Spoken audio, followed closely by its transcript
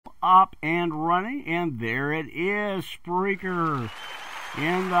up and running, and there it is, Spreaker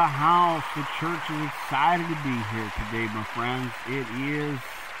in the house. The church is excited to be here today, my friends. It is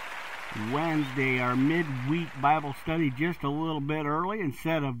Wednesday, our midweek Bible study, just a little bit early.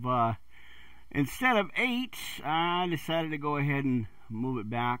 Instead of 8, I decided to go ahead and move it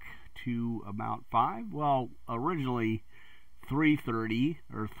back to about 5. Well, originally 3:30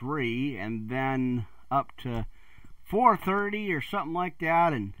 or 3, and then up to 4:30 or something like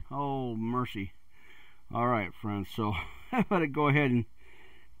that, and oh mercy. All right, friends, so I better go ahead and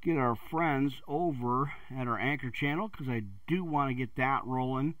get our friends over at our Anchor channel, because I do want to get that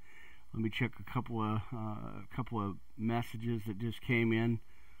rolling. Let me check a couple of messages that just came in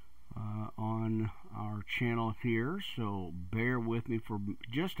on our channel here, so bear with me for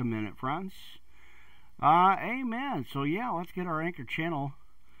just a minute, friends. Amen. So yeah, let's get our Anchor channel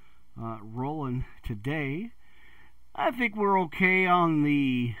rolling today. I think we're okay on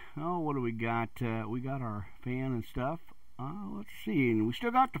the, what do we got? We got our fan and stuff. Let's see, and we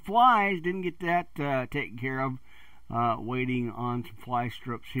still got the flies. Didn't get that taken care of. Waiting on some fly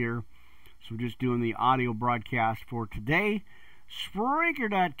strips here. So we're just doing the audio broadcast for today.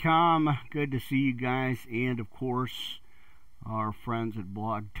 Spreaker.com. Good to see you guys, and of course our friends at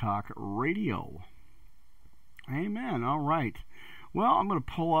Blog Talk Radio. Amen. All right. Well, I'm going to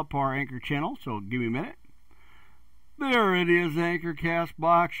pull up our Anchor channel, so give me a minute. There it is, Anchor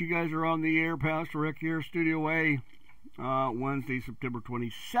Castbox. You guys are on the air. Pastor Rick here, Studio A. Wednesday, September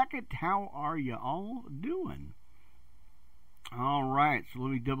 22nd. How are you all doing? All right, so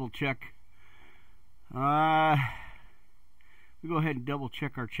let me double check. We go ahead and double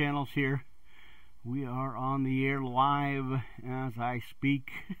check our channels here. We are on the air live as I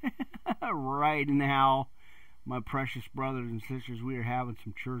speak right now. My precious brothers and sisters, we are having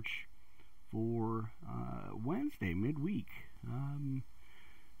some church for Wednesday, midweek.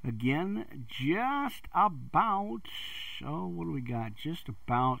 Again, just about, what do we got? Just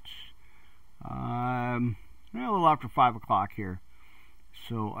about, a little after 5 o'clock here.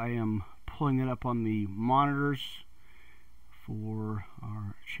 So I am pulling it up on the monitors for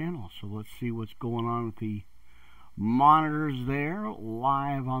our channel. So let's see what's going on with the monitors there,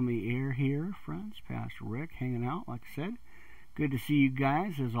 live on the air here, friends. Pastor Rick hanging out, like I said. Good to see you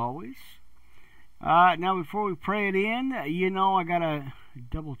guys, as always. Now, before we pray it in, I got to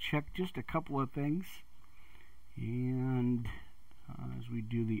double check just a couple of things. And as we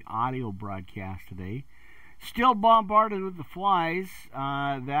do the audio broadcast today, still bombarded with the flies.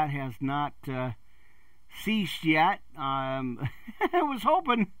 That has not ceased yet. I was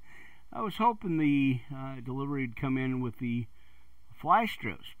hoping the delivery would come in with the fly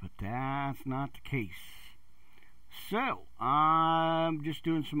strips, but that's not the case. So, I'm just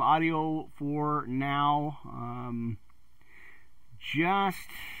doing some audio for now.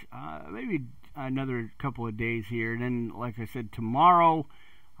 Maybe another couple of days here. And then, like I said, tomorrow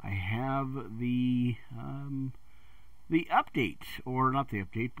I have the update. Or not the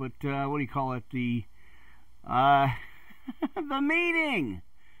update, but what do you call it? The meeting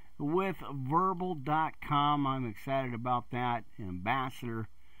with Verbal.com. I'm excited about that. Ambassador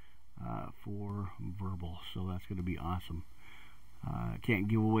for Verbal, so that's going to be awesome. Can't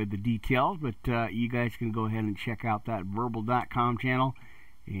give away the details, but you guys can go ahead and check out that Verbal.com channel,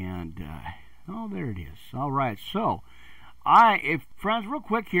 and there it is. All right, so friends, real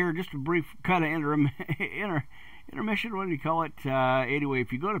quick here, just a brief kind of intermission. What do you call it? Anyway,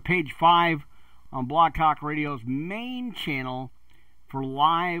 if you go to page 5 on Blog Talk Radio's main channel for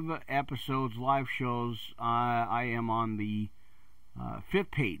live episodes, live shows, I am on the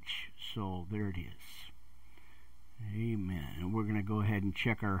 5th page. So there it is. Amen. And we're going to go ahead and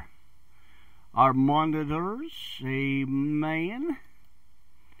check our monitors. Amen.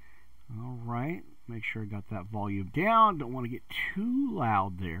 All right. Make sure I got that volume down. Don't want to get too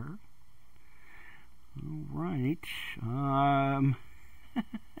loud there. All right.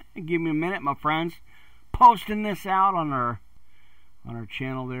 Give me a minute, my friends. Posting this out on our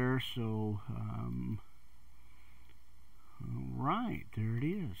channel there. So, all right, there it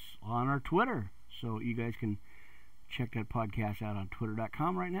is on our Twitter. So you guys can check that podcast out on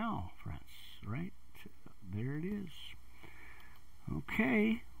Twitter.com right now, friends. Right there it is.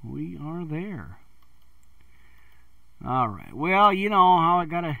 Okay, we are there. All right. Well, you know how I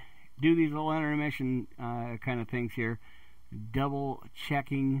gotta do these little intermission kind of things here. Double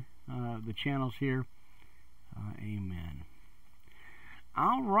checking the channels here. Amen.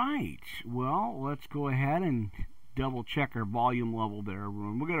 All right. Well, let's go ahead and double check our volume level there,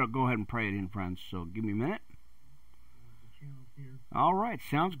 everyone. We're going to go ahead and pray it in, friends, so give me a minute. All right,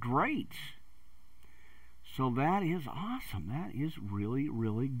 sounds great. So that is awesome. That is really,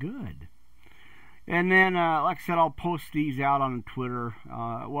 really good. And then, like I said, I'll post these out on Twitter.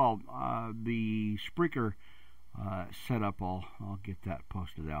 The Spreaker setup, I'll get that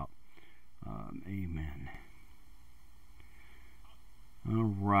posted out. Amen. All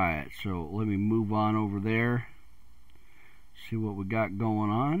right, so let me move on over there, see what we got going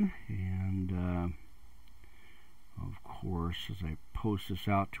on, and of course, as I post this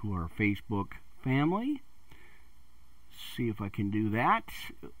out to our Facebook family, see if I can do that.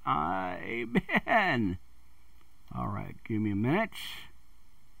 Amen. All right, give me a minute.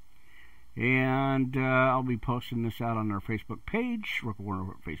 And I'll be posting this out on our Facebook page,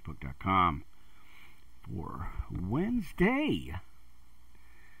 Facebook.com, for Wednesday.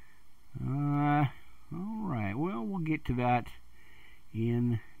 All right, well, we'll get to that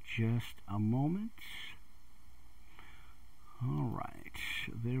in just a moment. All right,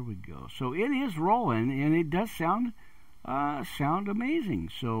 there we go. So it is rolling, and it does sound amazing.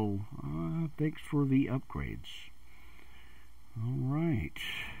 So thanks for the upgrades. All right.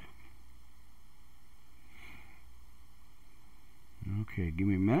 Okay, give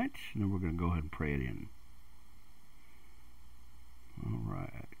me a minute, and then we're going to go ahead and pray it in. All right.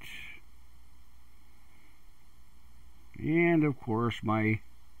 And, of course, my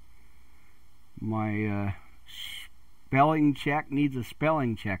spelling check needs a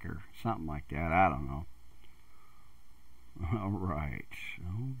spelling checker. Something like that. I don't know. All right. So,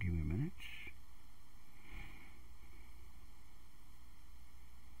 give me a minute.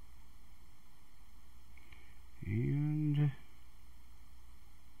 And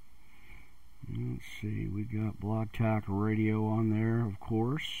let's see, we got Blog Talk Radio on there, of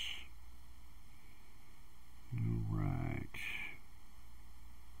course. All right.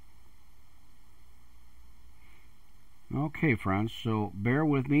 Okay, friends, so bear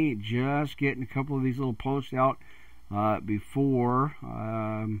with me, just getting a couple of these little posts out before,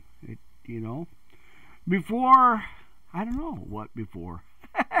 before, I don't know what before.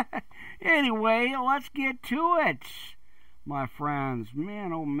 Anyway, let's get to it, my friends.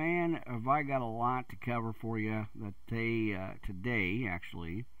 Man, oh man, have I got a lot to cover for you today,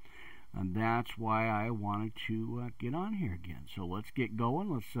 actually. And that's why I wanted to get on here again. So let's get going.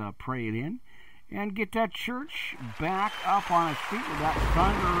 Let's pray it in and get that church back up on its feet with that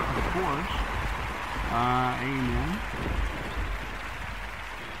thunder, of course. Amen.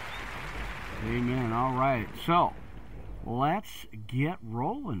 Amen. All right. So let's get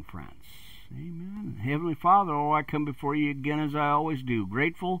rolling, friends. Amen. Heavenly Father, I come before you again as I always do,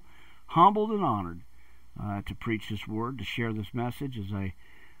 grateful, humbled, and honored to preach this word, to share this message as I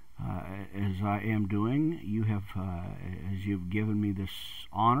am doing. You have, as you've given me this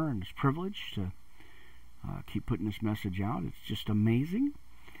honor and this privilege to keep putting this message out. It's just amazing.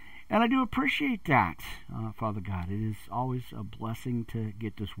 And I do appreciate that, Father God. It is always a blessing to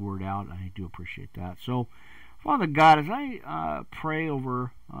get this word out. I do appreciate that. So, Father God, as I pray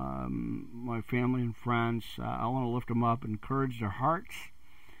over my family and friends, I want to lift them up, encourage their hearts,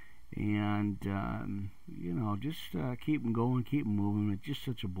 and just keep them going, keep them moving. It's just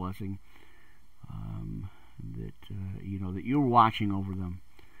such a blessing that you're watching over them.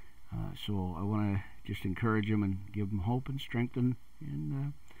 So I want to just encourage them and give them hope and strength and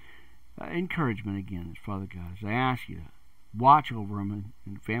encouragement again, Father God, as I ask you to watch over them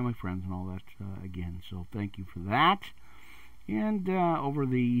and family, friends, and all that again. So thank you for that. And over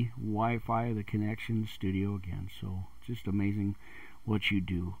the Wi-Fi, the connection studio again. So just amazing what you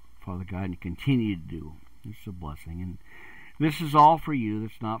do, Father God, and you continue to do. It's a blessing. And this is all for you.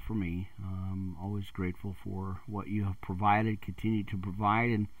 That's not for me. I'm always grateful for what you have provided, continue to provide,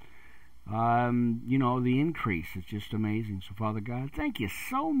 and the increase is just amazing. So, Father God, thank you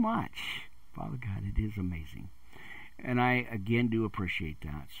so much. Father God, it is amazing. And I, again, do appreciate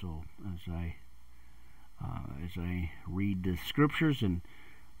that. So, as I read the scriptures and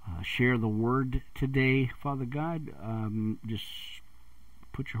share the word today, Father God, just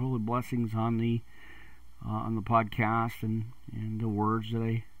put your holy blessings on the podcast and the words that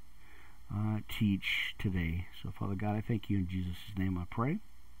I teach today. So, Father God, I thank you in Jesus' name I pray.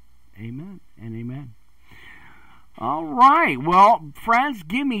 Amen and amen. All right. Well, friends,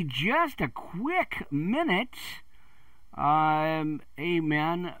 give me just a quick minute.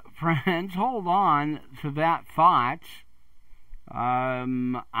 Amen. Friends, hold on to that thought.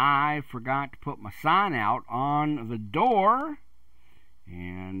 I forgot to put my sign out on the door.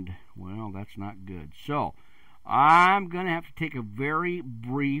 And, well, that's not good. So, I'm going to have to take a very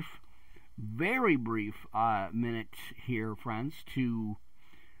brief minute here, friends, to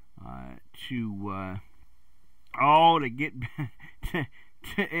get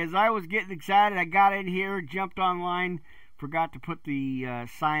as I was getting excited, I got in here, jumped online, forgot to put the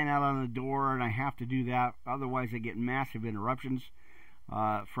sign out on the door, and I have to do that. Otherwise, I get massive interruptions,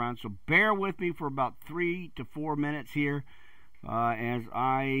 friends. So bear with me for about 3 to 4 minutes here as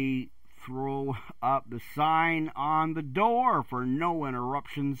I throw up the sign on the door for no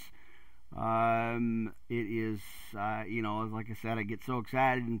interruptions. It is, like I said, I get so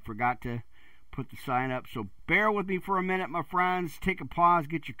excited and forgot to put the sign up. So bear with me for a minute, my friends. Take a pause,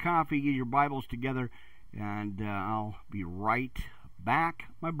 get your coffee, get your Bibles together, and I'll be right back,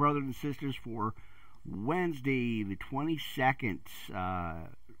 my brothers and sisters, for Wednesday, the 22nd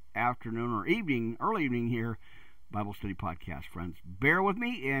afternoon or evening, early evening here, Bible Study Podcast, friends. Bear with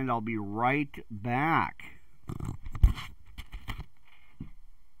me, and I'll be right back.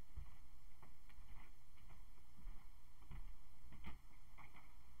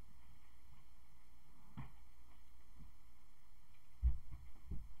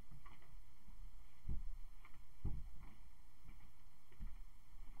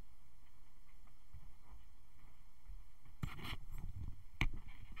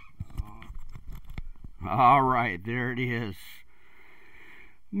 All right, there it is.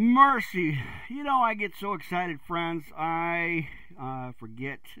 Mercy. I get so excited, friends. I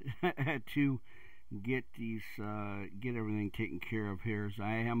forget to get everything taken care of here, as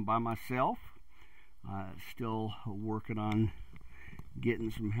I am by myself. Still working on getting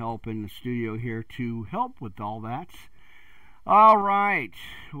some help in the studio here to help with all that. All right.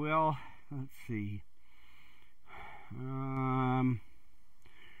 Well, let's see.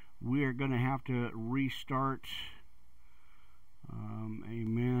 We are going to have to restart.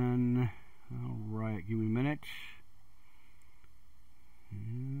 Amen. All right, give me a minute.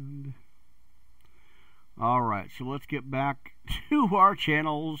 And all right, so let's get back to our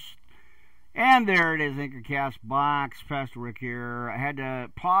channels. And there it is, Anchorcast Box. Pastor Rick here. I had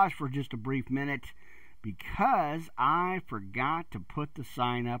to pause for just a brief minute because I forgot to put the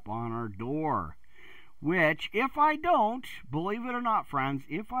sign up on our door. Which, if I don't, believe it or not, friends,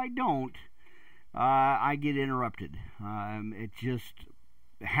 if I don't, I get interrupted. It just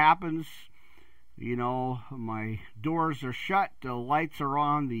happens. My doors are shut, the lights are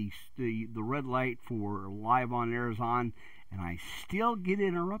on, the red light for live on air is on, and I still get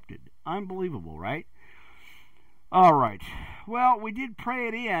interrupted. Unbelievable, right? All right. Well, we did pray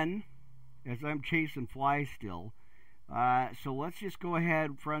it in, as I'm chasing flies still. So let's just go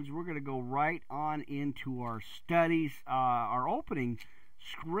ahead, friends. We're going to go right on into our studies. Our opening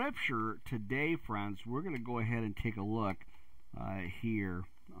scripture today, friends, we're going to go ahead and take a look here.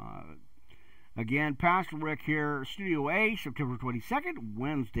 Again, Pastor Rick here, Studio A, September 22nd,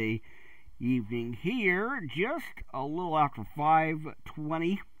 Wednesday evening here, just a little after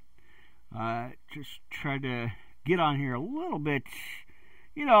 5:20. Just tried to get on here a little bit,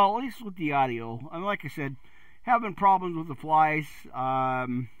 at least with the audio. And like I said, having problems with the flies.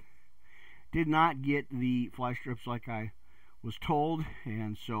 Did not get the fly strips like I was told,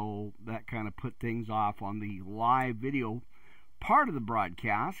 and so that kind of put things off on the live video part of the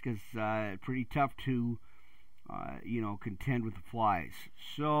broadcast, because it's pretty tough to contend with the flies.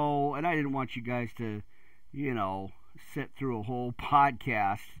 So, and I didn't want you guys to sit through a whole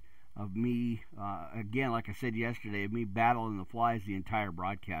podcast of me, again, like I said yesterday, of me battling the flies the entire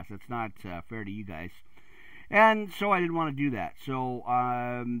broadcast. That's not fair to you guys. And so I didn't want to do that. So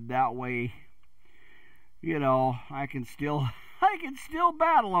that way, I can still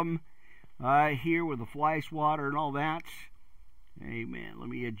battle them here with the fly swatter and all that. Amen. Let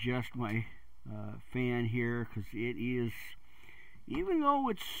me adjust my fan here, because it is, even though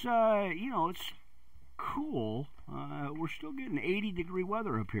it's it's cool, we're still getting 80-degree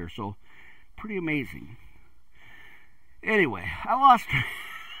weather up here. So pretty amazing. Anyway, I lost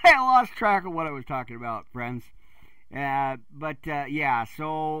track of what I was talking about, friends. But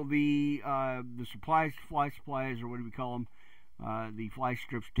so the fly supplies, or what do we call them? The fly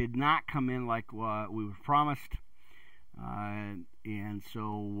strips did not come in like we were promised. And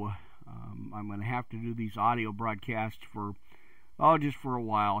so I'm going to have to do these audio broadcasts just for a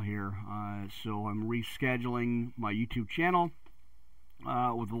while here. So I'm rescheduling my YouTube channel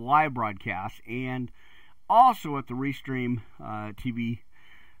with a live broadcast, and also at the Restream TV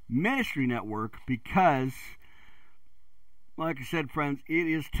Ministry Network, because, like I said, friends, it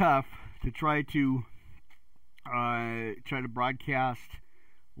is tough to try to broadcast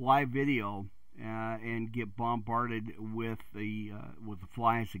live video and get bombarded with the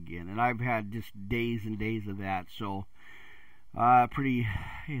flies again. And I've had just days and days of that, so pretty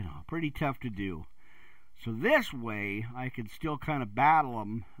tough to do. So this way, I can still kind of battle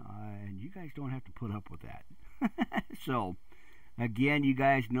them, and you guys don't have to put up with that. So, Again, you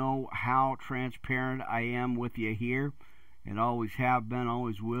guys know how transparent I am with you here, and always have been,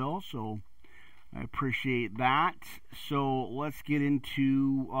 always will, so I appreciate that. So let's get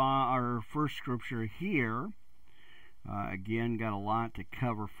into our first scripture here. Again, got a lot to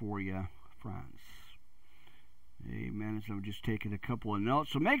cover for you, friends. Amen. So I'm just taking a couple of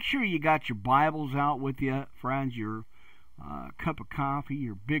notes. So make sure you got your Bibles out with you, friends, your cup of coffee,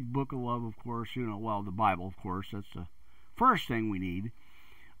 your big book of love, of course. Well, the Bible, of course. That's the first thing we need.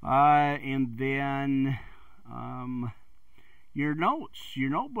 And then your notes, your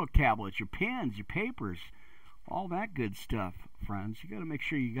notebook tablets, your pens, your papers, all that good stuff, friends. You got to make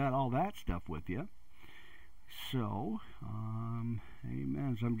sure you got all that stuff with you. So,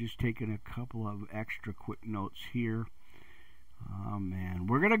 amen. So I'm just taking a couple of extra quick notes here. Oh, man.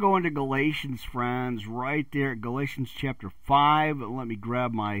 We're going to go into Galatians, friends, right there. Galatians chapter 5. Let me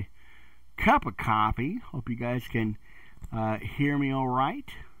grab my cup of coffee. Hope you guys can hear me all right.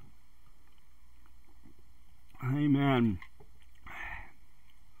 Amen.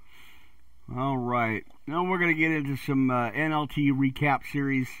 All right. Now we're going to get into some N.L.T. recap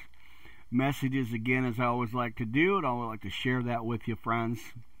series messages again, as I always like to do, and I would like to share that with you, friends,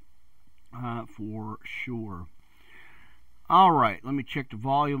 for sure. All right, let me check the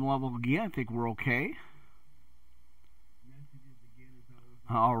volume level again. I think we're okay.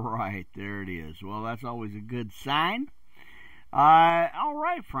 All right, there it is. Well, that's always a good sign. All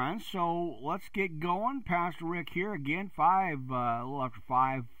right, friends, so let's get going. Pastor Rick here again, a little after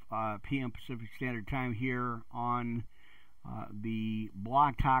 5 p.m. Pacific Standard Time here on the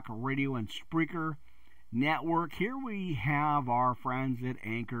Blog Talk Radio and Spreaker Network. Here we have our friends at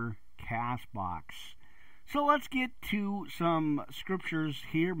Anchor Castbox. So let's get to some scriptures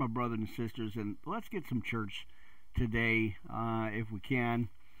here, my brothers and sisters, and let's get some church today, if we can.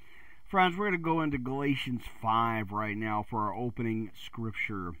 Friends, we're going to go into Galatians 5 right now for our opening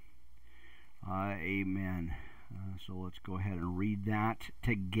scripture. Amen. So let's go ahead and read that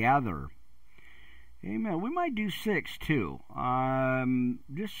together. Amen. We might do 6 too.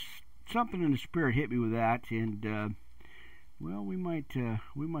 Just something in the spirit hit me with that, and well, we might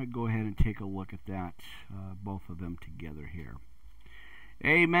go ahead and take a look at that, both of them together here.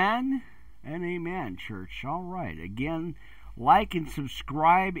 Amen and amen, church. All right. Again, like and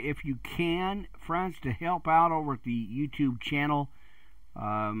subscribe if you can, friends, to help out over at the YouTube channel.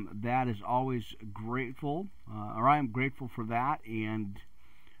 That is always grateful, or I am grateful for that, and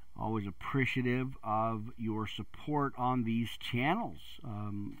always appreciative of your support on these channels,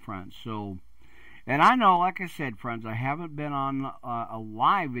 friends. So, and I know, like I said, friends, I haven't been on a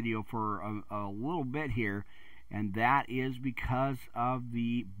live video for a little bit here, and that is because of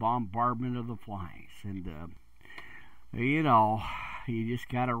the bombardment of the flies. And, you just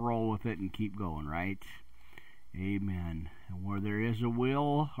got to roll with it and keep going, right? Amen. And where there is a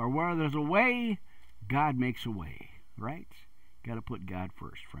will, or where there's a way, God makes a way, right? Got to put God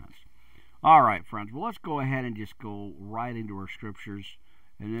first, friends. All right, friends. Well, let's go ahead and just go right into our scriptures,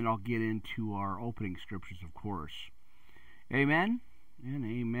 and then I'll get into our opening scriptures, of course. Amen and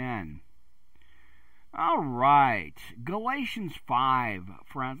amen. All right. Galatians 5,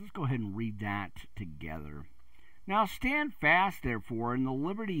 friends. Let's go ahead and read that together. Now stand fast, therefore, in the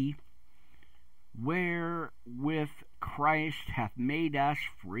liberty wherewith Christ hath made us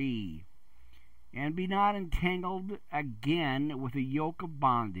free, and be not entangled again with a yoke of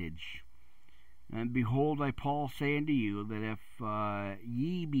bondage. And behold, I, Paul, say unto you, that if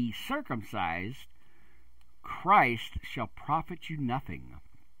ye be circumcised, Christ shall profit you nothing.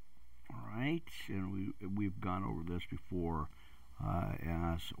 All right? And we've gone over this before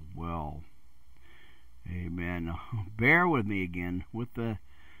as well. Amen. Bear with me again with the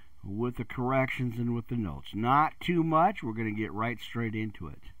corrections and with the notes. Not too much. We're going to get right straight into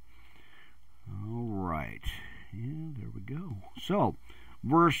it. All right. Yeah, there we go. So,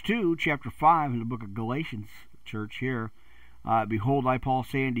 verse 2, chapter 5 in the book of Galatians, church here. Behold, I, Paul,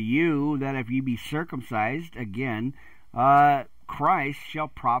 say unto you, that if ye be circumcised, again, Christ shall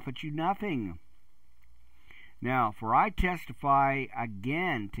profit you nothing. Now, for I testify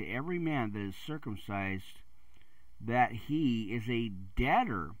again to every man that is circumcised, that he is a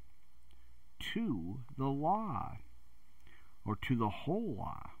debtor to the law, or to the whole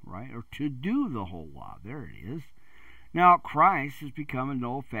law, right? Or to do the whole law. There it is. Now Christ is become of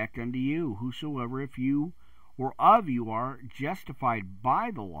no effect unto you. Whosoever, if you or of you are justified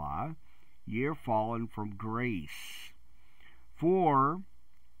by the law, ye are fallen from grace. For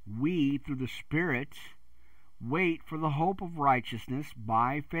we, through the Spirit, wait for the hope of righteousness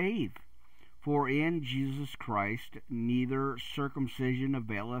by faith. For in Jesus Christ neither circumcision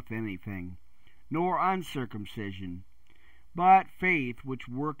availeth anything, nor uncircumcision, but faith which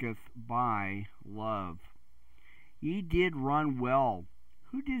worketh by love. Ye did run well.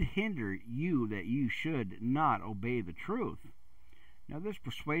 Who did hinder you that you should not obey the truth? Now this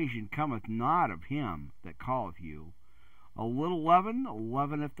persuasion cometh not of him that calleth you. A little leaven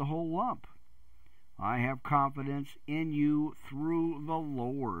leaveneth the whole lump. I have confidence in you through the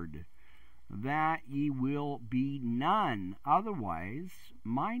Lord, that ye will be none otherwise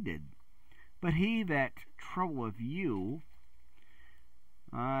minded. But he that troubleth you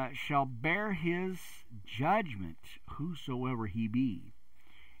shall bear his judgment, whosoever he be.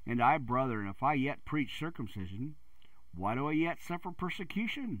 And I, brethren, if I yet preach circumcision, why do I yet suffer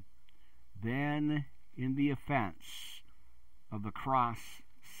persecution? Then in the offense of the cross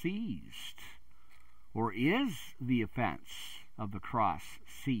ceased, or is the offense of the cross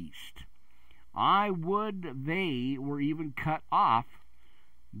ceased? I would they were even cut off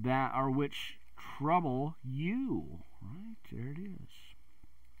that are which trouble you. Right, there it is.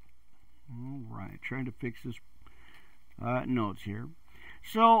 All right, trying to fix this notes here.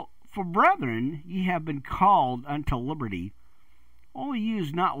 So, for brethren, ye have been called unto liberty. Only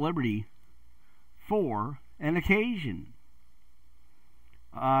use not liberty for an occasion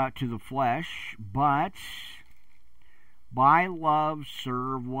to the flesh, but by love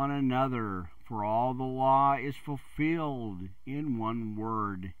serve one another. For all the law is fulfilled in one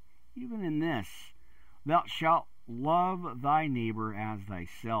word, even in this, thou shalt love thy neighbor as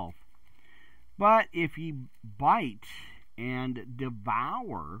thyself. But if ye bite and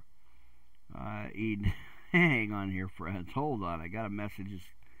devour, hang on here, friends. Hold on, I got a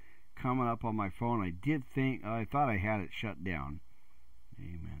message coming up on my phone. I thought I had it shut down.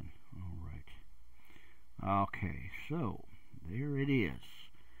 Amen. All right. Okay, so there it is.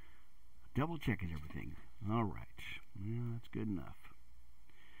 Double checking everything. All right. Yeah, that's good enough.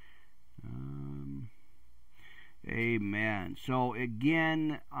 Amen. So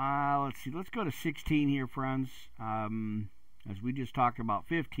again, let's see. Let's go to 16 here, friends. As we just talked about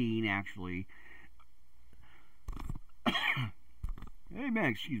 15, actually. Amen.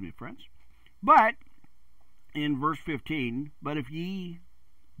 Excuse me, friends. But in verse 15, but if ye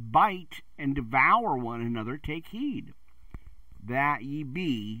bite and devour one another, take heed that ye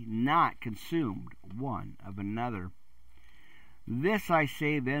be not consumed one of another. This I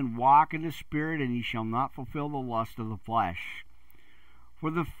say then, walk in the Spirit, and ye shall not fulfill the lust of the flesh. For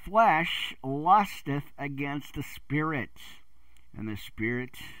the flesh lusteth against the Spirit, and the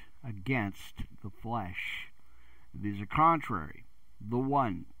Spirit against the flesh. These are contrary, the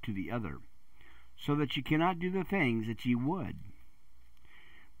one to the other, so that ye cannot do the things that ye would.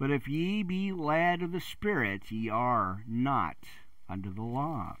 But if ye be led of the Spirit, ye are not under the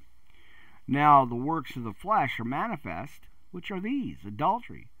law. Now the works of the flesh are manifest, which are these: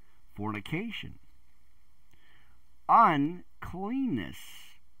 adultery, fornication, uncleanness,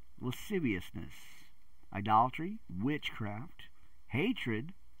 lasciviousness, idolatry, witchcraft,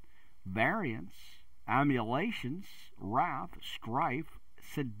 hatred, variance, emulations, wrath, strife,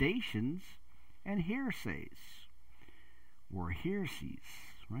 seditions, and heresies. Or heresies,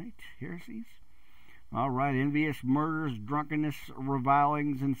 right? Heresies? All right, envious, murders, drunkenness,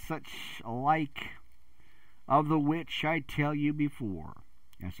 revilings, and such like, of the which I tell you before,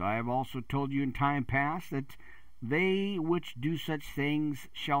 as I have also told you in time past, that they which do such things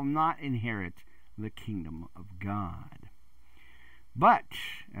shall not inherit the kingdom of God. But,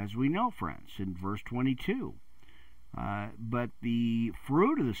 as we know, friends, in verse 22, but the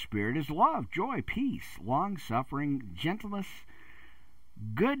fruit of the Spirit is love, joy, peace, long-suffering, gentleness,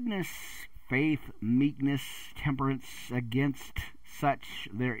 goodness, faith, meekness, temperance. Against such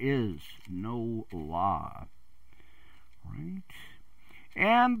there is no law. Right?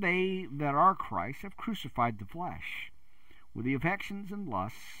 And they that are Christ have crucified the flesh with the affections and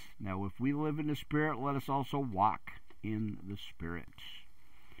lusts. Now if we live in the Spirit, let us also walk in the Spirit.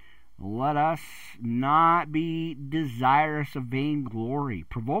 Let us not be desirous of vainglory,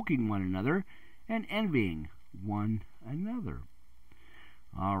 provoking one another, and envying one another.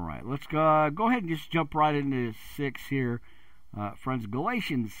 All right, let's go ahead and just jump right into 6 here. Friends,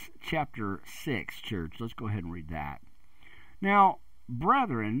 Galatians chapter 6, church. Let's go ahead and read that. Now,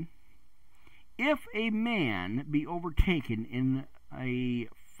 brethren, if a man be overtaken in a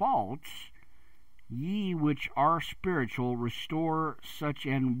fault, ye which are spiritual, restore such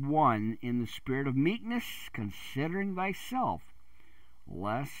an one in the spirit of meekness, considering thyself,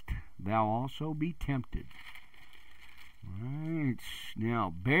 lest thou also be tempted. Right.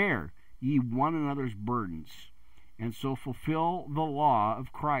 Now, bear ye one another's burdens, and so fulfill the law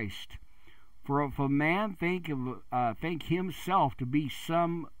of Christ. For if a man think himself to be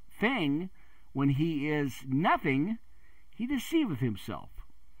something when he is nothing, he deceiveth himself.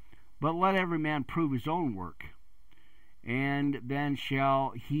 But let every man prove his own work, and then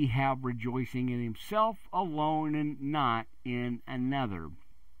shall he have rejoicing in himself alone, and not in another.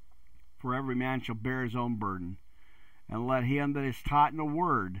 For every man shall bear his own burden, and let him that is taught in the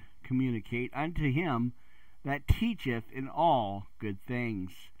word communicate unto him that teacheth in all good things.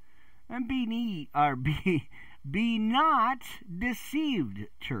 And be not deceived,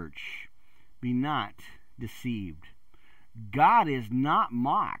 church. Be not deceived. God is not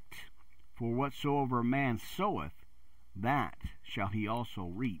mocked, for whatsoever a man soweth, that shall he also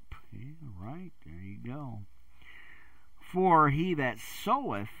reap. Yeah, right, there you go. For he that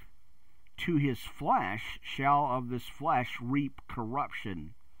soweth to his flesh shall of this flesh reap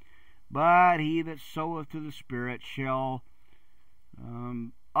corruption. But he that soweth to the Spirit shall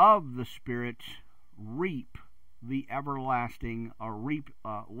of the Spirit reap the everlasting, or reap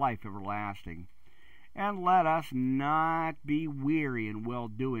life everlasting. And let us not be weary in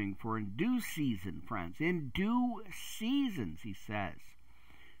well-doing, for in due season, friends, in due seasons, he says,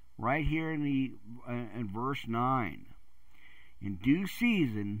 right here in verse 9, in due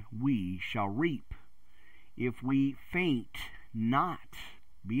season we shall reap, if we faint not.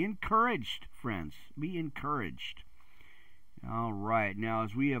 Be encouraged, friends. Be encouraged. All right. Now,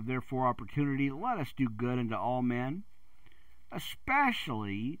 as we have therefore opportunity, let us do good unto all men,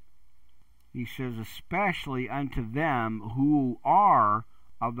 especially, he says, especially unto them who are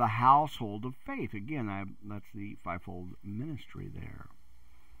of the household of faith. Again, that's the fivefold ministry there.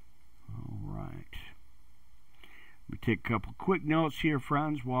 All right. Let me take a couple quick notes here,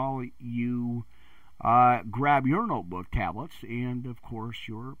 friends, while you grab your notebook, tablets, and, of course,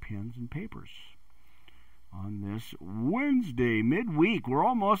 your pens and papers. On this Wednesday, midweek, we're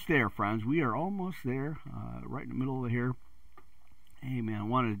almost there, friends. We are almost there, right in the middle of here. Amen. I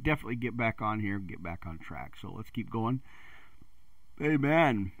wanted to definitely get back on here, get back on track. So let's keep going.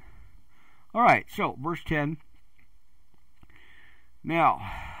 Amen. All right, so verse 10. Now,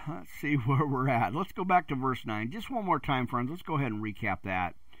 let's see where we're at. Let's go back to verse 9. Just one more time, friends. Let's go ahead and recap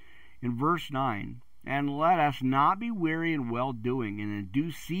that. In verse 9, and let us not be weary in well-doing, and in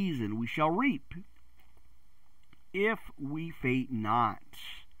due season we shall reap, if we faint not.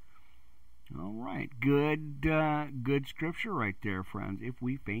 All right, good scripture right there, friends. If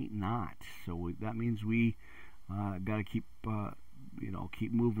we faint not, so that means we got to keep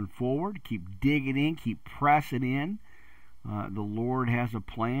keep moving forward, keep digging in, keep pressing in. The Lord has a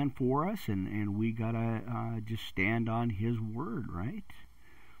plan for us, and we got to just stand on His word, right?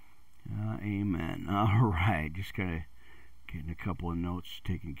 Amen. All right, just kind of getting a couple of notes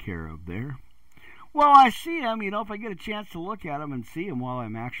taken care of there. Well, I see them, if I get a chance to look at them and see them while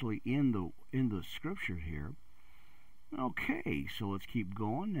I'm actually in the scripture here. Okay, so let's keep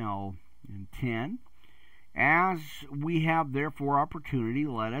going. Now, in 10, as we have therefore opportunity,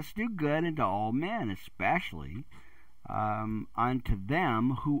 let us do good unto all men, especially unto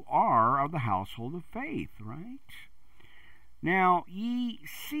them who are of the household of faith, right? Now, ye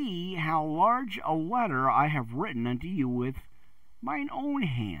see how large a letter I have written unto you with mine own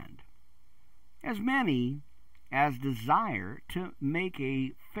hand. As many as desire to make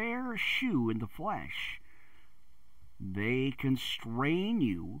a fair shew in the flesh, they constrain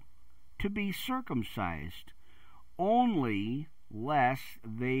you to be circumcised, only lest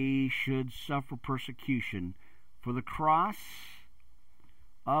they should suffer persecution for the cross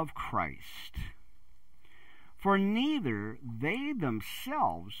of Christ. For neither they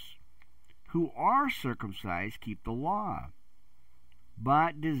themselves who are circumcised keep the law,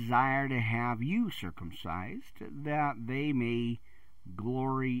 but desire to have you circumcised, that they may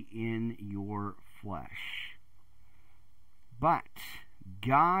glory in your flesh. But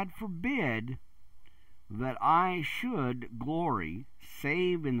God forbid that I should glory,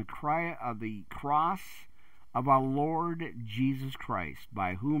 save in the cry of the cross of our Lord Jesus Christ,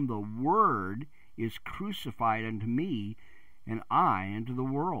 by whom the word is crucified unto me, and I unto the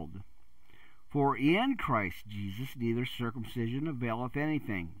world. For in Christ Jesus neither circumcision availeth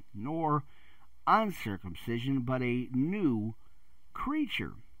anything, nor uncircumcision, but a new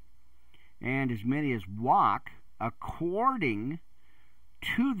creature. And as many as walk according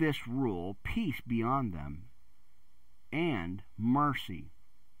to this rule, peace be on them, and mercy,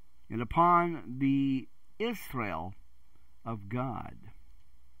 and upon the Israel of God.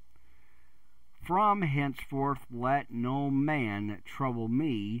 From henceforth let no man trouble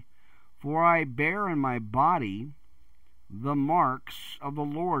me, for I bear in my body the marks of the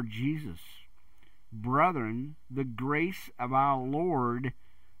Lord Jesus. Brethren, the grace of our Lord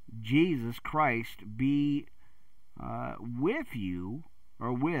Jesus Christ be with you,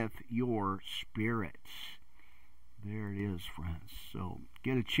 or with your spirits. There it is, friends. So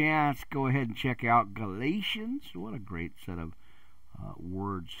get a chance, go ahead and check out Galatians. What a great set of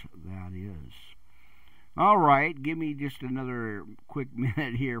words that is. All right, give me just another quick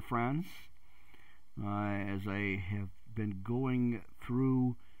minute here, friends, as I have been going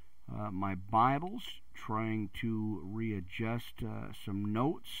through my Bibles, trying to readjust some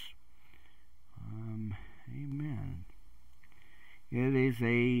notes. Amen. It is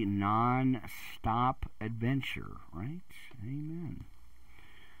a non-stop adventure, right? Amen.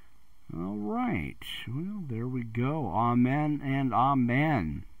 All right. Well, there we go. Amen and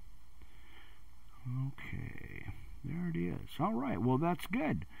amen. Okay. There it is. All right. Well, that's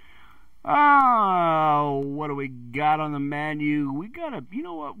good. What do we got on the menu? We got to, you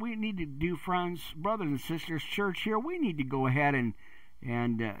know what we need to do, friends, brothers and sisters, church here? We need to go ahead and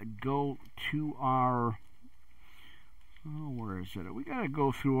go to our... Oh, where is it? We got to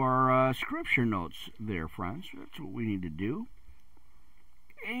go through our scripture notes there, friends. That's what we need to do.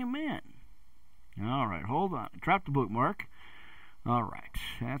 Amen. All right, hold on. Drop the bookmark. All right,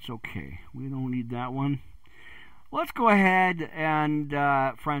 that's okay. We don't need that one. Let's go ahead and,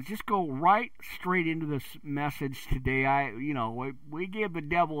 friends, just go right straight into this message today. We gave the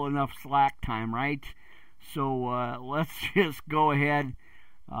devil enough slack time, right? So let's just go ahead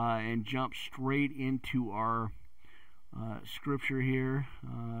and jump straight into our scripture here.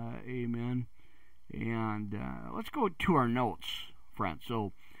 Amen. And let's go to our notes, friends.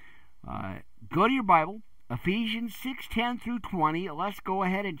 So go to your Bible, Ephesians 6:10 through 20. Let's go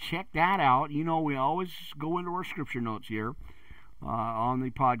ahead and check that out. You know, we always go into our scripture notes here on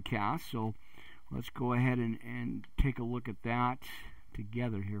the podcast. So let's go ahead and take a look at that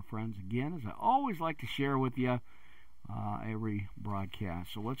together here, friends. Again, as I always like to share with you every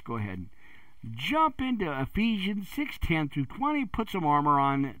broadcast. So let's go ahead and jump into Ephesians 6:10 through 20. Put some armor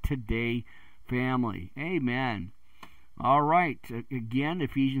on today, family. Amen. All right. Again,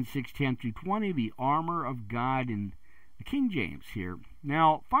 Ephesians 6:10 through 20, the armor of God in the King James here.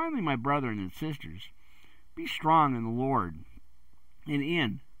 Now, finally, my brethren and sisters, be strong in the Lord and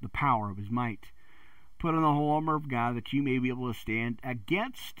in the power of his might. Put on the whole armor of God that you may be able to stand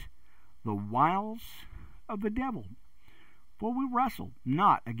against the wiles of the devil. For we wrestle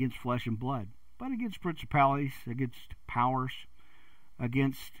not against flesh and blood, but against principalities, against powers,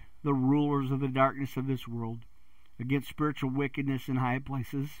 against the rulers of the darkness of this world, against spiritual wickedness in high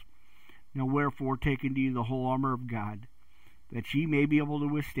places. Now wherefore take unto you the whole armor of God, that ye may be able to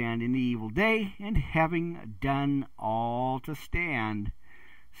withstand in the evil day, and having done all to stand,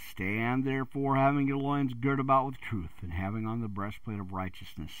 stand therefore, having your loins girt about with truth, and having on the breastplate of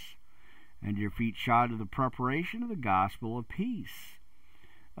righteousness, and your feet shod to the preparation of the gospel of peace.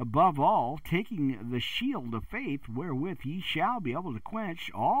 Above all, taking the shield of faith, wherewith ye shall be able to quench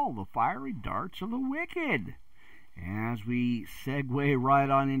all the fiery darts of the wicked. As we segue right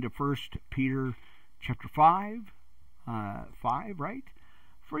on into 1 Peter chapter 5, right?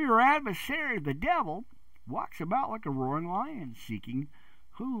 For your adversary, the devil, walks about like a roaring lion, seeking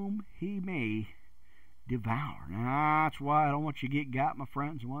whom he may devour. Now, that's why I don't want you to get got, my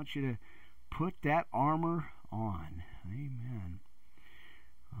friends. I want you to put that armor on. Amen.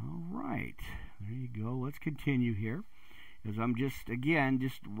 All right. There you go. Let's continue here, as I'm just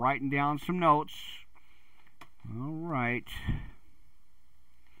writing down some notes. All right.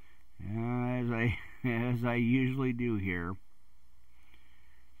 As I usually do here.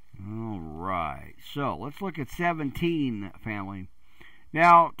 All right. So, let's look at 17, family.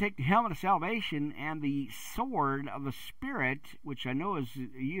 Now, take the helmet of salvation and the sword of the Spirit, which I know is,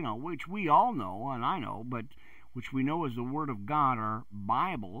 which we all know, and I know, but which we know is the Word of God, our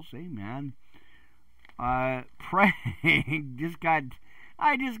Bibles. Amen. Praying.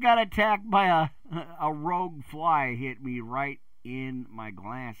 I just got attacked by a rogue fly. Hit me right in my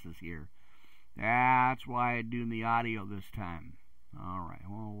glasses here. That's why I'm doing the audio this time. All right.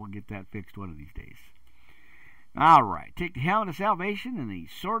 Well, we'll get that fixed one of these days. All right. Take the helmet of salvation and the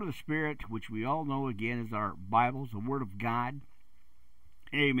sword of the Spirit, which we all know, again, is our Bibles, the Word of God.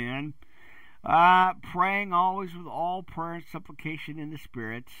 Amen. Praying always with all prayer and supplication in the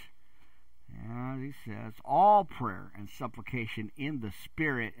Spirit. As he says, all prayer and supplication in the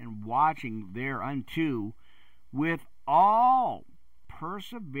Spirit, and watching thereunto with all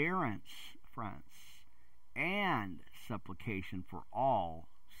perseverance, friends, and supplication for all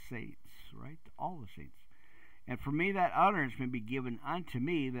saints, right? All the saints. And for me that utterance may be given unto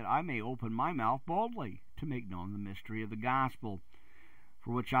me, that I may open my mouth boldly to make known the mystery of the gospel,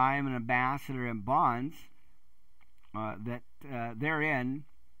 for which I am an ambassador in bonds, that therein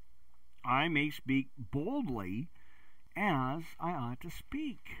I may speak boldly as I ought to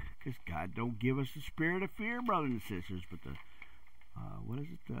speak. Because God don't give us the spirit of fear, brothers and sisters, but the, what is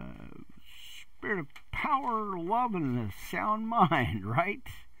it? The spirit of power, love, and a sound mind, right?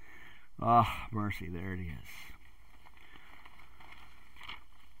 Oh, mercy, there it is.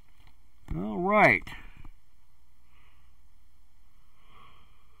 All right.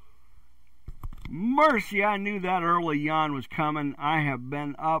 Mercy, I knew that early yawn was coming. I have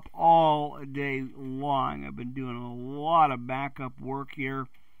been up all day long. I've been doing a lot of backup work here,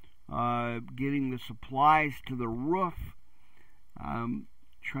 getting the supplies to the roof. I'm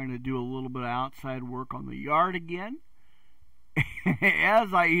trying to do a little bit of outside work on the yard again,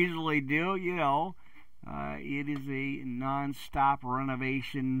 as I usually do. You know, it is a non-stop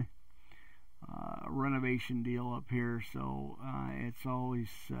renovation deal up here, so it's always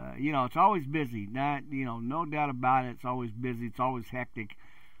it's always busy. No doubt about it. It's always busy. It's always hectic.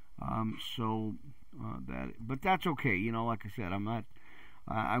 But that's okay. Like I said, I'm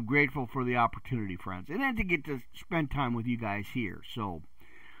grateful for the opportunity, friends, and then to get to spend time with you guys here. So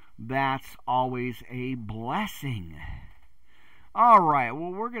that's always a blessing. All right,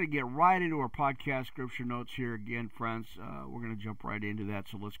 well, we're going to get right into our podcast scripture notes here again, friends. We're going to jump right into that,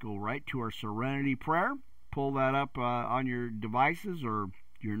 so let's go right to our Serenity Prayer. Pull that up on your devices or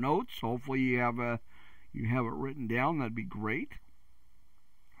your notes. Hopefully you have it written down. That'd be great.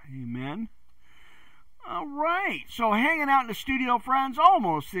 Amen. All right, so hanging out in the studio, friends,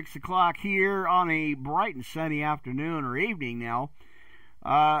 almost 6 o'clock here on a bright and sunny afternoon or evening now.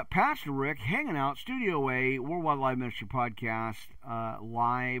 Pastor Rick hanging out, Studio A, Worldwide Live Ministry Podcast,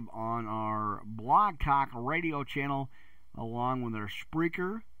 live on our Blog Talk radio channel, along with our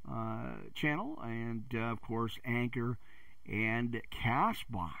Spreaker channel, and of course Anchor and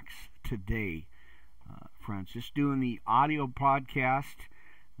Castbox today. Friends, just doing the audio podcast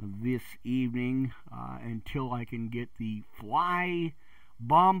this evening until I can get the fly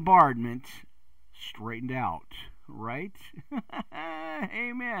bombardment straightened out. Right?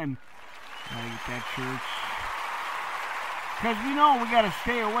 Amen. Gotta get that church. Because we gotta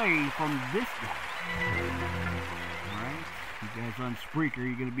stay away from this guy. Right? You guys on Spreaker,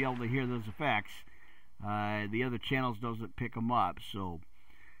 you're gonna be able to hear those effects. The other channels doesn't pick them up, so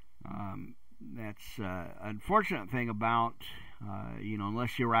that's unfortunate thing about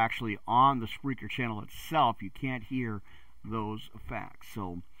unless you're actually on the Spreaker channel itself, you can't hear those effects.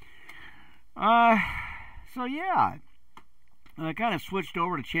 So yeah, I kind of switched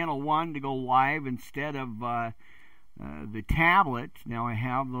over to channel 1 to go live instead of the tablet. Now I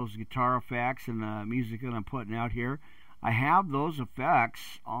have those guitar effects and the music that I'm putting out here. I have those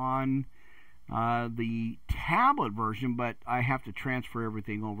effects on the tablet version, but I have to transfer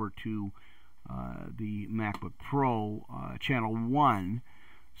everything over to the MacBook Pro channel 1,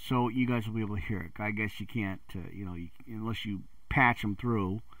 so you guys will be able to hear it. I guess you can't, unless you patch them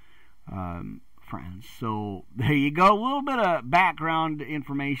through. Friends. So there you go. A little bit of background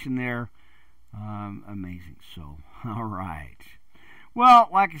information there. Amazing. So, all right. Well,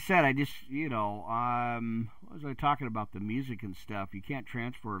 like I said, I just, what was I talking about? The music and stuff. You can't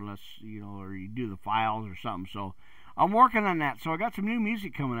transfer unless, or you do the files or something. So I'm working on that. So I got some new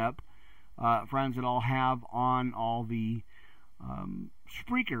music coming up, friends, that I'll have on all the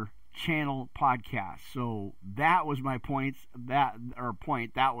Spreaker channel podcast. So that was my point. That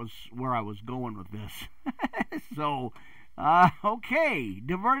was where I was going with this. So okay,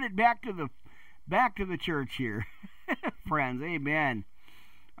 diverted back to the church here. Friends, amen.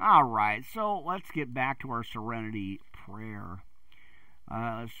 All right, so let's get back to our Serenity Prayer.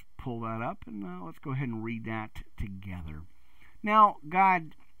 Let's pull that up and let's go ahead and read that together. Now,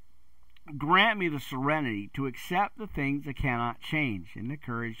 God, grant me the serenity to accept the things I cannot change, and the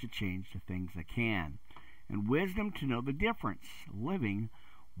courage to change the things I can, and wisdom to know the difference, living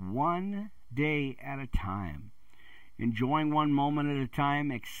one day at a time, enjoying one moment at a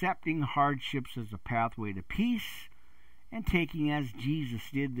time, accepting hardships as a pathway to peace, and taking as Jesus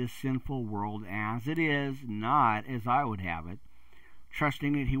did this sinful world as it is, not as I would have it,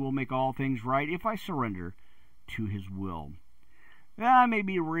 trusting that He will make all things right if I surrender to His will. I may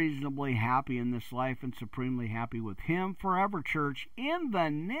be reasonably happy in this life and supremely happy with Him forever, church, in the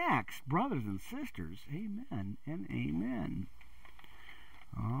next. Brothers and sisters, amen and amen.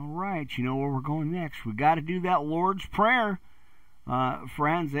 All right, you know where we're going next. We got to do that Lord's Prayer.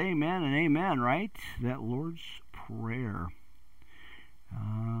 Friends, amen and amen, right? That Lord's Prayer.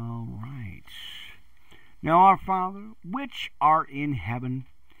 All right. Now, our Father, which art in heaven,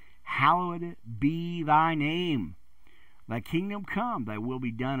 hallowed be thy name. Thy kingdom come, thy will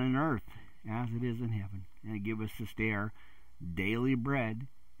be done on earth as it is in heaven. And give us this day our daily bread,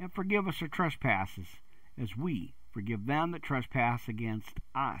 and forgive us our trespasses, as we Forgive them that trespass against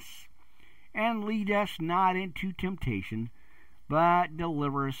us. And lead us not into temptation, but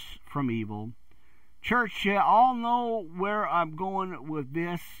deliver us from evil. Church, you all know where I'm going with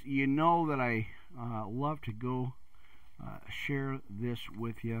this. You know that I love to go share this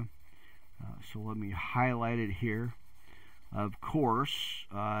with you. So let me highlight it here. Of course,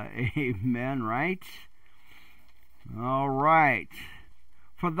 amen, right? All right.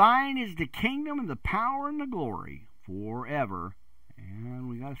 For thine is the kingdom and the power and the glory forever. And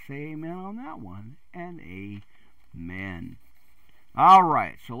we got to say amen on that one. And amen. All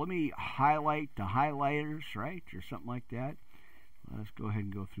right. So let me highlight the highlighters, right? Or something like that. Let's go ahead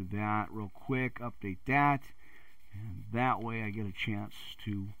and go through that real quick. Update that. And that way I get a chance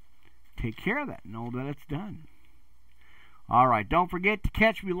to take care of that. Know that it's done. All right, don't forget to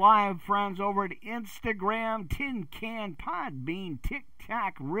catch me live, friends, over at Instagram, Tin Can, Podbean,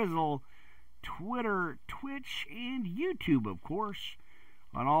 TikTok, Rizzle, Twitter, Twitch, and YouTube, of course,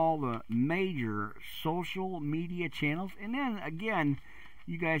 on all the major social media channels. And then, again,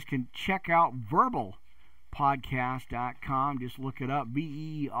 you guys can check out verbalpodcast.com. Just look it up,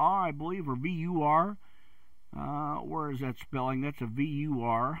 V-E-R, I believe, or V-U-R. Where is that spelling? That's a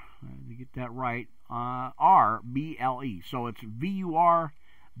V-U-R. To get that right. R-B-L-E. So it's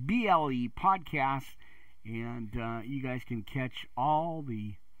V-U-R-B-L-E podcast, and you guys can catch all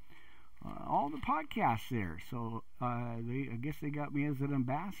the podcasts there. So I guess they got me as an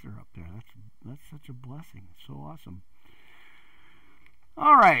ambassador up there. That's such a blessing. It's so awesome.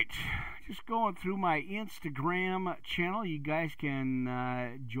 All right, just going through my Instagram channel. You guys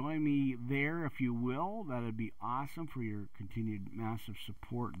can join me there if you will. That would be awesome for your continued massive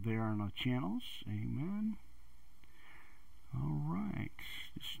support there on the channels. Amen. All right,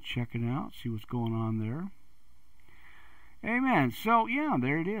 just checking out, see what's going on there. Amen. So, yeah,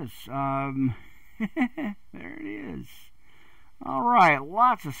 there it is. There it is. All right,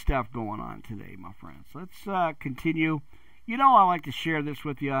 lots of stuff going on today, my friends. Let's continue. You know, I like to share this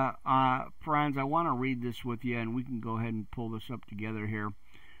with you, friends. I want to read this with you, and we can go ahead and pull this up together here.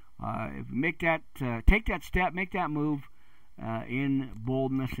 If you make that, take that step, make that move in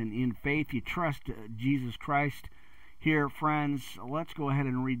boldness and in faith. You trust Jesus Christ here, friends. Let's go ahead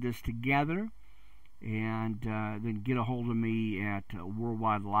and read this together, and then get a hold of me at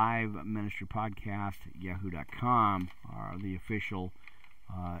Worldwide Live Ministry Podcast at yahoo.com, or the official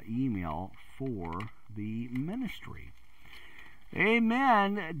email for the ministry.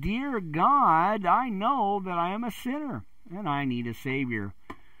 Amen. Dear God, I know that I am a sinner and I need a Savior.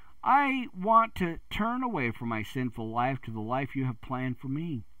 I want to turn away from my sinful life to the life you have planned for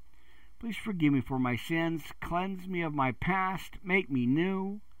me. Please forgive me for my sins. Cleanse me of my past. Make me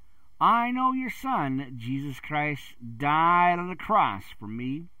new. I know your Son, Jesus Christ, died on the cross for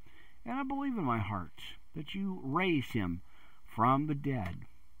me, and I believe in my heart that you raised him from the dead.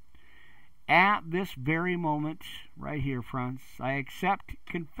 At this very moment, right here, friends, I accept,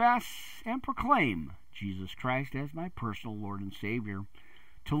 confess, and proclaim Jesus Christ as my personal Lord and Savior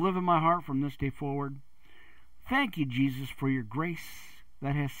to live in my heart from this day forward. Thank you, Jesus, for your grace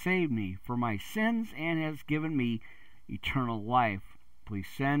that has saved me from my sins and has given me eternal life. Please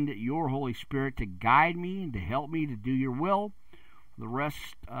send your Holy Spirit to guide me and to help me to do your will for the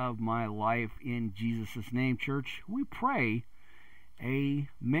rest of my life. In Jesus' name, church, we pray.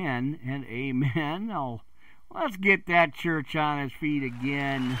 Amen and amen. Now, let's get that church on its feet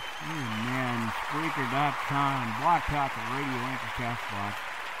again. Amen. Spreaker.com. Block out the radio anchor cast box.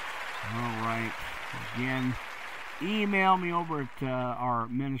 All right. Again, email me over at our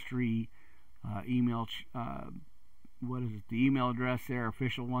ministry email. What is it? The email address there,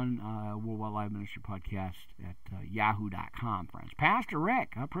 official one, Worldwide Live Ministry Podcast at yahoo.com, friends. Pastor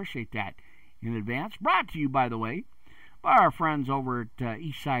Rick, I appreciate that in advance. Brought to you, by the way, by our friends over at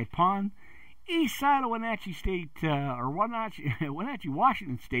Eastside Pond, east side of Wenatchee State, or Wenatchee,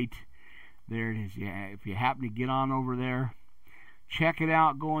 Washington State. There it is. Yeah, if you happen to get on over there, check it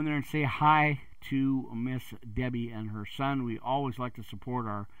out. Go in there and say hi to Miss Debbie and her son. We always like to support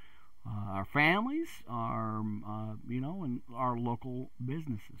our families, our and our local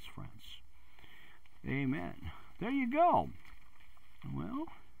businesses, friends. Amen. There you go. Well,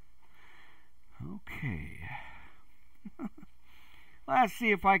 okay. Let's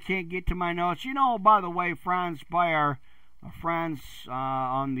see if I can't get to my notes. You know, by the way, friends, by our friends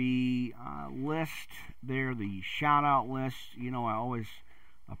on the list there, the shout-out list, you know, I always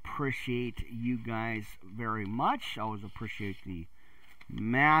appreciate you guys very much. I always appreciate the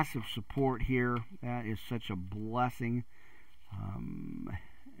massive support here. That is such a blessing.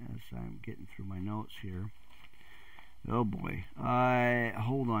 As I'm getting through my notes here. Oh, boy.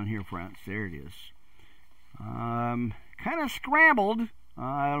 Hold on here, friends. There it is. Kind of scrambled.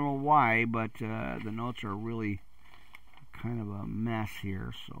 I don't know why, but the notes are really kind of a mess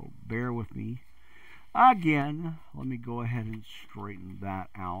here, so bear with me. Again, let me go ahead and straighten that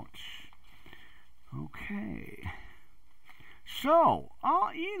out. Okay. So,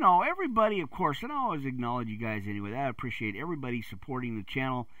 you know, everybody, of course, and I always acknowledge you guys anyway. I appreciate everybody supporting the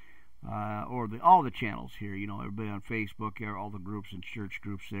channel, or all the channels here. You know, everybody on Facebook, all the groups and church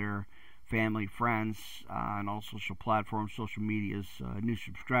groups there, family, friends, and all social platforms, social medias, new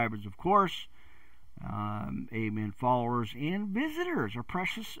subscribers, of course. Amen, followers and visitors, our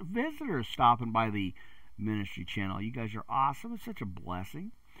precious visitors stopping by the ministry channel. You guys are awesome. It's such a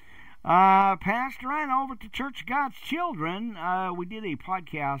blessing. Pastor Ryan over to Church of God's Children. We did a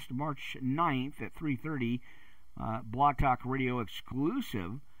podcast March 9th at 3:30, Blog Talk Radio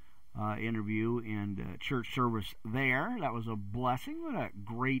exclusive interview and church service there. That was a blessing. What a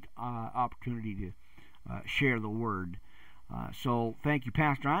great opportunity to share the word. So thank you,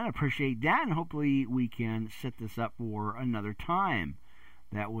 Pastor Ryan. I appreciate that, and hopefully we can set this up for another time.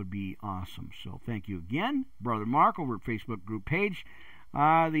 That would be awesome. So thank you again, Brother Mark, over at Facebook group page.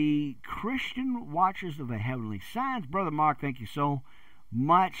 The Christian Watchers of the Heavenly Signs. Brother Mark, thank you so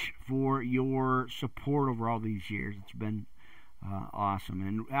much for your support over all these years. It's been awesome.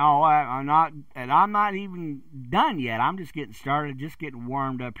 And I'm not even done yet. I'm just getting started, just getting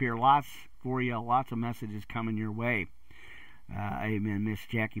warmed up here. Lots for you, lots of messages coming your way. Amen, Miss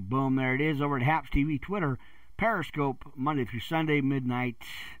Jackie. Boom, there it is over at Haps TV, Twitter, Periscope, Monday through Sunday, midnight.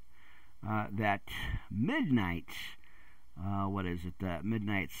 That midnight. What is it?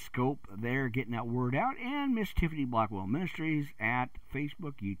 Midnight Scope there, getting that word out. And Miss Tiffany Blackwell Ministries at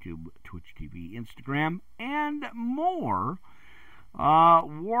Facebook, YouTube, Twitch TV, Instagram, and more.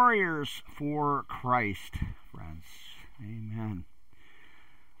 Warriors for Christ, friends. Amen.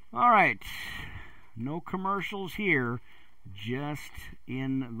 All right. No commercials here. Just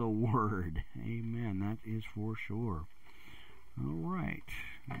in the Word. Amen. That is for sure. All right.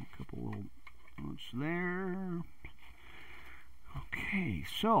 A couple little notes there. Okay,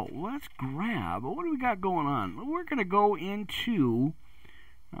 so let's grab, what do we got going on? We're going to go into,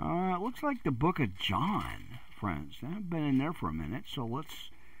 it looks like the book of John, friends. I've been in there for a minute, so let's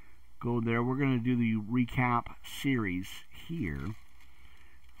go there. We're going to do the recap series here.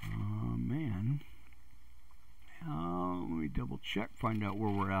 Man. Let me double check, find out where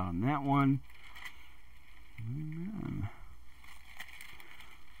we're at on that one. Amen.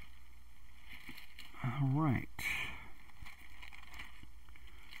 All right.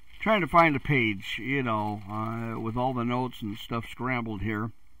 Trying to find a page, you know, with all the notes and stuff scrambled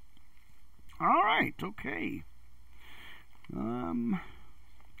here. All right, okay. Good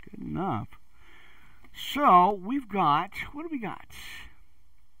enough. So, we've got, what do we got?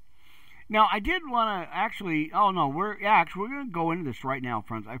 Now, I did want to actually, we're going to go into this right now,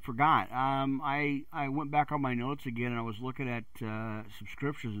 friends. I forgot. I went back on my notes again, and I was looking at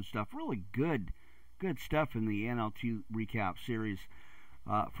subscriptions and stuff. Really good stuff in the N.L.T. recap series,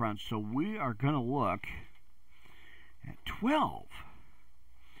 friends. So we are going to look at 12.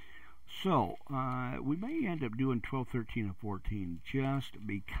 So we may end up doing 12, 13, and 14 just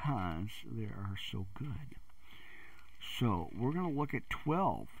because they are so good. So we're going to look at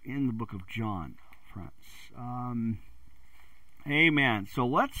 12 in the book of John, friends. Amen. So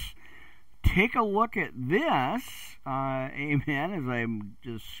let's take a look at this. Amen. As I'm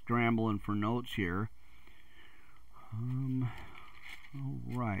just scrambling for notes here. All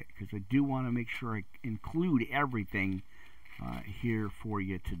right, because I do want to make sure I include everything here for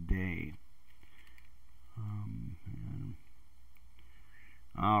you today.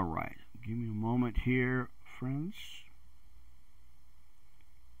 All right, give me a moment here, friends.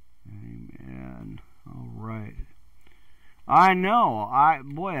 Amen. All right. I know. I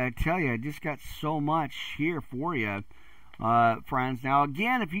tell you, I just got so much here for you, friends. Now,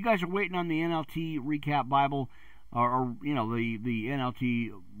 again, if you guys are waiting on the N.L.T. Recap Bible, or you know, the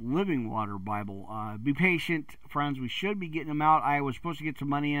N.L.T. Living Water Bible, be patient, friends. We should be getting them out. I was supposed to get some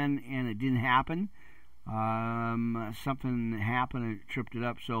money in, and it didn't happen. Something happened and it tripped it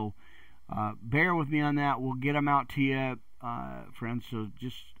up. So bear with me on that. We'll get them out to you, friends. So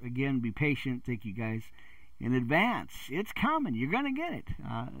just again, be patient. Thank you guys in advance. It's coming. You're gonna get it.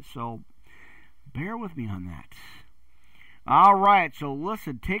 So bear with me on that. All right, so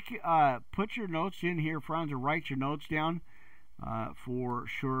listen, put your notes in here, friends, or write your notes down for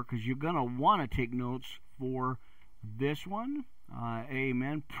sure, because you're going to want to take notes for this one.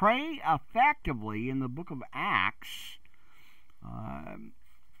 Amen. Pray effectively in the book of Acts.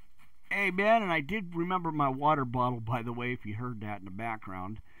 Amen. And I did remember my water bottle, by the way, if you heard that in the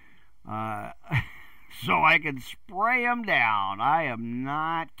background. so I can spray them down. I am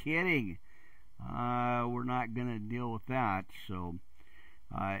not kidding. We're not going to deal with that. So,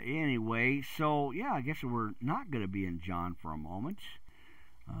 anyway, so yeah, I guess we're not going to be in John for a moment.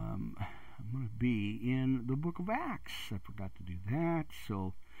 I'm going to be in the book of Acts. I forgot to do that,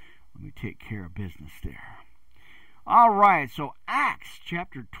 so let me take care of business there. All right, so Acts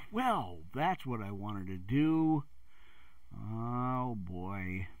chapter 12. That's what I wanted to do. Oh,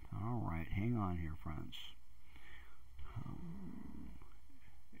 boy. All right, hang on here, friends.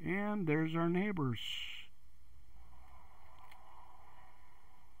 And there's our neighbors.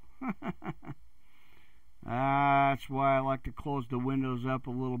 That's why I like to close the windows up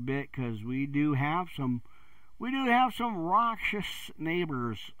a little bit, because we do have some raucous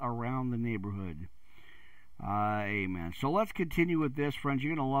neighbors around the neighborhood. Amen. So let's continue with this, friends.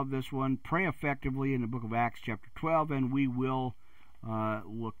 You're going to love this one. Pray effectively in the book of Acts chapter 12, and we will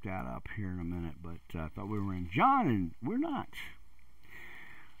look that up here in a minute. But I thought we were in John, and we're not.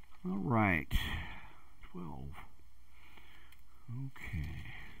 All right. 12. Okay.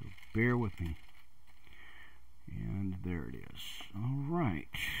 So bear with me. And there it is. All right.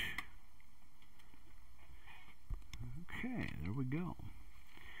 Okay, there we go.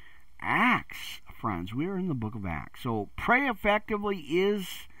 Acts, friends. We are in the book of Acts. So pray effectively is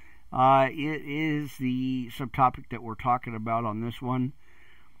the subtopic that we're talking about on this one.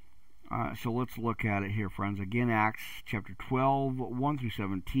 So let's look at it here, friends. Again, Acts chapter 12, 1 through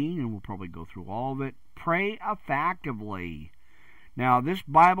 17, and we'll probably go through all of it. Pray effectively. Now, this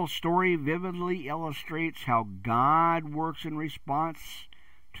Bible story vividly illustrates how God works in response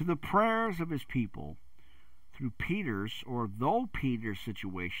to the prayers of his people. Through though Peter's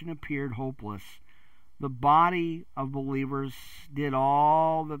situation appeared hopeless, the body of believers did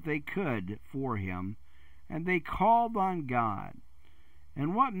all that they could for him, and they called on God.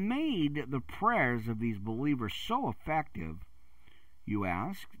 And what made the prayers of these believers so effective, you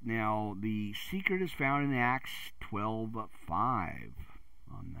ask? Now, the secret is found in Acts 12:5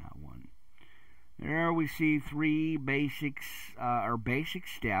 on that one. There we see three basic steps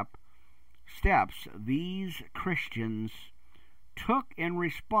these Christians took in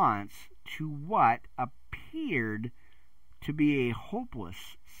response to what appeared to be a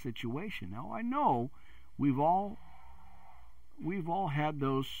hopeless situation. Now, I know we've all had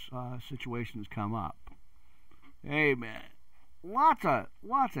those situations come up. Amen. Lots of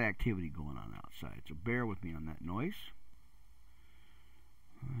activity going on outside, so bear with me on that noise.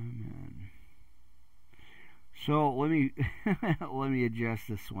 Amen. So let me adjust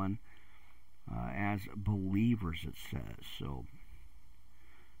this one. As believers, it says. So,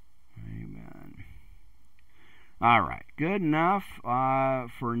 amen. All right, good enough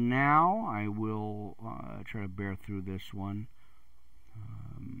for now. I will try to bear through this one.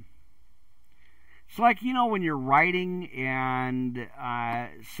 It's like, when you're writing and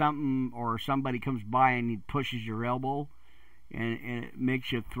somebody comes by and he pushes your elbow, and it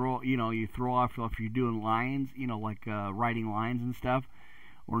makes you throw off if you're doing lines, like writing lines and stuff,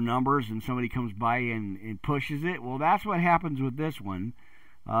 or numbers, and somebody comes by and pushes it. Well, that's what happens with this one.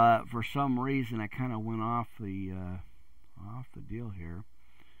 For some reason, I kind of went off the deal here.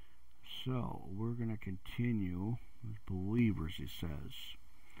 So we're going to continue with believers, it says.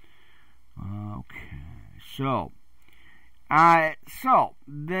 Okay, so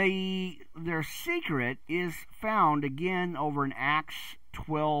their secret is found again over in Acts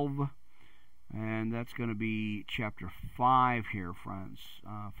 12. And that's going to be chapter 5 here, friends,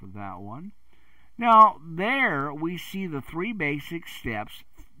 for that one. Now, there we see the three basic steps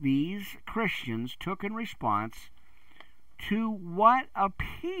these Christians took in response to what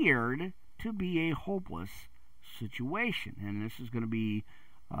appeared to be a hopeless situation. And this is going to be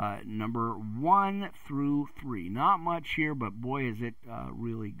number 1 through 3. Not much here, but boy, is it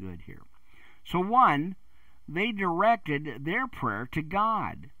really good here. So 1, they directed their prayer to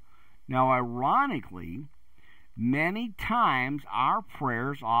God. Now, ironically, many times our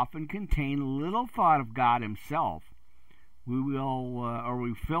prayers often contain little thought of God himself. We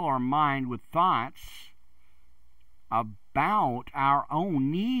fill our mind with thoughts about our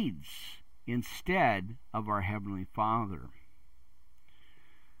own needs instead of our Heavenly Father.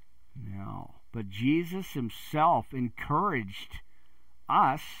 Now, but Jesus himself encouraged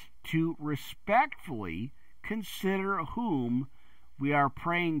us to respectfully consider whom we are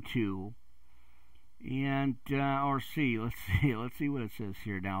praying to, and let's see what it says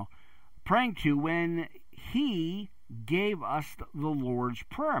here now. Praying to when he gave us the Lord's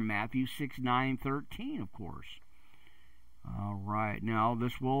Prayer, Matthew 6:9-13, of course. All right, now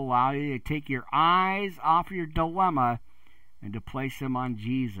this will allow you to take your eyes off your dilemma and to place them on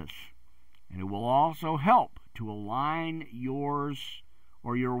Jesus. and it will also help to align yours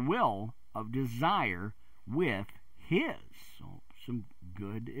or your will of desire with His. So some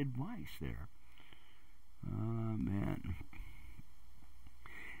good advice there. Amen.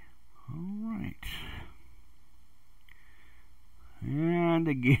 All right. And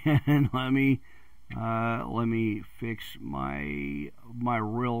again, let me fix my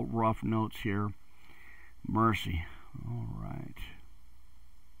real rough notes here. Mercy. All right.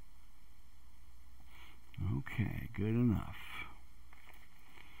 Okay, good enough.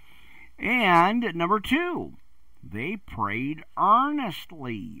 And number 2, they prayed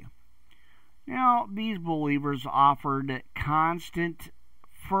earnestly. Now, these believers offered constant,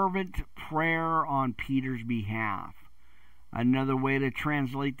 fervent prayer on Peter's behalf. Another way to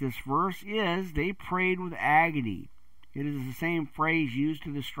translate this verse is they prayed with agony. It is the same phrase used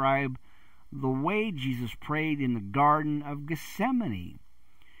to describe the way Jesus prayed in the Garden of Gethsemane.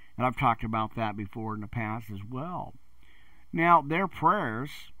 And I've talked about that before in the past as well. Now, their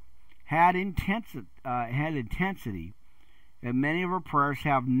prayers had intensity, and many of our prayers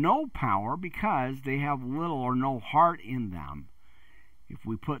have no power because they have little or no heart in them. If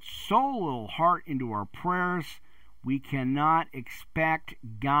we put so little heart into our prayers, we cannot expect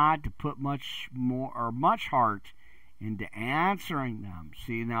God to put much heart into answering them.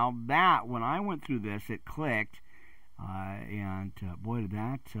 See, now that when I went through this, it clicked, and boy, did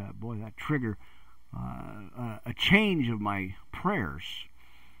that trigger a change of my prayers.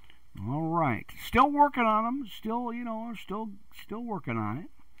 All right, still working on them. Still working on it.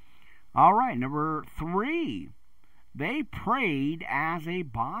 All right, number 3, they prayed as a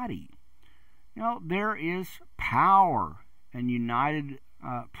body. There is power in united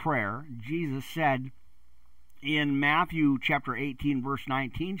prayer. Jesus said in Matthew chapter 18, verse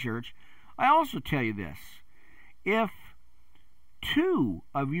 19, church, I also tell you this, if 2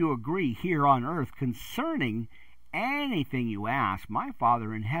 of you agree here on earth concerning anything you ask, my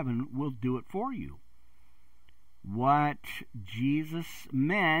Father in heaven will do it for you. What Jesus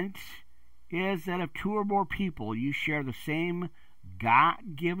meant is that if 2 or more people, you share the same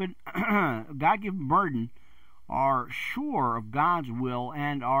God-given burden, are sure of God's will,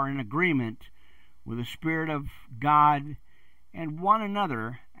 and are in agreement with the Spirit of God and one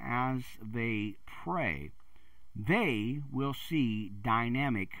another as they pray, they will see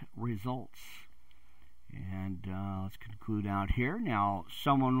dynamic results. And let's conclude out here. Now,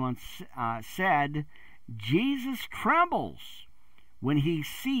 someone once said, Jesus trembles when he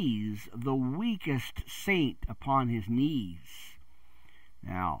sees the weakest saint upon his knees.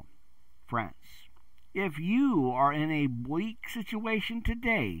 Now, friends, if you are in a bleak situation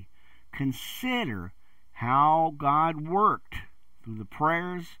today, consider how God worked through the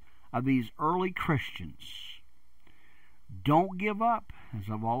prayers of these early Christians. Don't give up. As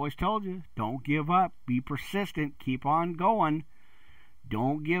I've always told you, don't give up. Be persistent. Keep on going.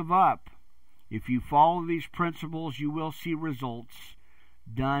 Don't give up. If you follow these principles, you will see results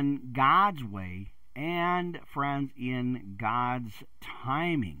done God's way and, friends, in God's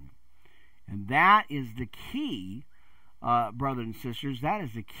timing. And that is the key, brothers and sisters. That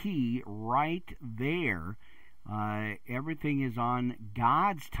is the key right there. Everything is on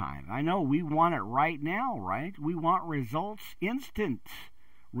God's time. I know we want it right now, right? We want results, instant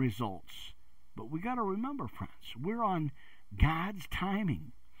results. But we got to remember, friends, we're on God's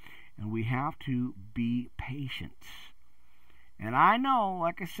timing. And we have to be patient. And I know,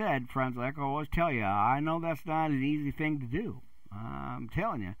 like I said, friends, like I always tell you, I know that's not an easy thing to do. I'm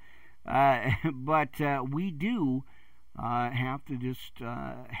telling you. But we do have to just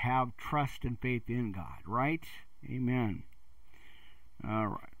have trust and faith in God, right? Amen. All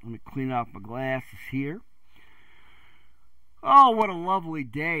right, let me clean off my glasses here. Oh, what a lovely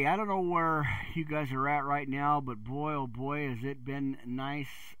day. I don't know where you guys are at right now, but boy, oh boy, has it been nice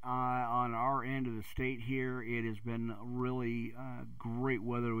on our end of the state here. It has been really great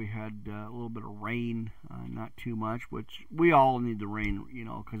weather. We had a little bit of rain, not too much, which we all need the rain,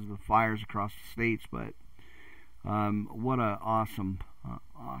 because of the fires across the states, but what a awesome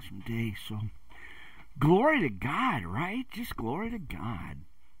day. So glory to God, right? Just glory to God.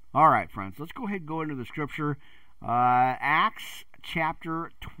 All right, friends, let's go ahead and go into the scripture. Acts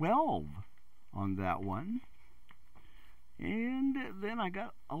chapter 12 on that one. And then I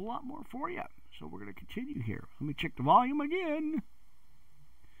got a lot more for you. So we're going to continue here. Let me check the volume again.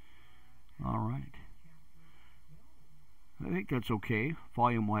 All right. I think that's okay,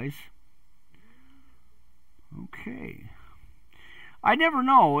 volume-wise. Okay. I never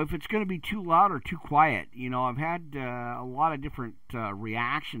know if it's going to be too loud or too quiet. I've had a lot of different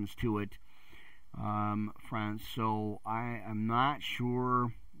reactions to it, friends, so I am not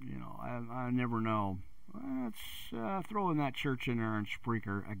sure I never know. Let's throw in that church in there and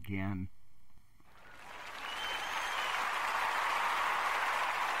Spreaker again.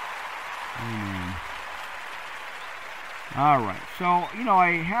 Amen. All right. So,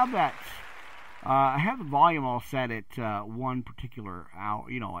 I have that. I have the volume all set at one particular hour,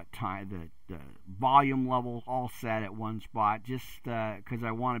 at time. The volume level all set at one spot, just because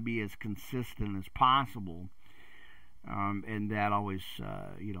I want to be as consistent as possible. And that always,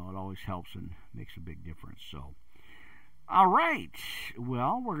 it always helps and makes a big difference. So, all right.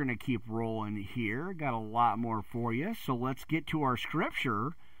 Well, we're going to keep rolling here. Got a lot more for you. So let's get to our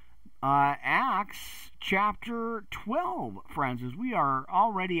scripture. Acts chapter 12, friends, as we are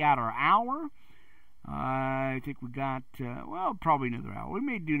already at our hour. I think we got, probably another hour. We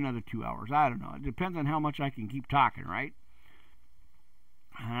may do another 2 hours. I don't know. It depends on how much I can keep talking, right?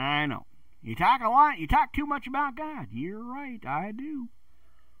 I know. You talk a lot. You talk too much about God. You're right. I do.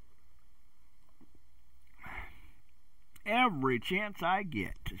 Every chance I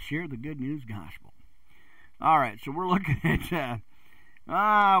get to share the good news gospel. All right, so we're looking at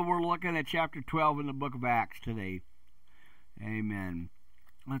chapter 12 in the book of Acts today. Amen.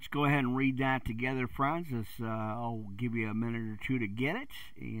 Let's go ahead and read that together, friends. I'll give you a minute or two to get it.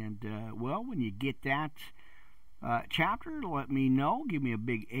 And, when you get that chapter, let me know. Give me a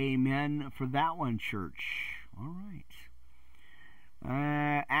big amen for that one, church. All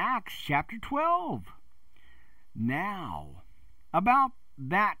right. Acts chapter 12. Now, about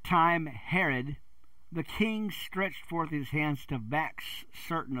that time, Herod, the king, stretched forth his hands to vex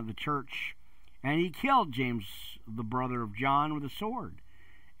certain of the church, and he killed James, the brother of John, with a sword.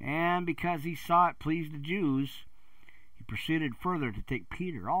 And because he saw it pleased the Jews, he proceeded further to take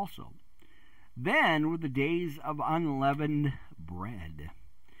Peter also. Then were the days of unleavened bread.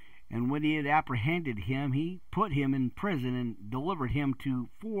 And when he had apprehended him, he put him in prison and delivered him to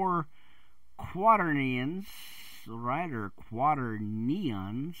 4 quaternions, or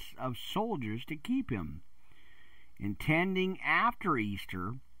quaternions of soldiers to keep him, intending after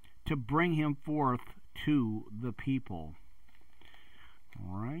Easter to bring him forth to the people.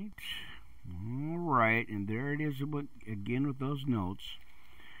 All right, and there it is again with those notes.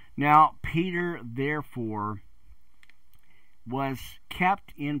 Now, Peter, therefore, was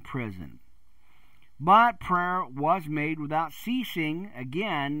kept in prison, but prayer was made without ceasing.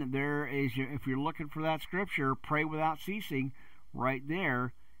 Again, there is, if you're looking for that scripture, pray without ceasing, right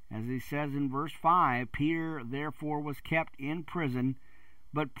there, as he says in verse 5, Peter, therefore, was kept in prison,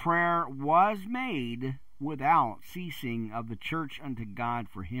 but prayer was made without ceasing of the church unto God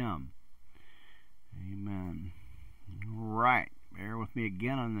for him. Amen. All right. Bear with me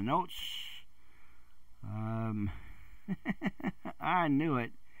again on the notes. I knew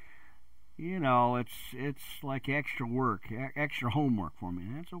it. It's like extra work, extra homework for me.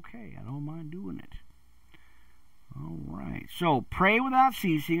 That's okay. I don't mind doing it. All right. So, pray without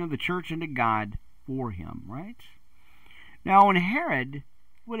ceasing of the church unto God for him, right? Now, when Herod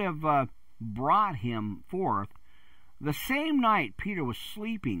would have brought him forth, the same night Peter was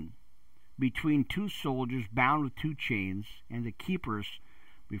sleeping between 2 soldiers bound with 2 chains, and the keepers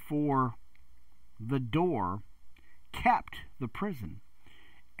before the door kept the prison.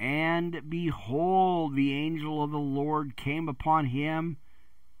 And behold, the angel of the Lord came upon him,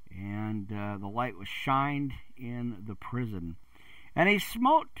 and the light was shined in the prison. And he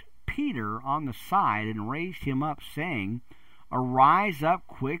smote Peter on the side and raised him up, saying, Arise up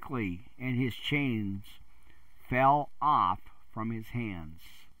quickly. And his chains fell off from his hands.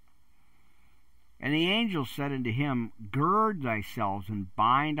 And the angel said unto him, Gird thyself, and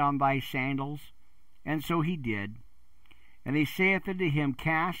bind on thy sandals. And so he did. And he saith unto him,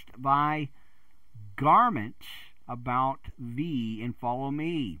 Cast thy garment about thee, and follow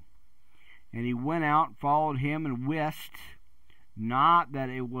me. And he went out and followed him, and wist not that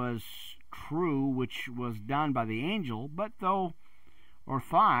it was true which was done by the angel, but thought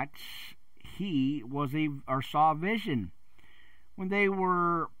he was saw a vision. When they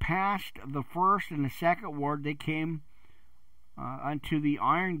were past the first and the second ward, they came unto the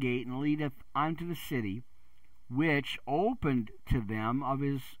iron gate, and leadeth unto the city, which opened to them of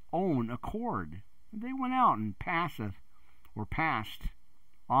his own accord. And they went out and passed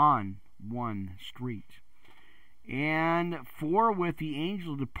on one street. And forthwith the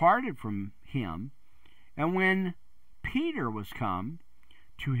angel departed from him. And when Peter was come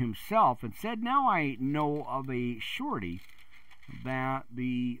to himself, and said, Now I know of a surety that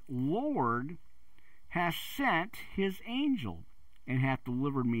the Lord hath sent his angel, and hath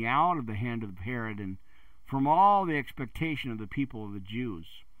delivered me out of the hand of Herod, and from all the expectation of the people of the Jews.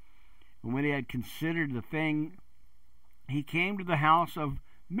 And when he had considered the thing, he came to the house of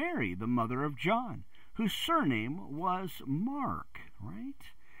Mary, the mother of John, whose surname was Mark, right?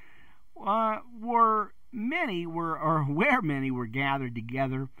 Where many were gathered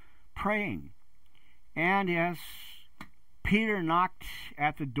together praying. And as Peter knocked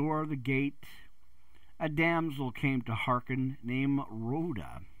at the door of the gate, a damsel came to hearken named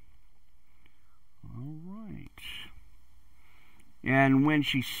Rhoda. All right. And when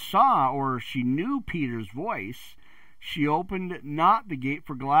she saw, or she knew Peter's voice, she opened not the gate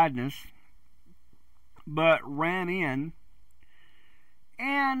for gladness, but ran in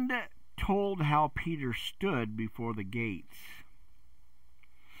and told how Peter stood before the gates.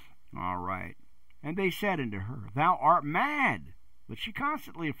 All right. And they said unto her, Thou art mad. But she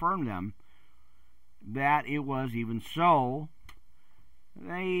constantly affirmed them that it was even so.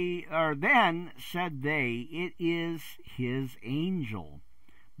 Then said they, It is his angel.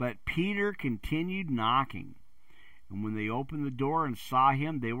 But Peter continued knocking. And when they opened the door and saw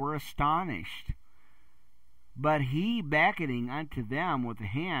him, they were astonished. But he, beckoning unto them with the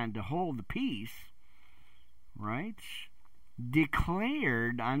hand to hold the peace, right,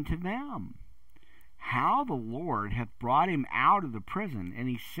 declared unto them how the Lord hath brought him out of the prison. And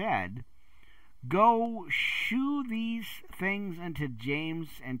he said, Go shew these things unto James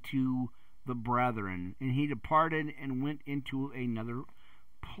and to the brethren. And he departed and went into another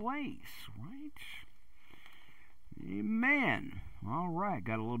place, right? Amen. All right,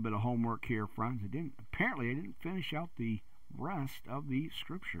 got a little bit of homework here, friends. Apparently I didn't finish out the rest of the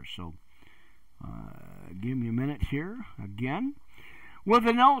scripture, so give me a minute here again. With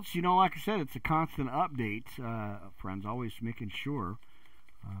the notes, like I said, it's a constant update, friends, always making sure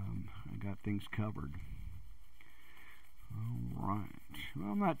I got things covered. All right.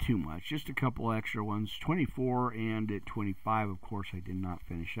 Well, not too much, just a couple extra ones. 24 and 25, of course, I did not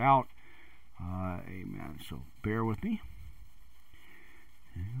finish out. Amen. So bear with me.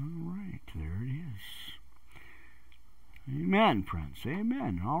 All right, there it is. Amen, friends.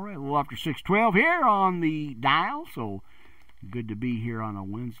 Amen. All right, a little after 6:12 here on the dial. So good to be here on a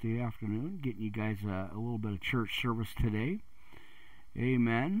Wednesday afternoon, getting you guys a little bit of church service today.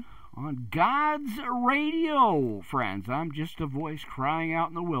 Amen. On God's radio, friends. I'm just a voice crying out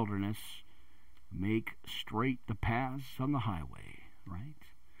in the wilderness. Make straight the paths on the highway, right?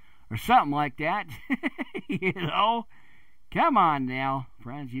 Or something like that. Come on now,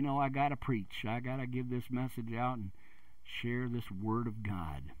 friends. I got to preach. I got to give this message out and share this word of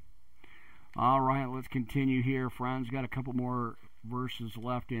God. All right, let's continue here, friends. Got a couple more verses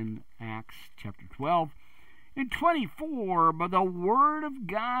left in Acts chapter 12. In 24, but the word of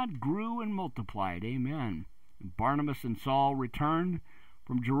God grew and multiplied. Amen. And Barnabas and Saul returned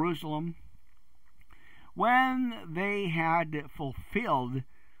from Jerusalem when they had fulfilled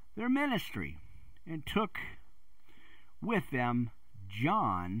their ministry, and took with them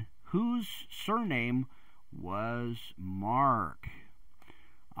John, whose surname was Mark.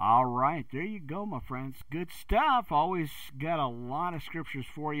 All right, there you go, my friends. Good stuff. Always got a lot of scriptures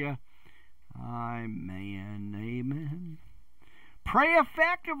for you. Amen. Amen. Pray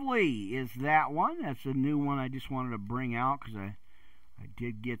effectively is that one. That's a new one I just wanted to bring out because I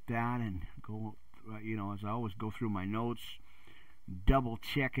did get that and go, as I always go through my notes, double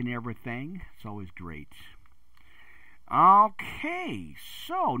checking everything. It's always great. Okay,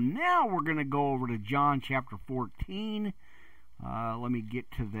 so now we're going to go over to John chapter 14. Let me get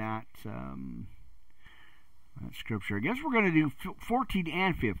to that scripture. I guess we're going to do 14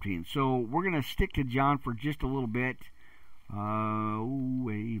 and 15. So we're going to stick to John for just a little bit.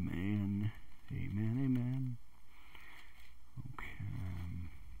 Amen. Amen, amen. Okay.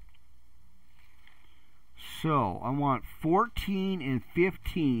 So I want 14 and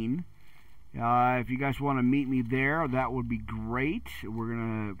 15. If you guys want to meet me there, that would be great. We're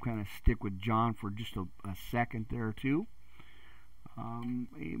going to kind of stick with John for just a second there, too.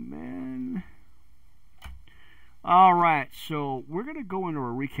 Amen. All right, so we're going to go into a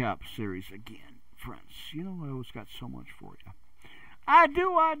recap series again, friends. I always got so much for you. I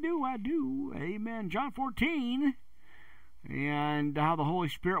do. Amen. John 14. And how the Holy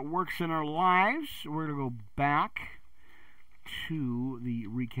Spirit works in our lives. We're going to go back to the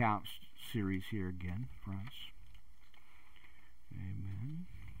recap series here again, friends. Amen.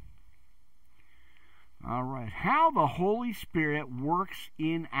 All right. How the Holy Spirit works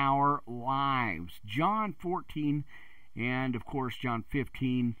in our lives. John 14 and, of course, John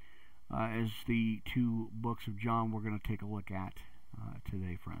 15 as the two books of John we're going to take a look at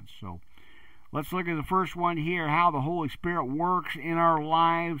today, friends. So let's look at the first one here. How the Holy Spirit works in our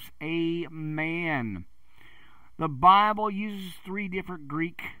lives. Amen. The Bible uses three different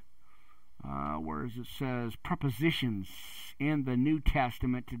Greek whereas it says prepositions in the New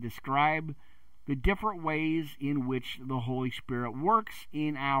Testament to describe the different ways in which the Holy Spirit works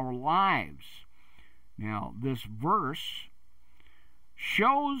in our lives. Now, this verse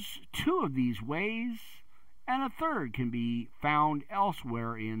shows two of these ways, and a third can be found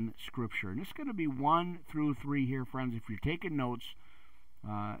elsewhere in Scripture. And it's going to be 1 through 3 here, friends, if you're taking notes,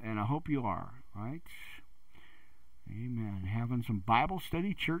 and I hope you are, right? Amen. Having some Bible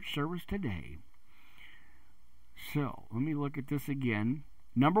study church service today. So, let me look at this again.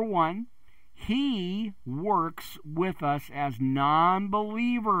 Number 1, He works with us as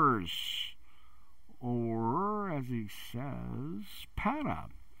non-believers, or, as he says, para.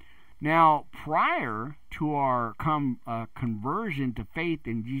 Now, prior to our conversion to faith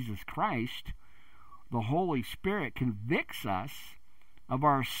in Jesus Christ, the Holy Spirit convicts us of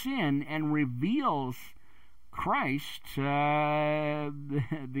our sin and reveals Christ, the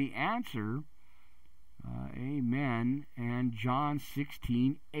answer. Amen. And John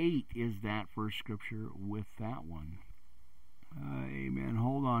 16:8 is that first scripture with that one. Amen.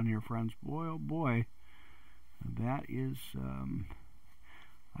 Hold on here, friends. Boy, oh boy, that is.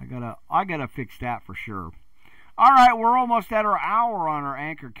 I gotta fix that for sure. All right, we're almost at our hour on our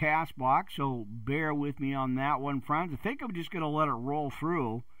Anchor Cast box, so bear with me on that one, friends. I think I'm just gonna let it roll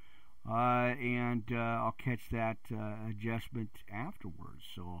through, and I'll catch that adjustment afterwards.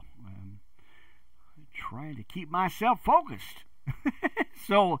 So I'm trying to keep myself focused.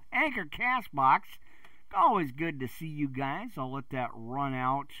 So Anchor Cast box. Always good to see you guys. I'll let that run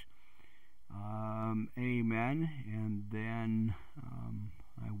out. Amen. And then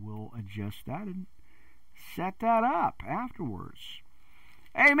I will adjust that and set that up afterwards.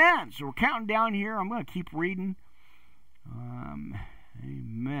 Amen. So we're counting down here. I'm going to keep reading.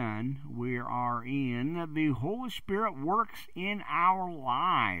 Amen. We are in the Holy Spirit works in our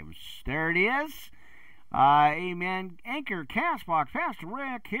lives. There it is. Amen. Anchor, Castbox, Pastor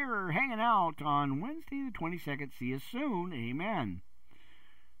Rick here hanging out on Wednesday the 22nd. See you soon. Amen.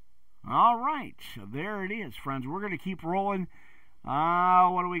 All right. So there it is, friends. We're going to keep rolling.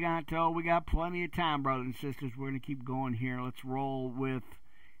 What do we got? Oh, we got plenty of time, brothers and sisters. We're going to keep going here. Let's roll with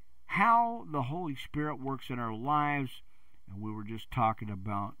how the Holy Spirit works in our lives. And we were just talking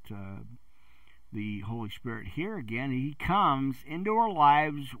about the Holy Spirit here again. He comes into our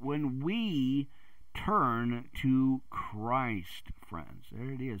lives when we turn to Christ, friends.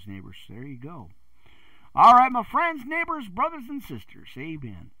 There it is, neighbors. There you go. All right, my friends, neighbors, brothers, and sisters.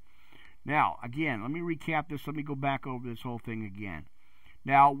 Amen. Now, again, let me recap this. Let me go back over this whole thing again.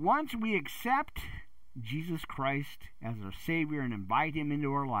 Now, once we accept Jesus Christ as our Savior and invite Him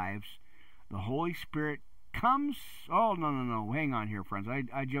into our lives, the Holy Spirit comes. Oh, no. Hang on here, friends.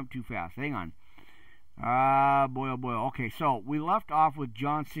 I jumped too fast. Hang on. Boy, oh boy. Okay, so we left off with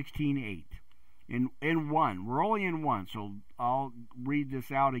John 16:8. In 1. We're only in 1, so I'll read this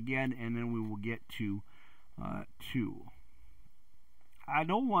out again, and then we will get to 2. I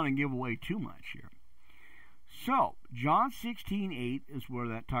don't want to give away too much here. So, John 16:8 is where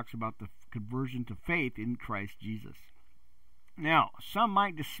that talks about the conversion to faith in Christ Jesus. Now, some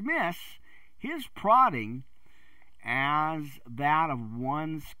might dismiss his prodding as that of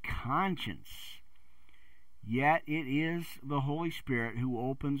one's conscience. Yet it is the Holy Spirit who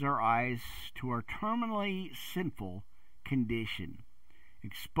opens our eyes to our terminally sinful condition,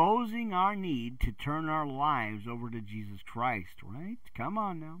 exposing our need to turn our lives over to Jesus Christ, right? Come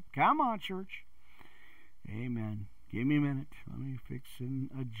on now. Come on, church. Amen. Give me a minute. Let me fix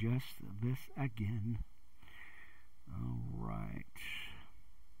and adjust this again. All right.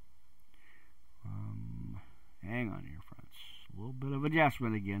 Hang on here, friends. A little bit of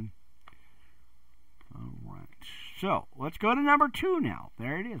adjustment again. All right. So, let's go to number 2 now.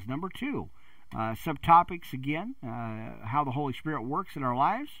 There it is, number 2. Subtopics again, how the Holy Spirit works in our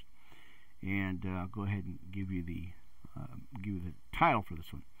lives. And I'll go ahead and give you the title for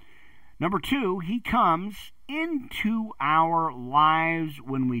this one. Number 2, He comes into our lives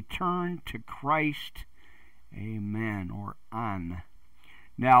when we turn to Christ. Amen. Or on.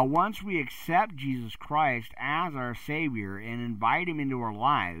 Now, once we accept Jesus Christ as our Savior and invite Him into our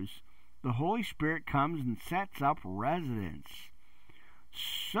lives, the Holy Spirit comes and sets up residence.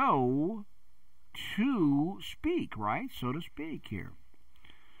 So to speak, right? So to speak here.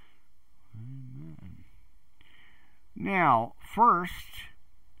 Amen. Now, first,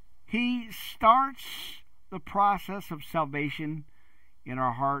 He starts the process of salvation in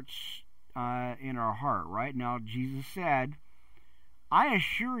our hearts, right? Now, Jesus said, I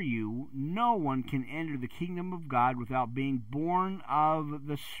assure you, no one can enter the kingdom of God without being born of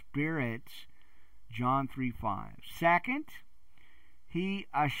the Spirit. John 3:5. Second, He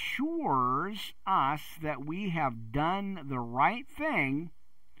assures us that we have done the right thing.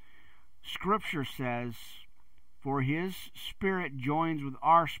 Scripture says, for His Spirit joins with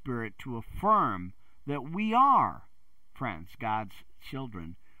our spirit to affirm that we are, friends, God's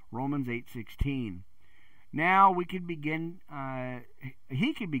children. Romans 8:16. Now we can begin.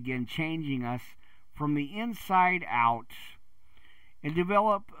 He can begin changing us from the inside out and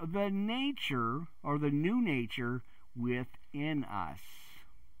develop the nature or the new nature within us.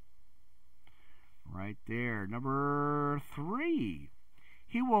 Right there. Number 3.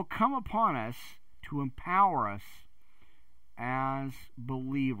 He will come upon us to empower us as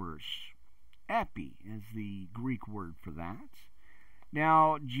believers. Epi is the Greek word for that.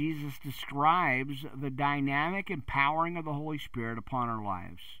 Now, Jesus describes the dynamic empowering of the Holy Spirit upon our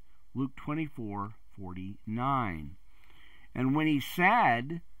lives. Luke 24:49. And when He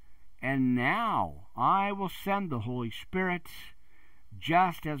said, and now I will send the Holy Spirit,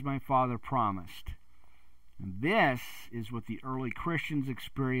 just as my Father promised. And this is what the early Christians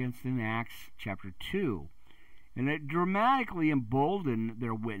experienced in Acts chapter 2. And it dramatically emboldened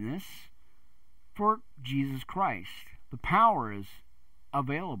their witness for Jesus Christ. The power is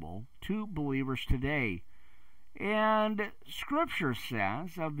available to believers today. And Scripture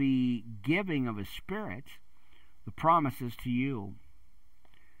says of the giving of His Spirit, the promises to you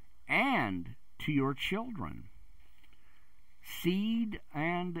and to your children. Seed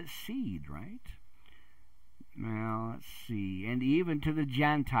and seed, right? Now, let's see. And even to the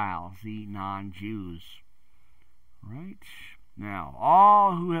Gentiles, the non-Jews. Right? Now,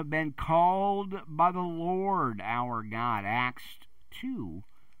 all who have been called by the Lord our God. Acts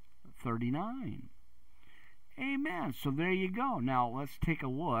 2:39. Amen. So there you go. Now, let's take a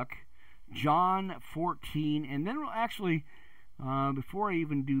look. John 14. And then we'll actually, before I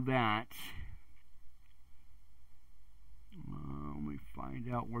even do that, let me find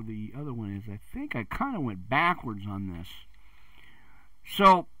out where the other one is. I think I kind of went backwards on this.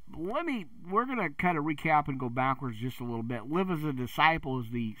 So we're going to kind of recap and go backwards just a little bit. Live as a disciple is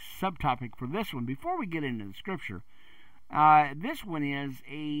the subtopic for this one. Before we get into the Scripture, this one is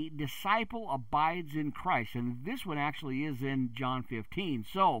a disciple abides in Christ. And this one actually is in John 15.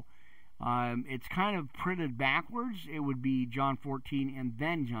 So it's kind of printed backwards. It would be John 14 and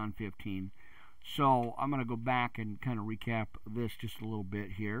then John 15. So I'm going to go back and kind of recap this just a little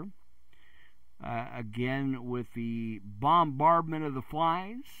bit here. Again, with the bombardment of the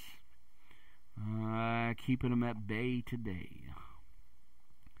flies, keeping them at bay today.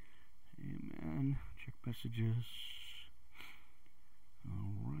 Amen. Check messages.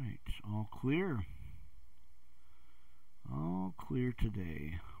 All right. All clear. All clear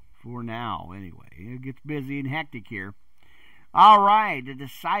today. For now, anyway. It gets busy and hectic here. All right, a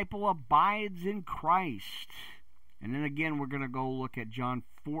disciple abides in Christ. And then again, we're going to go look at John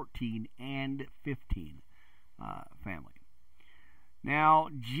 14 and 15, family. Now,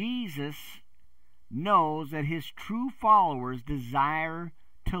 Jesus knows that His true followers desire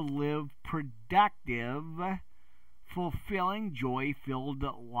to live productive, fulfilling, joy-filled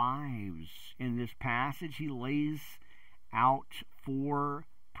lives. In this passage, He lays out 4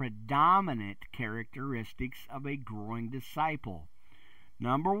 predominant characteristics of a growing disciple.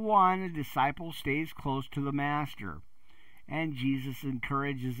 Number 1, a disciple stays close to the Master. And Jesus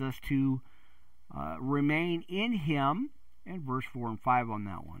encourages us to remain in Him, and verse 4 and 5 on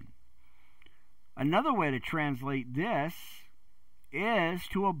that one. Another way to translate this is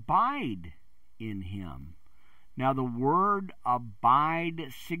to abide in Him. Now, the word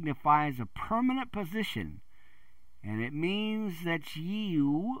abide signifies a permanent position, and it means that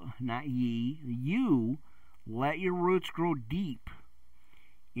you, not ye, you let your roots grow deep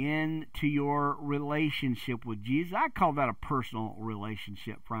into your relationship with Jesus. I call that a personal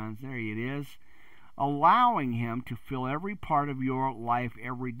relationship, friends. There it is. Allowing Him to fill every part of your life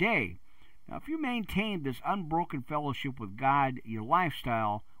every day. Now, if you maintain this unbroken fellowship with God, your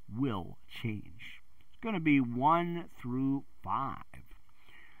lifestyle will change. It's going to be 1 through 5.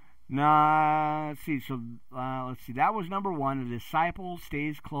 Now, let's see. That was number 1. A disciple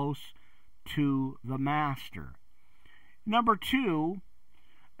stays close to the Master. Number 2,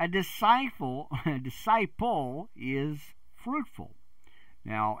 a disciple is fruitful.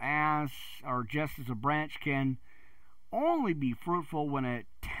 Now, just as a branch can only be fruitful when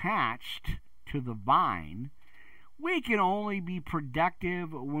attached to the vine, we can only be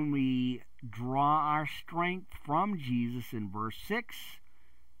productive when we draw our strength from Jesus in verse 6.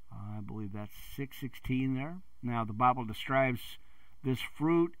 I believe that's 6:16 there. Now, the Bible describes this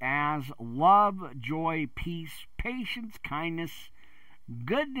fruit as love, joy, peace, patience, kindness,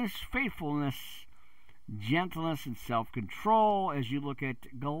 goodness, faithfulness, gentleness, and self-control as you look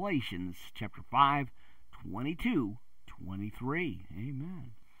at Galatians chapter 5, 22, 23.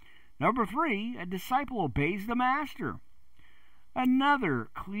 Amen. Number 3, a disciple obeys the master. Another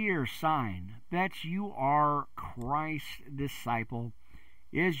clear sign that you are Christ's disciple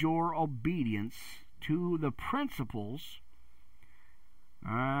is your obedience to the principles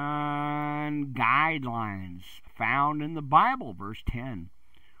and guidelines found in the Bible. Verse 10.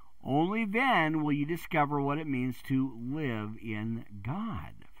 Only then will you discover what it means to live in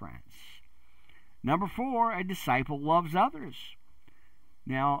God, friends. Number 4, a disciple loves others.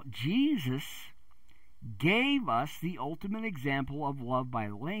 Now, Jesus gave us the ultimate example of love by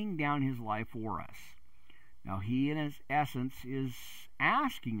laying down his life for us. Now, he, in his essence, is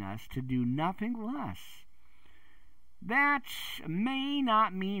asking us to do nothing less. That may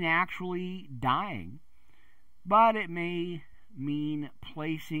not mean actually dying, but it may mean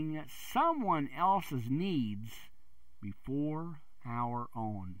placing someone else's needs before our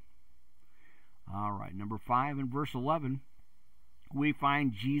own. All right, number 5, in verse 11, we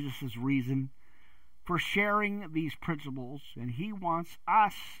find Jesus' reason for sharing these principles, and he wants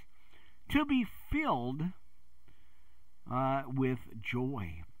us to be filled with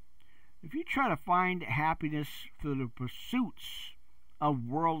joy. If you try to find happiness through the pursuits of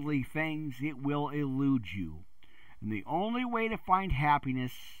worldly things, it will elude you. And the only way to find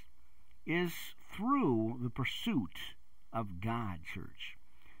happiness is through the pursuit of God, church.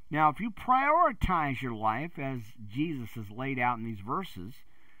 Now, if you prioritize your life as Jesus has laid out in these verses,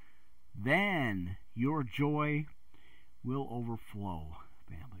 then your joy will overflow,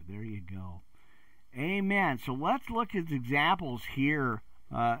 family. There you go. Amen. So let's look at examples here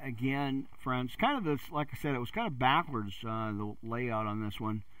again, friends. Kind of this, like I said, it was kind of backwards, the layout on this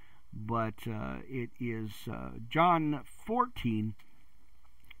one. But it is John 14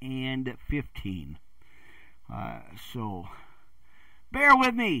 and 15. So bear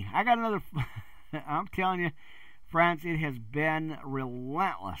with me. I got another. I'm telling you, friends, it has been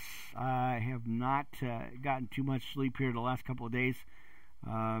relentless. I have not gotten too much sleep here the last couple of days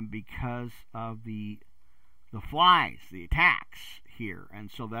because of the flies, the attacks here.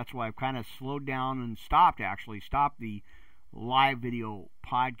 And so that's why I've kind of slowed down and stopped the live video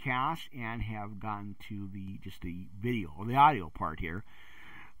podcast and have gotten to the video or the audio part here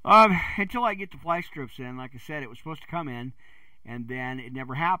until I get the fly strips in. Like I said, it was supposed to come in, and then it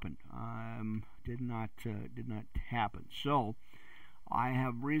never happened. Did not happen. So I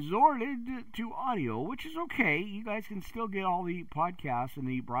have resorted to audio, which is okay. You guys can still get all the podcasts and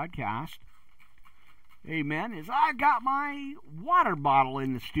the broadcast. Amen. As I got my water bottle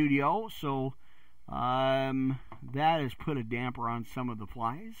in the studio, so that has put a damper on some of the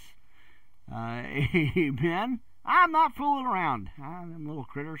flies. Amen. I'm not fooling around. Them little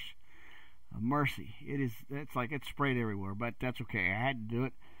critters. Mercy. It's like it's sprayed everywhere, but that's okay. I had to do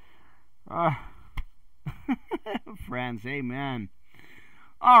it. Friends, amen.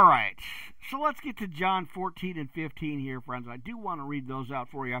 All right. So let's get to John 14 and 15 here, friends. I do want to read those out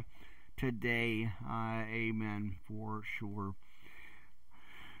for you today. Amen, for sure.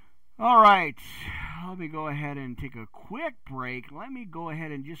 All right, let me go ahead and take a quick break. Let me go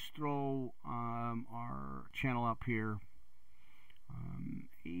ahead and just throw our channel up here.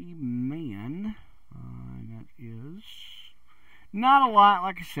 Amen. That is not a lot.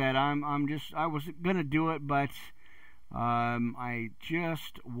 Like I said, I was gonna do it, but I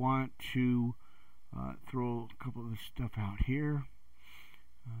just want to throw a couple of this stuff out here.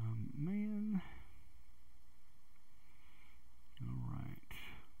 Man.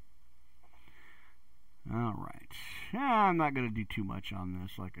 All right. I'm not going to do too much on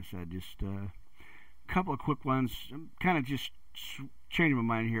this. Like I said, just a couple of quick ones. I'm kind of just changing my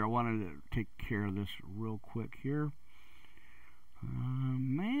mind here. I wanted to take care of this real quick here.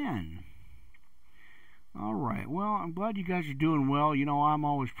 Man. All right. Well, I'm glad you guys are doing well. You know, I'm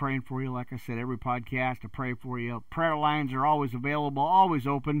always praying for you. Like I said, every podcast I pray for you. Prayer lines are always available, always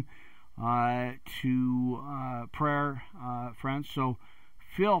open to prayer, friends. So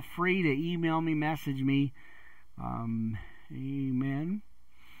feel free to email me, message me. Amen.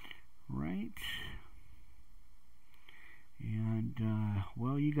 Right. And,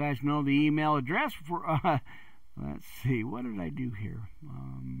 well, you guys know the email address for, let's see, what did I do here?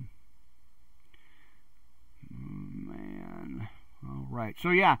 Man. All right. So,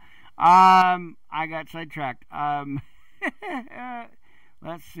 yeah, I got sidetracked.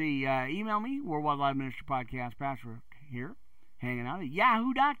 Let's see. Email me, Worldwide Live Ministry Podcast, Pastor here, hanging out at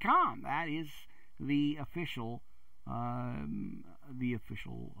yahoo.com. That is the official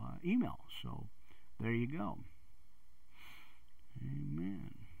email. So, there you go.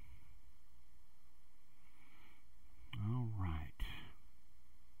 Amen. All right.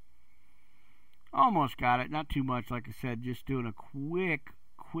 Almost got it. Not too much, like I said. Just doing a quick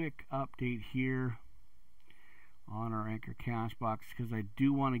update here on our Anchor Castbox because I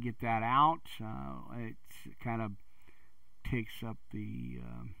do want to get that out. It kind of takes up the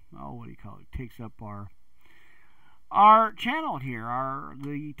takes up our channel here,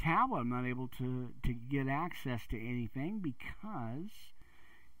 the tablet. I'm not able to get access to anything because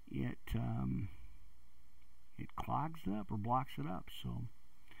it clogs it up or blocks it up. So,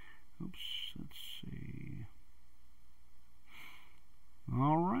 oops. Let's see.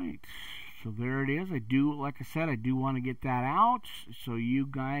 All right. So there it is. Like I said, I do want to get that out so you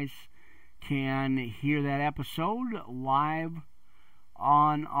guys can hear that episode live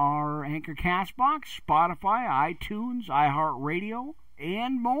on our Anchor Castbox, Spotify, iTunes, iHeartRadio,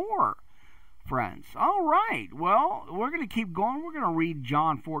 and more, friends. All right. Well, we're going to keep going. We're going to read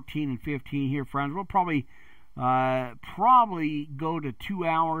John 14 and 15 here, friends. We'll probably go to 2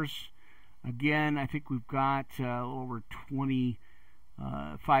 hours. Again, I think we've got a little over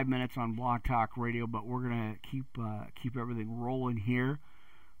 25 minutes on Blog Talk Radio, but we're going to keep everything rolling here.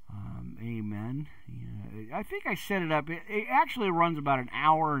 Amen. Yeah, I think I set it up. It actually runs about an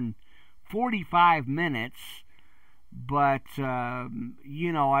hour and 45 minutes, but, I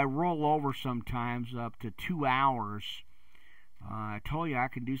roll over sometimes up to 2 hours. I told you I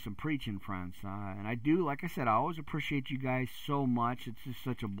can do some preaching, friends. And I do, like I said, I always appreciate you guys so much. It's just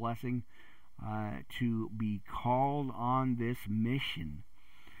such a blessing to be called on this mission.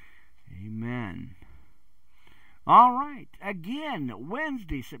 Amen. All right. Again,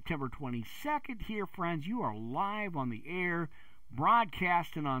 Wednesday, September 22nd here, friends. You are live on the air,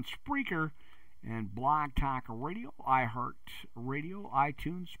 broadcasting on Spreaker and Blog Talk Radio, iHeartRadio,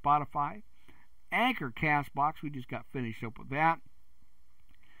 iTunes, Spotify, Anchor Castbox. We just got finished up with that.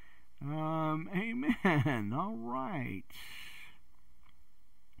 Amen. All right.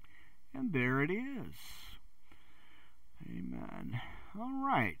 And there it is. Amen. All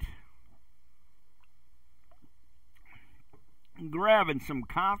right. Grabbing some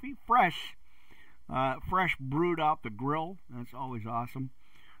coffee, fresh brewed off the grill. That's always awesome.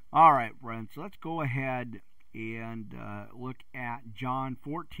 All right, friends, so let's go ahead and look at John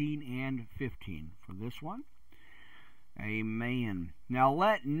 14 and 15 for this one. Amen. Now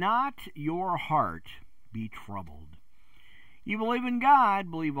let not your heart be troubled. You believe in God,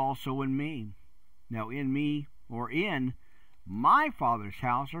 believe also in me. Now in me, or in my Father's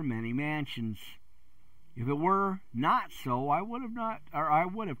house, are many mansions. If it were not so, I would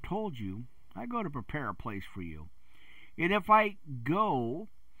have told you. I go to prepare a place for you. And if I go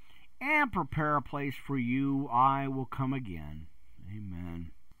and prepare a place for you, I will come again.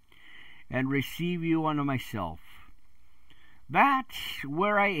 Amen. And receive you unto myself, that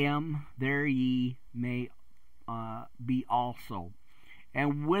where I am, there ye may be also.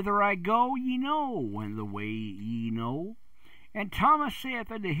 And whither I go, ye know, and the way ye know. And Thomas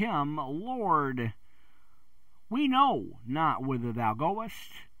saith unto him, Lord, we know not whither thou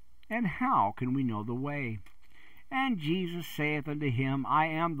goest, and how can we know the way? And Jesus saith unto him, I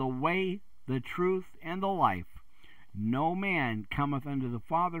am the way, the truth, and the life. No man cometh unto the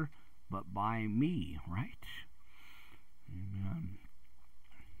Father but by me, right? Amen.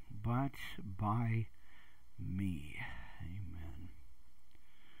 But by me. Amen.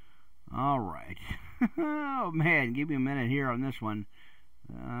 All right. Oh, man, give me a minute here on this one.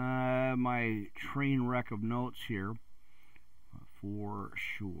 My train wreck of notes here, for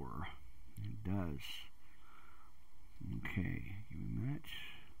sure. It does. Okay, give me a minute.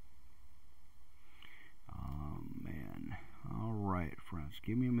 Oh, man. All right, friends,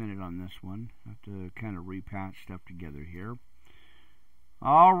 give me a minute on this one. I have to kind of repatch stuff together here.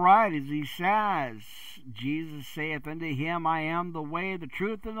 All right, as he says, Jesus saith unto him, I am the way, the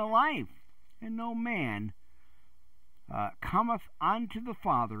truth, and the life, and no man cometh unto the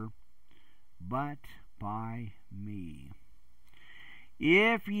Father but by me.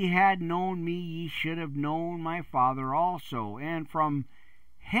 If ye had known me, ye should have known my Father also, and from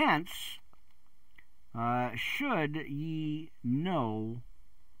hence should ye know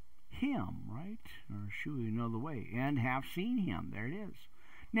him, right? Or should we know the way, and have seen him. There it is.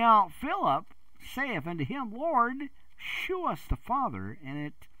 Now Philip saith unto him, Lord, shew us the Father, and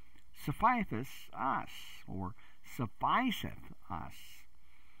it sufficeth us, or sufficeth us.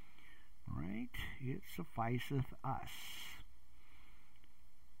 Right? It sufficeth us.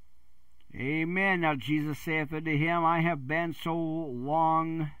 Amen. Now Jesus saith unto him, I have been so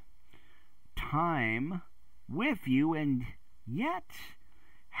long time with you, and yet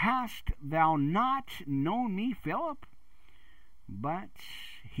hast thou not known me, Philip? But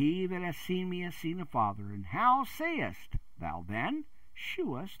He that hath seen me hath seen the Father. And how sayest thou then,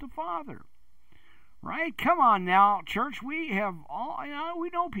 shew us the Father? Right? Come on now, church. We have we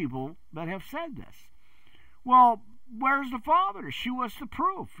know people that have said this. Well, where's the Father? Shew us the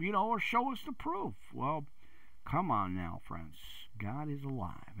proof, or show us the proof. Well, come on now, friends. God is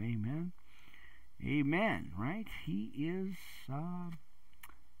alive. Amen. Amen. Right? He is,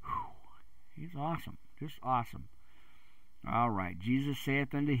 he's awesome. Just awesome. All right. Jesus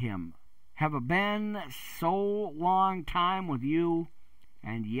saith unto him, Have I been so long time with you,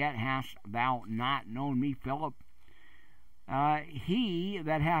 and yet hast thou not known me, Philip? He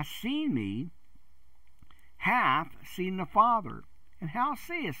that hath seen me hath seen the Father. And how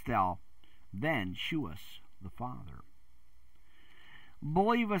sayest thou, then shew us the Father?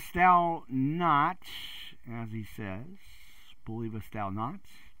 Believest thou not, as he says, believest thou not,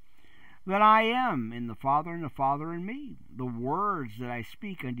 that I am in the Father, and the Father in me? The words that I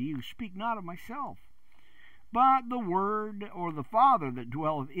speak unto you speak not of myself, but the Word, or the Father that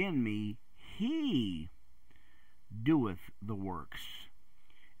dwelleth in me, he doeth the works.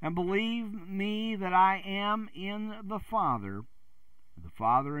 And believe me that I am in the Father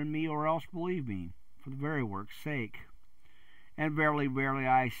in me, or else believe me for the very work's sake. And verily, verily,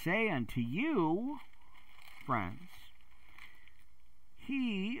 I say unto you, friends,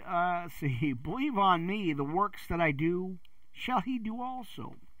 believe on me, the works that I do shall he do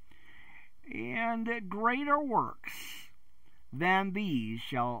also. And greater works than these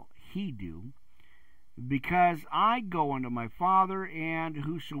shall he do, because I go unto my Father, and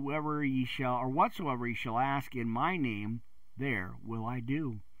whatsoever ye shall ask in my name, there will I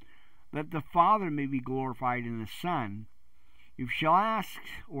do, that the Father may be glorified in the Son. If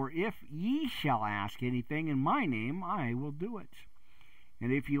ye shall ask anything in my name, I will do it.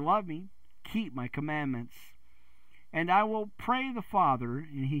 And if ye love me, keep my commandments. And I will pray the Father,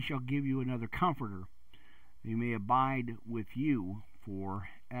 and he shall give you another Comforter, that he may abide with you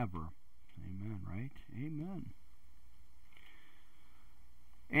forever. Amen, right? Amen.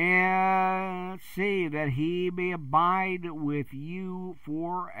 And let's see, that he may abide with you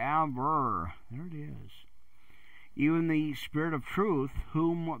forever. There it is. Even the Spirit of truth,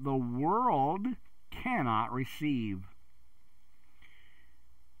 whom the world cannot receive,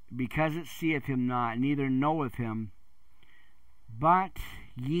 because it seeth him not, neither knoweth him. But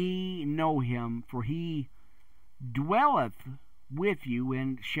ye know him, for he dwelleth with you,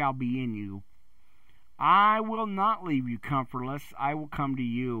 and shall be in you. I will not leave you comfortless, I will come to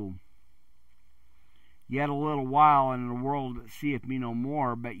you. Yet a little while, and the world seeth me no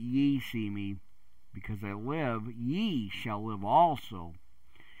more, but ye see me. Because I live, ye shall live also.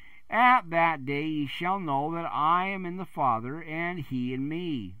 At that day ye shall know that I am in the Father, and he in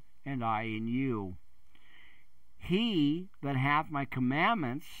me, and I in you. He that hath my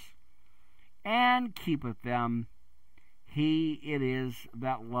commandments, and keepeth them, he it is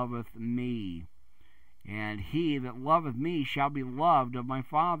that loveth me. And he that loveth me shall be loved of my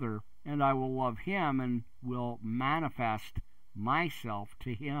Father, and I will love him, and will manifest myself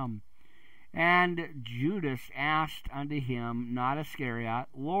to him. And Judas asked unto him, not Iscariot,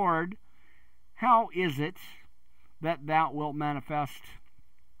 Lord, how is it that thou wilt manifest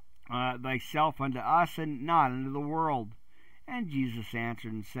thyself unto us, and not unto the world? And Jesus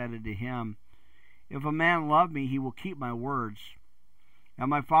answered and said unto him, If a man love me, he will keep my words, and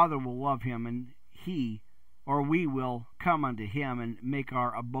my Father will love him, and we will come unto him, and make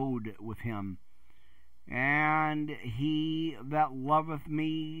our abode with him. And he that loveth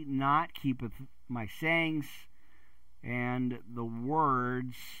me not keepeth my sayings, and the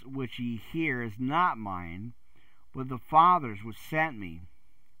words which ye hear is not mine, but the Father's which sent me.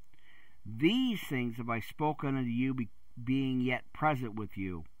 These things have I spoken unto you, being yet present with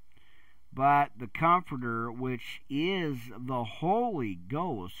you. But the Comforter, which is the Holy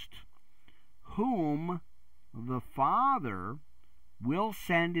Ghost, whom the Father will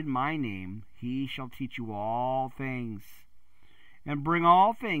send in my name, he shall teach you all things, and bring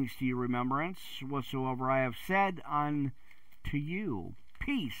all things to your remembrance, whatsoever I have said unto you.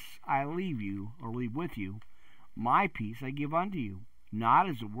 Peace I leave with you. My peace I give unto you. Not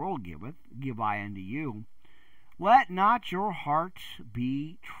as the world giveth, give I unto you. Let not your hearts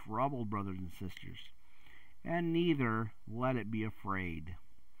be troubled, brothers and sisters, and neither let it be afraid.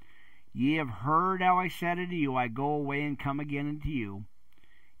 Ye have heard how I said unto you, I go away and come again unto you.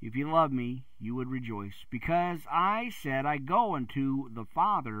 If ye love me, you would rejoice, because I said, I go unto the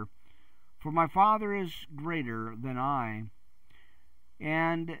Father, for my Father is greater than I.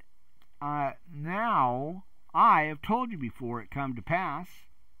 And now I have told you before it come to pass,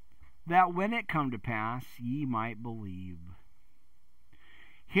 that when it come to pass, ye might believe.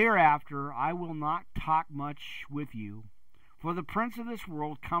 Hereafter I will not talk much with you, for the prince of this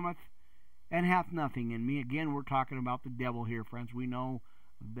world cometh and hath nothing in me. Again, we're talking about the devil here, friends. We know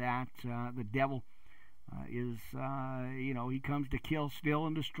that the devil is, he comes to kill, steal,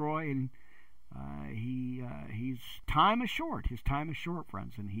 and destroy, and he's time is short. His time is short,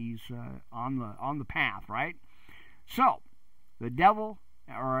 friends, and he's on the path, right? So the devil,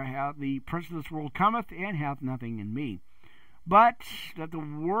 or the prince of this world, cometh and hath nothing in me, but that the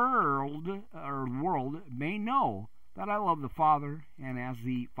world may know that I love the Father, and as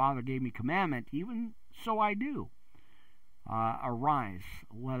the Father gave me commandment, even so I do. Arise,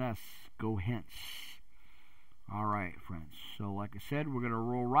 let us go hence. All right, friends. So, like I said, we're going to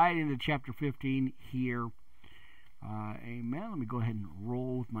roll right into chapter 15 here. Amen. Let me go ahead and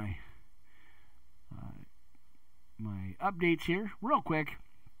roll with my my updates here real quick.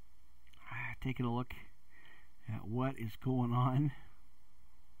 Taking a look at what is going on.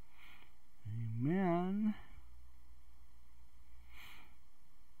 Amen.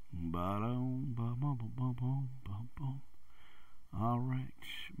 All right,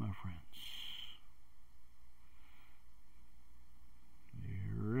 my friends.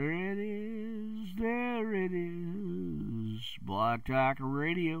 There it is. There it is. Blog Talk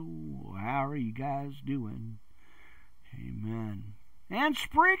Radio. How are you guys doing? Amen. And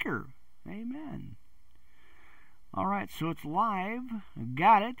Spreaker. Amen. All right, so it's live.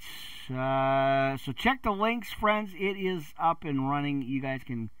 Got it. So check the links, friends. It is up and running. You guys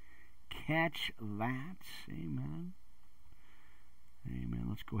can catch that. Amen. Amen.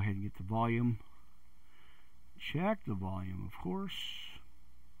 Let's go ahead and get the volume. Check the volume, of course.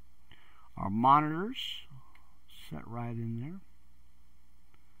 Our monitors set right in there.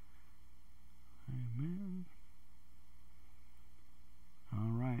 Amen.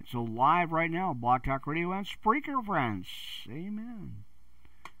 All right. So live right now, Blog Talk Radio and Spreaker, friends. Amen.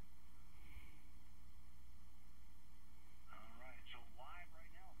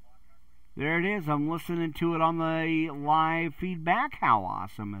 There it is. I'm listening to it on the live feedback. How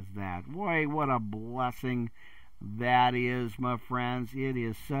awesome is that? Boy, what a blessing that is, my friends. It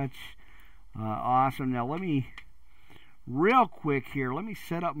is such awesome. Now, let me, real quick here, let me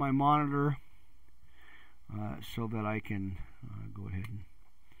set up my monitor so that I can go ahead and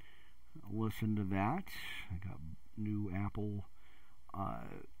listen to that. I got new Apple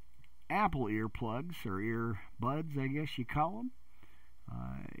earplugs, or earbuds, I guess you call them.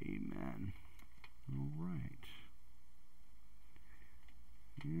 Amen. All right.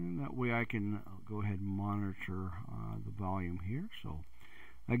 And that way I can go ahead and monitor the volume here. So,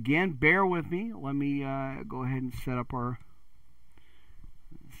 again, bear with me. Let me go ahead and set up our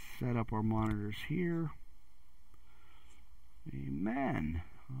monitors here. Amen.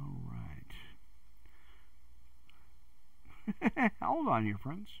 All right. Hold on here,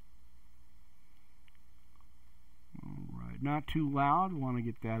 friends. All right. Not too loud. Want to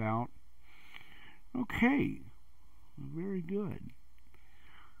get that out. Okay. Very good.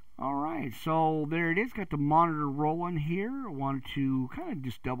 All right. So there it is. Got the monitor rolling here. I wanted to kind of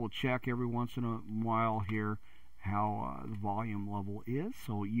just double check every once in a while here how the volume level is,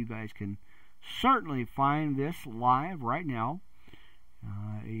 so you guys can certainly find this live right now.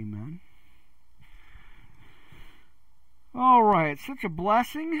 Amen. All right, such a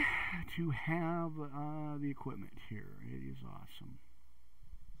blessing to have the equipment here. It is awesome.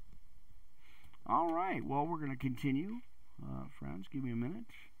 All right, well, we're going to continue. Friends, give me a minute.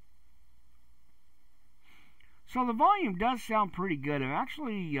 So the volume does sound pretty good. I'm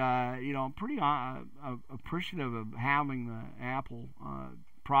actually, pretty appreciative of having the Apple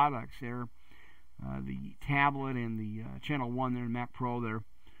products there. The tablet and the Channel 1 there, Mac Pro there.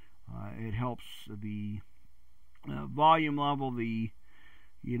 It helps the volume level, the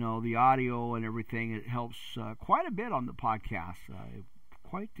audio and everything. It helps quite a bit on the podcast.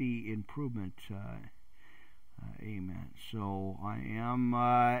 Quite the improvement. Amen. So I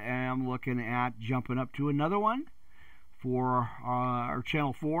am looking at jumping up to another one for our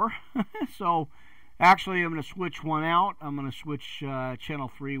Channel 4. So actually, I'm going to switch one out. I'm going to switch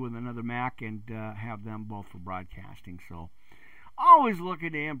Channel 3 with another Mac and have them both for broadcasting. So always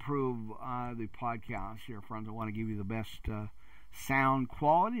looking to improve the podcast here, friends. I want to give you the best sound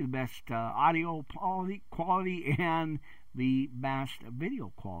quality, the best audio quality, and the best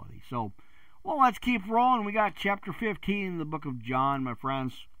video quality. So, well, let's keep rolling. We got chapter 15 in the book of John, my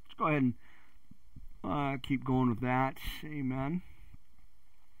friends. Let's go ahead and keep going with that. Amen.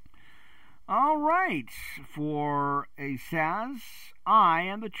 All right. For it says, I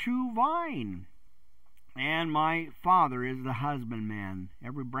am the true vine, and my Father is the husbandman.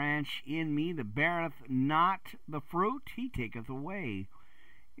 Every branch in me that beareth not the fruit, he taketh away.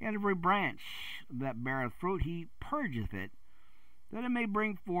 And every branch that beareth fruit, he purgeth it, that it may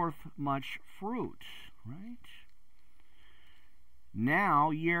bring forth much fruit. Right?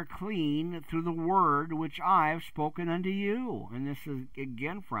 Now ye are clean through the word which I have spoken unto you. And this is,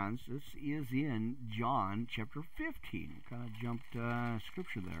 again, friends, this is in John chapter 15. Kind of jumped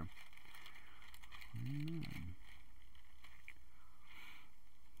scripture there. Amen.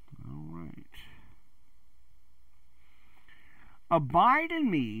 All right. Abide in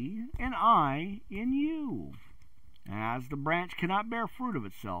me, and I in you. As the branch cannot bear fruit of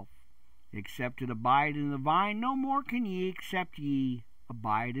itself, except it abide in the vine, no more can ye, except ye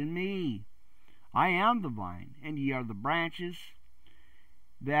abide in me. I am the vine, and ye are the branches.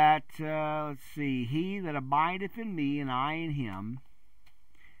 That, he that abideth in me, and I in him,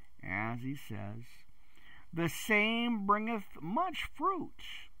 as he says, the same bringeth much fruit.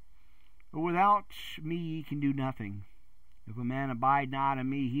 Without me ye can do nothing. If a man abide not in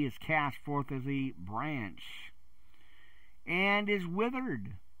me, he is cast forth as a branch, and is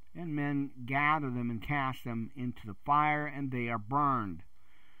withered. And men gather them and cast them into the fire, and they are burned.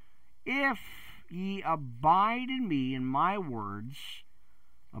 If ye abide in me, and my words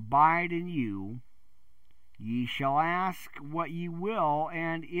abide in you, ye shall ask what ye will,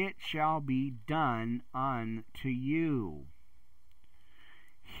 and it shall be done unto you.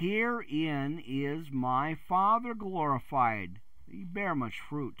 Herein is my Father glorified, that ye bear much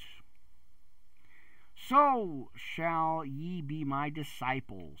fruit. So shall ye be my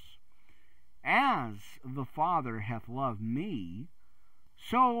disciples. As the Father hath loved me,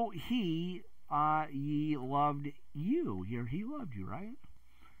 so ye loved you. Here, he loved you, right?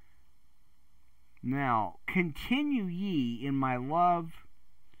 Now, continue ye in my love,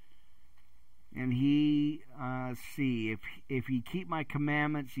 and if ye keep my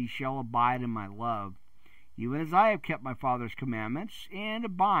commandments, ye shall abide in my love, even as I have kept my Father's commandments, and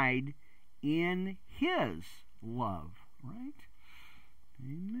abide in his love. Right?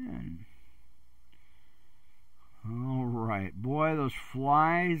 Amen. All right. Boy, those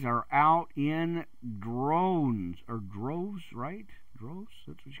flies are out in drones. Or droves, right? Droves?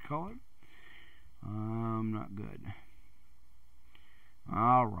 That's what you call it? Not good.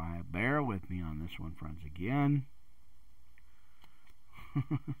 All right. Bear with me on this one, friends, again.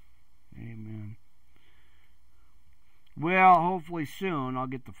 Amen. Well, hopefully soon I'll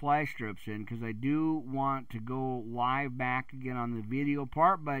get the flash strips in, because I do want to go live back again on the video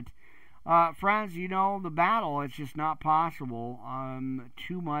part. But, friends, you know, the battle, it's just not possible.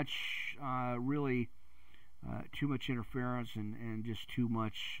 Too much, too much interference and just too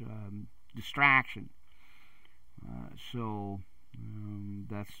much distraction. It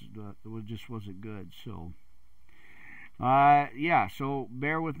just wasn't good. So, so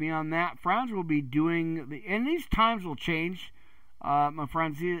bear with me on that, friends. We'll be doing, and these times will change, my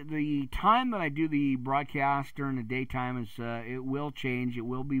friends. The time that I do the broadcast during the daytime it will change. It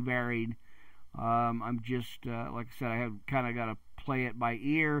will be varied. I'm just, like I said, I have kind of got to play it by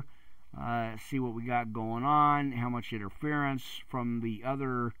ear, see what we got going on, how much interference from the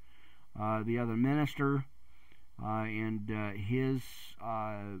other minister, and his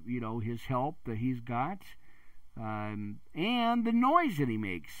help that he's got. And the noise that he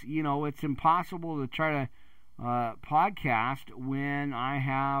makes. You know, it's impossible to try to podcast when I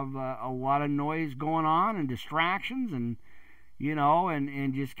have a lot of noise going on and distractions, and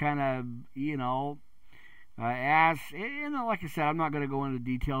and just kind of like I said, I'm not going to go into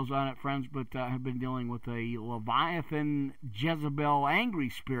details on it, friends, but I've been dealing with a Leviathan Jezebel angry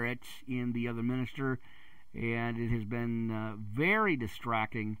spirit in the other minister, and it has been very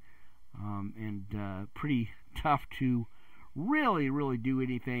distracting and pretty tough to really do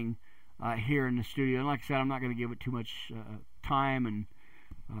anything here in the studio. And like I said, I'm not going to give it too much time and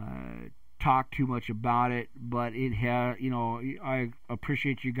talk too much about it, but it has, I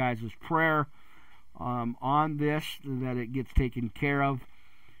appreciate you guys' prayer on this, that it gets taken care of.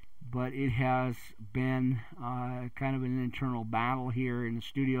 But it has been kind of an internal battle here in the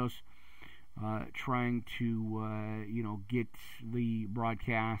studios, trying to get the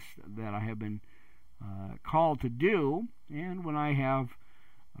broadcast that I have been called to do. And when I have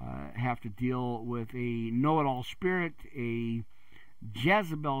to deal with a know-it-all spirit, a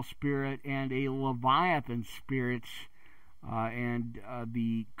Jezebel spirit, and a Leviathan spirit, and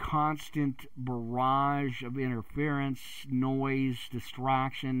the constant barrage of interference, noise,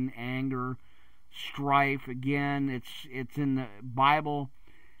 distraction, anger, strife. Again, it's in the Bible,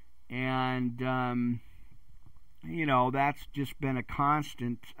 and that's just been a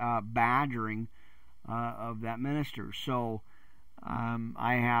constant badgering of that minister. So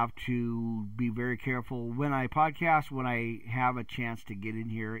I have to be very careful when I podcast, when I have a chance to get in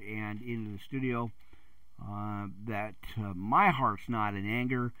here and into the studio, that my heart's not in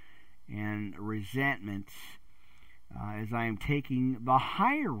anger and resentment, as I am taking the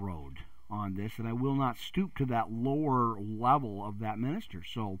higher road on this, and I will not stoop to that lower level of that minister.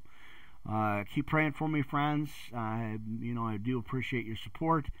 So keep praying for me, friends. I do appreciate your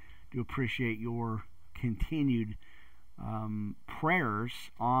support. Do appreciate your continued prayers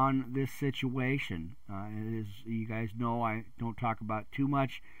on this situation. It is, you guys know, I don't talk about too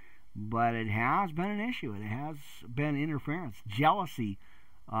much, but it has been an issue. It has been interference, jealousy,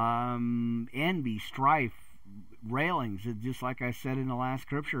 envy, strife, railings. It, just like I said in the last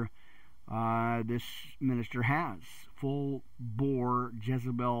scripture, this minister has full-bore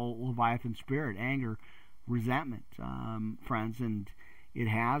Jezebel Leviathan spirit, anger, resentment, friends, and it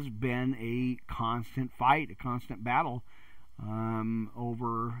has been a constant fight, a constant battle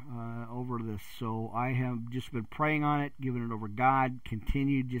over this. So I have just been praying on it, giving it over to God,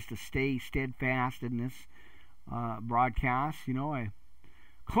 continued just to stay steadfast in this broadcast. I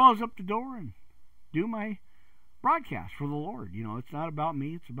close up the door and do my broadcast for the Lord. It's not about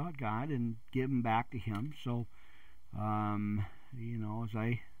me, it's about God and giving back to Him. So, as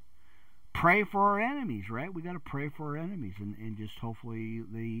I pray for our enemies, right? We got to pray for our enemies and just hopefully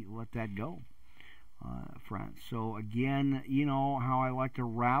they let that go, friends. So again, how I like to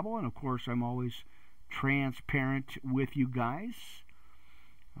rabble, and of course I'm always transparent with you guys,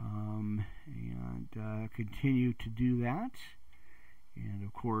 and continue to do that. And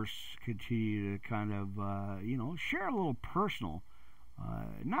of course, continue to kind of, share a little personal.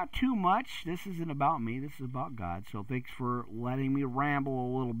 Not too much. This isn't about me. This is about God. So thanks for letting me ramble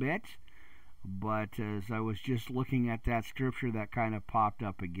a little bit. But as I was just looking at that scripture, that kind of popped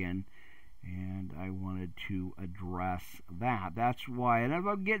up again. And I wanted to address that. That's why, and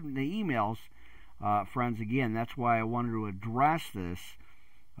I'm getting the emails, friends, again, that's why I wanted to address this.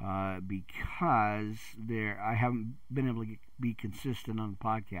 Because I haven't been able to be consistent on the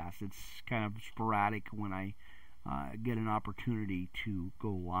podcast. It's kind of sporadic when I get an opportunity to go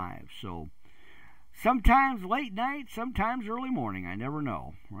live. So sometimes late night, sometimes early morning. I never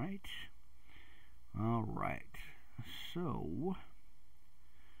know, right? All right. So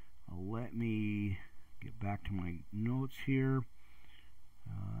let me get back to my notes here.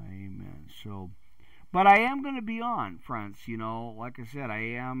 Amen. So. But I am going to be on, friends. Like I said, I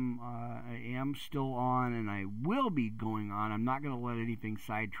am still on, and I will be going on. I'm not going to let anything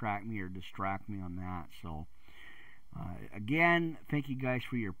sidetrack me or distract me on that. So, again, thank you guys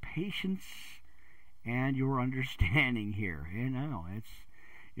for your patience and your understanding here.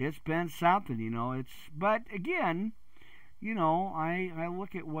 It's been something. But again, I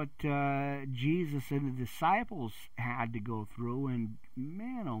look at what Jesus and the disciples had to go through, and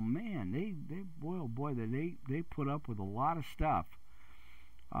man, oh man, they put up with a lot of stuff,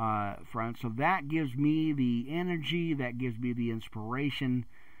 friends. So that gives me the energy, that gives me the inspiration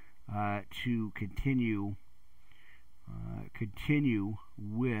to continue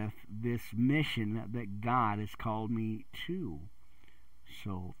with this mission that God has called me to.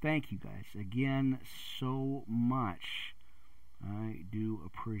 So thank you guys again so much. I do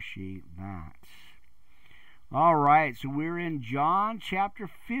appreciate that. All right, so we're in John chapter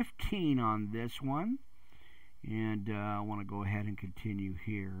 15 on this one. And I want to go ahead and continue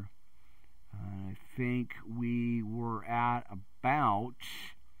here. I think we were at about...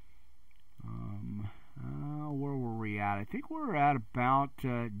 where were we at? I think we were at about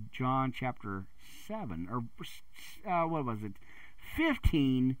John chapter 7. Or what was it?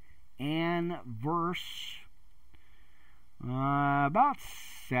 15 and verse... about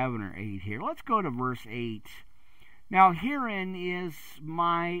 7 or 8 here. Let's go to verse 8. Now herein is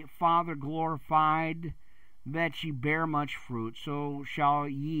my Father glorified, that ye bear much fruit, so shall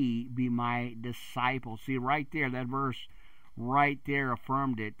ye be my disciples. See, right there, that verse right there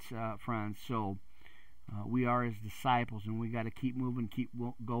affirmed it, friends. So we are his disciples, and we got to keep moving, keep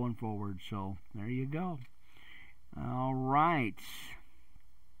going forward. So there you go. All right.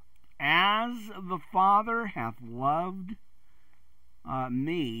 As the Father hath loved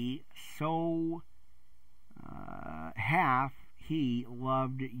me, so hath he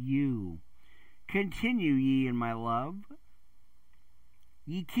loved you. Continue ye in my love.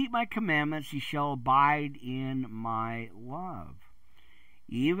 Ye keep my commandments, ye shall abide in my love.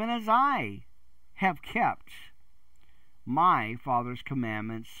 Even as I have kept my Father's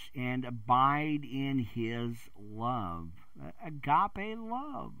commandments and abide in his love. Agape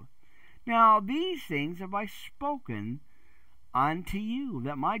love. Now these things have I spoken unto you,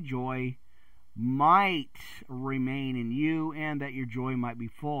 that my joy might remain in you, and that your joy might be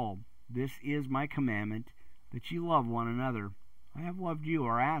full. This is my commandment, that you love one another. I have loved you,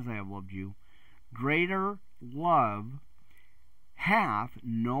 or as I have loved you. Greater love hath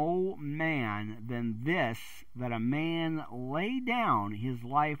no man than this, that a man lay down his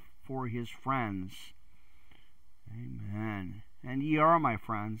life for his friends. Amen. And ye are my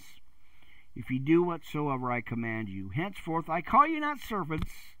friends, if ye do whatsoever I command you. Henceforth I call you not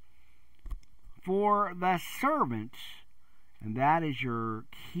servants, for the servant, and that is your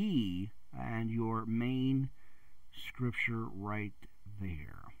key and your main scripture right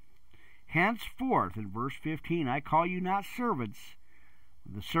there. Henceforth, in verse 15, I call you not servants.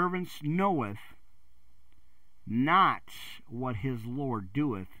 The servant knoweth not what his Lord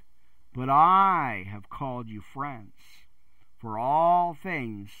doeth, but I have called you friends. For all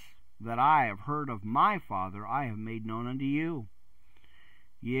things that I have heard of my Father I have made known unto you.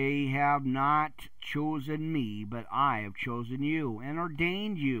 Ye have not chosen me, but I have chosen you, and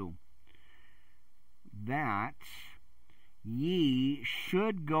ordained you, that ye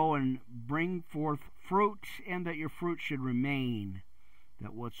should go and bring forth fruit, and that your fruit should remain,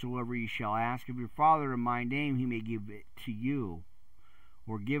 that whatsoever ye shall ask of your Father in my name, he may give it to you,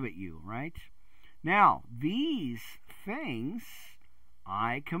 or give it you, right? Now, these things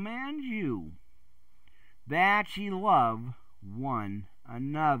I command you, that ye love one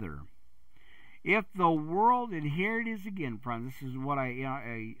another. If the world, and here it is again, friends, this is what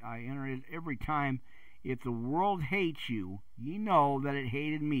I enter it every time. If the world hates you, ye know that it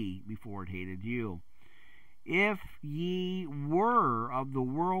hated me before it hated you. If ye were of the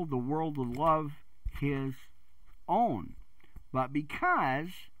world would love his own. But because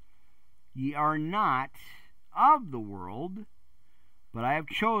ye are not of the world, but I have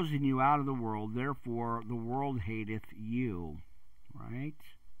chosen you out of the world, therefore the world hateth you. Right?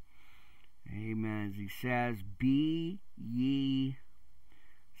 Amen. As he says, be ye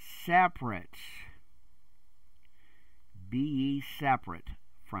separate. Be ye separate,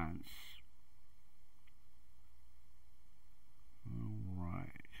 friends. All right.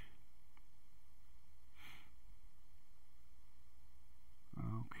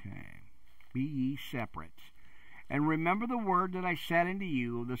 Okay. Be ye separate. And remember the word that I said unto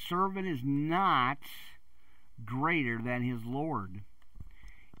you, the servant is not greater than his Lord.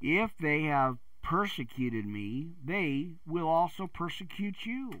 If they have persecuted me, they will also persecute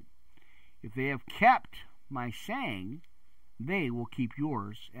you. If they have kept my saying, they will keep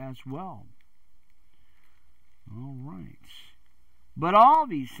yours as well. All right. But all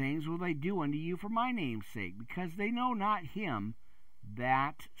these things will they do unto you for my name's sake, because they know not him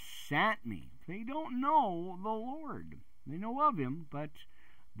that sent me. They don't know the Lord. They know of him, but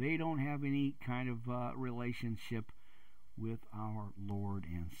they don't have any kind of relationship with our Lord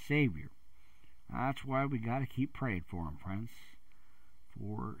and Savior. That's why we got to keep praying for him, friends,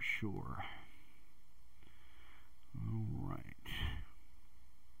 for sure. All right.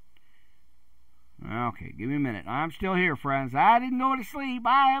 Okay, give me a minute. I'm still here, friends. I didn't go to sleep.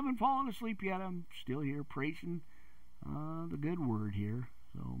 I haven't fallen asleep yet. I'm still here praising the good word here.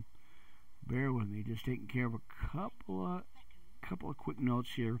 So bear with me. Just taking care of a couple of quick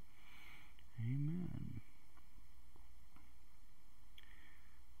notes here. Amen.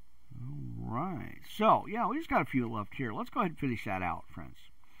 All right. So, yeah, we just got a few left here. Let's go ahead and finish that out, friends.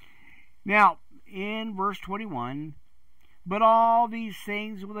 Now, in verse 21, but all these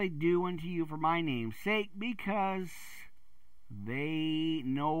things will they do unto you for my name's sake, because they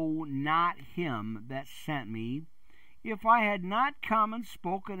know not him that sent me. If I had not come and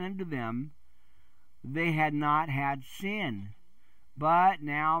spoken unto them, they had not had sin. But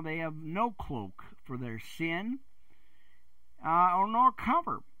now they have no cloak for their sin, or nor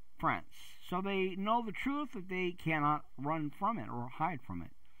cover, friends. So they know the truth, that they cannot run from it or hide from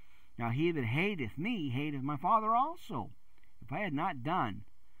it. Now he that hateth me hateth my Father also. If I had not done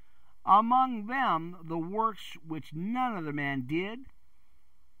among them the works which none other man did,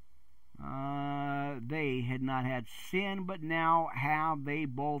 they had not had sin, but now have they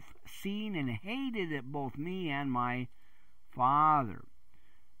both seen and hated it, both me and my Father.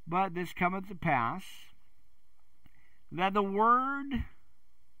 But this cometh to pass, that the word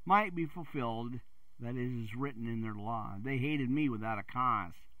might be fulfilled, that is written in their law. They hated me without a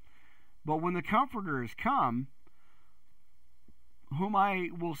cause. But when the Comforter is come, whom I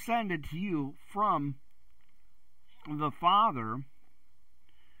will send unto you from the Father,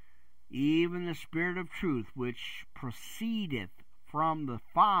 even the Spirit of truth, which proceedeth from the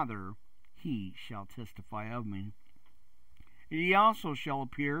Father, he shall testify of me. And he also shall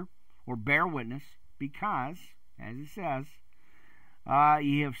appear, or bear witness, because, as it says,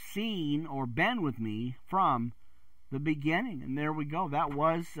 ye have seen or been with me from the beginning. And there we go. That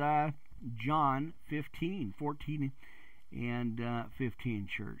was John 15, 14, and 15,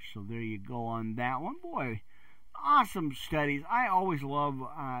 church. So there you go on that one. Boy, awesome studies. I always love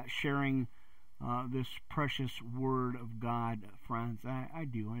sharing this precious Word of God, friends. I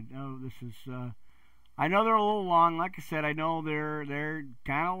do. I know this is... I know they're a little long. Like I said, I know they're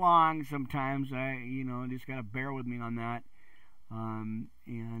kind of long sometimes. Just got to bear with me on that.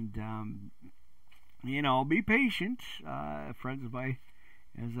 Be patient, friends,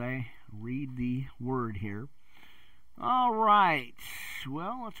 as I read the Word here. All right.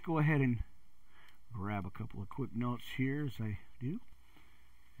 Well, let's go ahead and grab a couple of quick notes here as I do.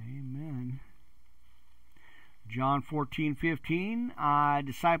 Amen. John 14:15,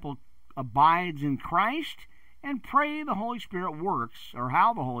 disciple abides in Christ and pray the Holy Spirit works, or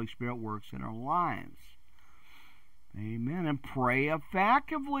how the Holy Spirit works in our lives. Amen. And pray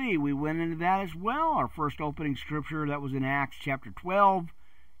effectively. We went into that as well. Our first opening scripture, that was in Acts chapter 12,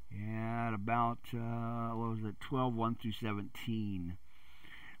 at about, 12, 1 through 17.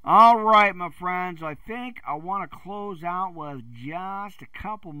 All right, my friends, I think I want to close out with just a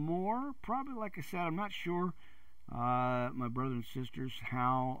couple more. Probably, like I said, I'm not sure, my brothers and sisters,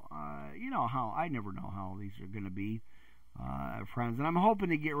 how I never know how these are going to be, friends. And I'm hoping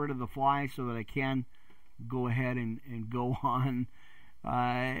to get rid of the fly so that I can go ahead and go on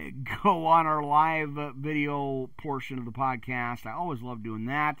our live video portion of the podcast. I always love doing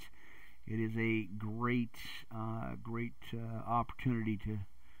that. It is a great opportunity to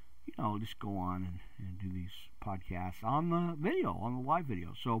just go on and do these podcasts on the video, on the live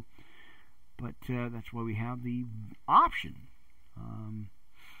video. So, but that's why we have the option.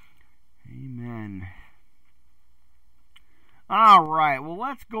 Amen. All right. Well,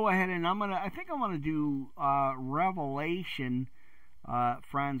 let's go ahead and I think I'm gonna do Revelation,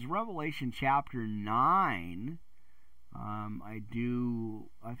 friends. Revelation chapter 9. I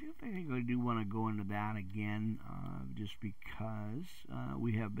think I do want to go into that again, just because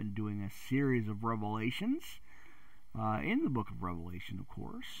we have been doing a series of revelations in the book of Revelation, of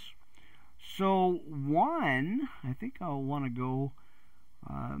course. So I think I'll want to go.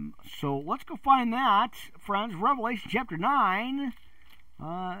 So let's go find that, friends. Revelation chapter 9.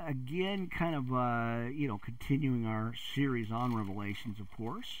 Again, kind of continuing our series on Revelations, of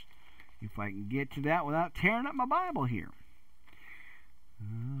course. If I can get to that without tearing up my Bible here.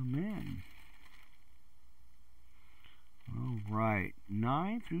 Amen. All right.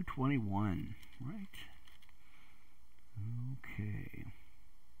 9 through 21. Right. Okay.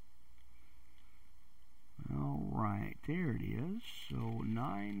 All right. There it is. So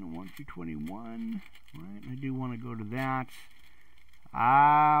 9, 1 through 21. Right. I do want to go to that.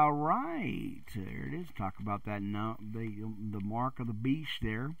 All right. There it is. Talk about that now. The mark of the beast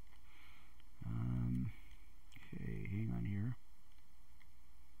there. Okay, hang on here.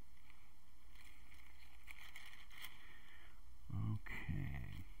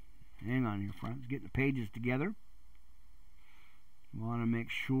 Okay. Hang on here, friends. Getting the pages together. Want to make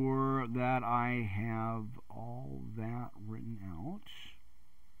sure that I have all that written out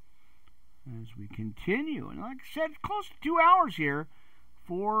as we continue. And like I said, close to 2 hours here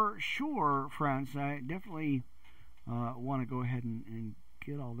for sure, friends. I definitely want to go ahead and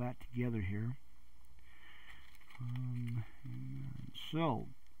get all that together here. So,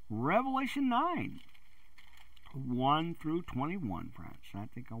 Revelation 9, 1 through 21, friends. I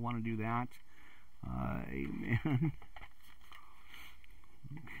think I want to do that. Amen.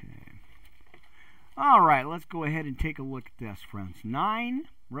 Okay. All right, let's go ahead and take a look at this, friends.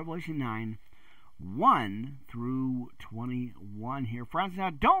 Revelation 9, 1 through 21 here, friends. Now,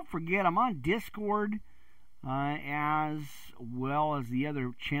 don't forget, I'm on Discord, as well as the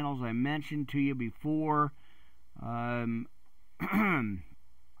other channels I mentioned to you before.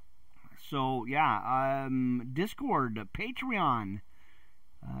 So yeah, Discord, Patreon,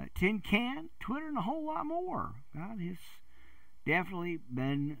 Tin Can, Twitter, and a whole lot more. God has definitely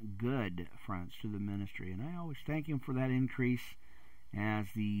been good, friends, to the ministry, and I always thank Him for that increase as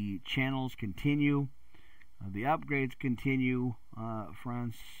the channels continue. The upgrades continue,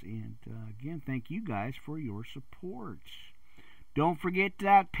 friends, and again, thank you guys for your support. Don't forget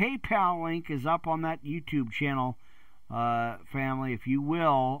that PayPal link is up on that YouTube channel, family, if you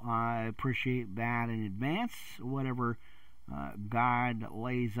will. I appreciate that in advance, whatever God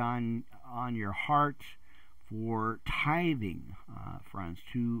lays on your heart for tithing, friends,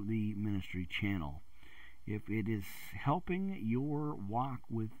 to the ministry channel, if it is helping your walk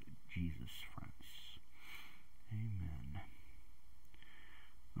with Jesus, friends. Amen.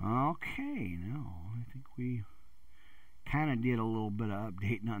 Okay, now I think we kind of did a little bit of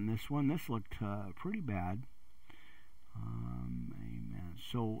updating on this one. This looked pretty bad. Amen.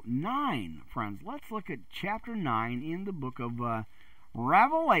 So 9, friends. Let's look at chapter 9 in the book of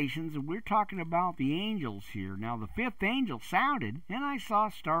Revelations. And we're talking about the angels here. Now the 5th angel sounded, and I saw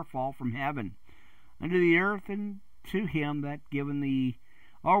a star fall from heaven unto the earth, and to him that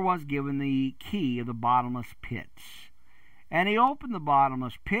was given the key of the bottomless pits. And he opened the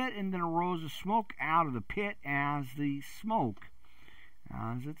bottomless pit, and then arose a smoke out of the pit as the smoke,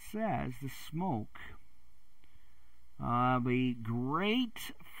 as it says, the smoke of a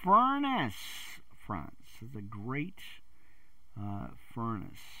great furnace, friends. It's a great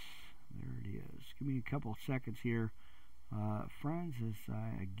furnace. There it is. Give me a couple of seconds here, friends, as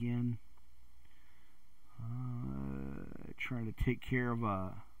I again try to take care of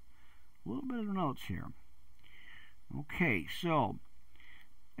a little bit of notes here. Okay, so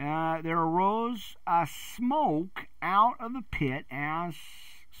there arose a smoke out of the pit as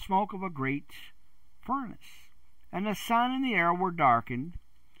smoke of a great furnace. And the sun and the air were darkened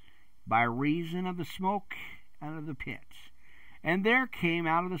by reason of the smoke out of the pit. And there came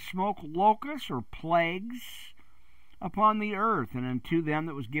out of the smoke locusts or plagues upon the earth, and unto them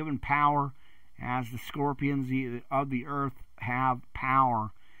that was given power, as the scorpions of the earth have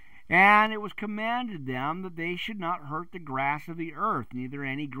power. And it was commanded them that they should not hurt the grass of the earth, neither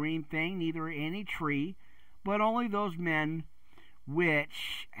any green thing, neither any tree, but only those men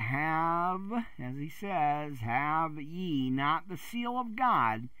which have, as he says, have ye not the seal of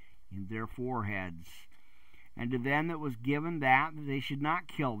God in their foreheads. And to them that was given that they should not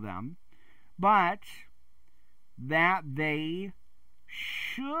kill them, but that they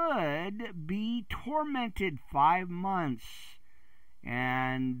should be tormented 5 months.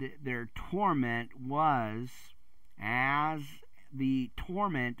 And their torment was as the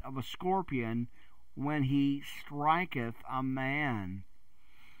torment of a scorpion when he striketh a man.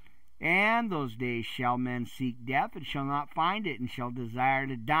 And those days shall men seek death, and shall not find it, and shall desire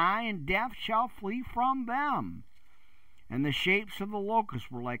to die, and death shall flee from them. And the shapes of the locusts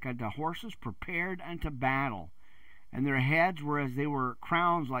were like unto horses prepared unto battle. And their heads were as they were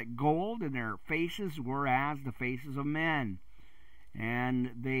crowns like gold, and their faces were as the faces of men.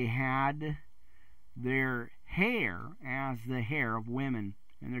 And they had their hair as the hair of women,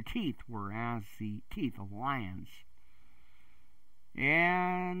 and their teeth were as the teeth of lions.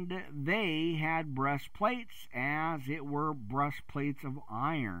 And they had breastplates as it were breastplates of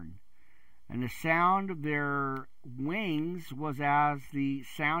iron. And the sound of their wings was as the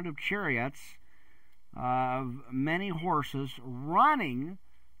sound of chariots of many horses running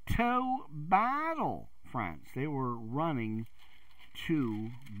to battle, friends. They were running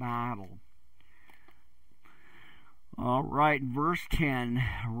to battle. All right, verse 10,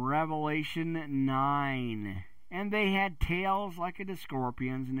 Revelation 9. And they had tails like unto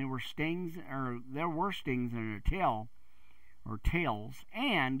scorpions, and there were stings in their tail, or tails,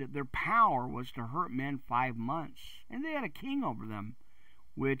 and their power was to hurt men 5 months. And they had a king over them,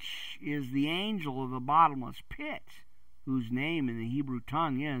 which is the angel of the bottomless pit, whose name in the Hebrew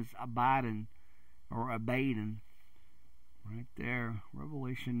tongue is Abaddon, or Abaddon. Right there,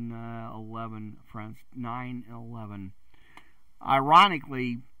 Revelation 11, friends, 9 and 11.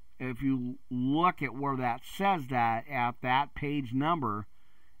 Ironically, if you look at where that says that, at that page number,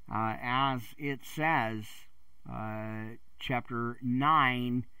 as it says, chapter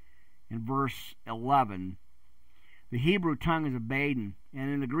 9 and verse 11, the Hebrew tongue is Abaddon,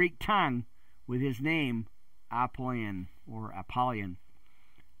 and in the Greek tongue, with his name, Apollyon, or Apollyon.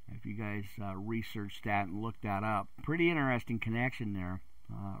 If you guys research that and look that up, pretty interesting connection there,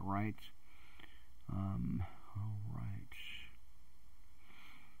 right? All right.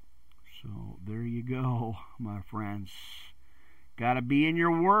 So there you go, my friends. Got to be in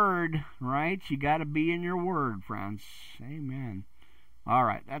your word, right? You got to be in your word, friends. Amen. All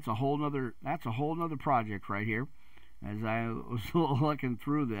right, that's a whole nother project right here. As I was looking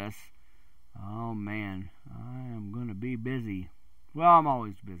through this, oh man, I am going to be busy. Well, I'm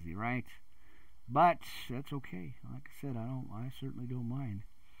always busy, right? But that's okay. Like I said, I certainly don't mind.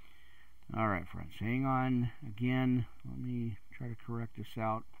 All right, friends, hang on again. Let me try to correct this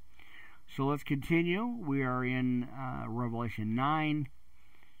out. So let's continue. We are in Revelation 9.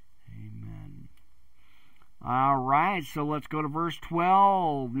 Amen. All right, so let's go to verse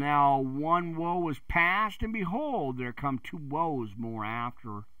 12. Now one woe was past, and behold, there come 2 woes more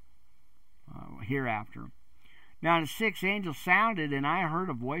hereafter. Now the 6th angel sounded, and I heard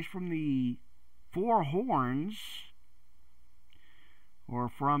a voice from the 4 horns, or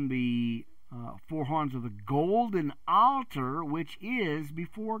from the 4 horns of the golden altar, which is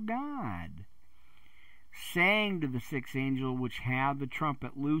before God, saying to the sixth angel which had the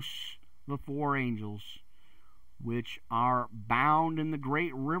trumpet, loose the four angels which are bound in the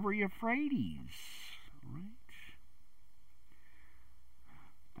great river Euphrates. Right?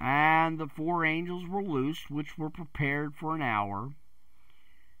 And the four angels were loosed, which were prepared for an hour,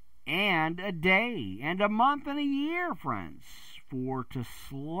 and a day, and a month, and a year, friends, for to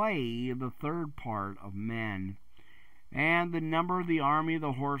slay the third part of men. And the number of the army of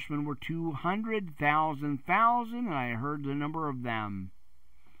the horsemen were 200,000, and I heard the number of them.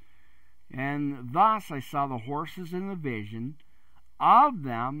 And thus I saw the horses in the vision of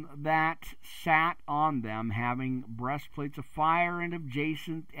them that sat on them, having breastplates of fire and of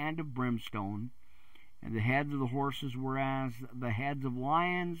jacinth and of brimstone. And the heads of the horses were as the heads of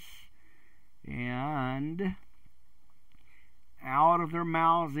lions, and out of their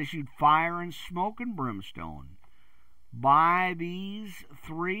mouths issued fire and smoke and brimstone. By these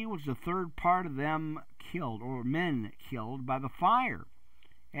three was the third part of them killed, or men killed, by the fire,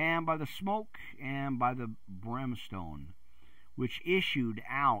 and by the smoke, and by the brimstone, which issued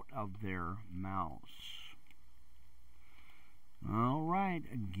out of their mouths. All right,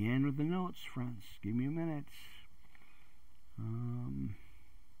 again with the notes, friends. Give me a minute.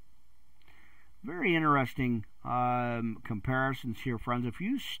 Very interesting comparisons here, friends. If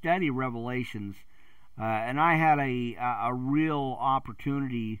you study Revelations, and I had a real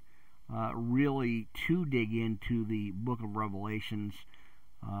opportunity really to dig into the book of Revelations,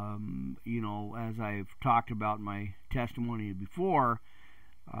 as I've talked about in my testimony before,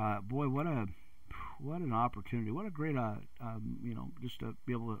 boy, what an opportunity. What a great, just to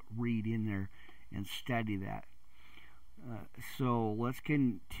be able to read in there and study that. So let's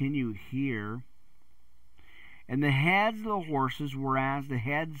continue here. And the heads of the horses were as the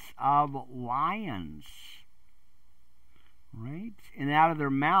heads of lions. Right? And out of their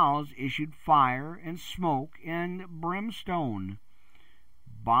mouths issued fire and smoke and brimstone.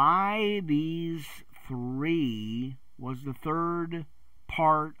 By these three was the third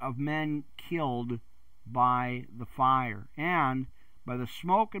part of men killed by the fire, and by the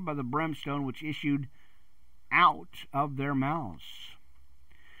smoke and by the brimstone which issued out of their mouths.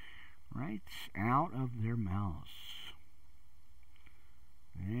 Right? Out of their mouths.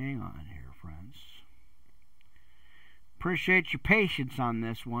 Hang on here, friends. Appreciate your patience on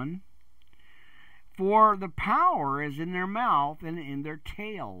this one. For the power is in their mouth and in their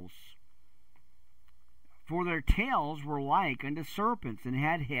tails. For their tails were like unto serpents, and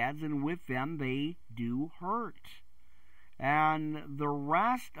had heads, and with them they do hurt. And the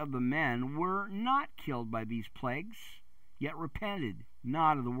rest of the men were not killed by these plagues, yet repented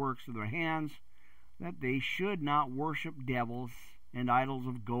not of the works of their hands, that they should not worship devils and idols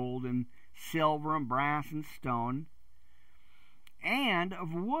of gold and silver and brass and stone, and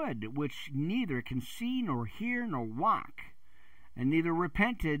of wood, which neither can see nor hear nor walk. And neither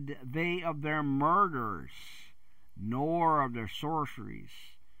repented they of their murders, nor of their sorceries,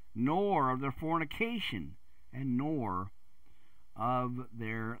 nor of their fornication, and nor of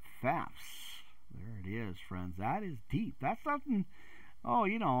their thefts. There it is, friends. That is deep. That's something, I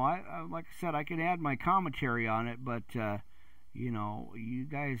like I said, I could add my commentary on it, but, you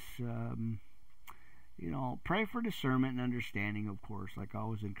guys, pray for discernment and understanding, of course, like I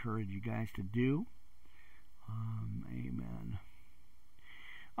always encourage you guys to do. Amen.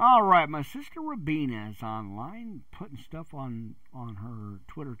 All right, my sister Rabina is online, putting stuff on her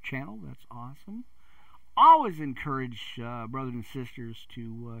Twitter channel. That's awesome. Always encourage brothers and sisters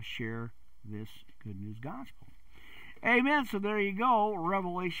to share this good news gospel. Amen. So there you go,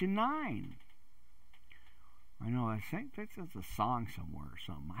 Revelation 9. I know, I think that's a song somewhere or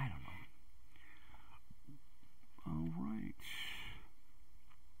something. I don't know. All right.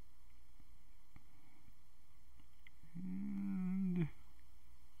 And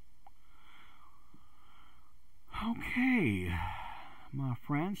okay, my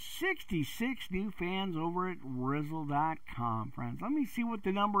friends, 66 new fans over at Rizzle.com, friends. Let me see what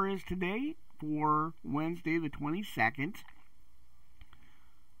the number is today for Wednesday the 22nd.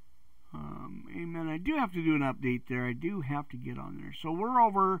 Amen. I do have to do an update there. I do have to get on there. So we're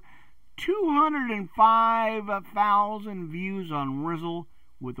over 205,000 views on Rizzle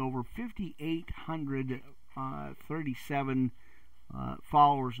with over 5,837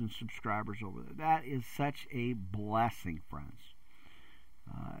 followers and subscribers over there. That is such a blessing, friends.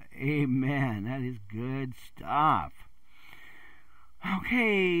 Amen. That is good stuff.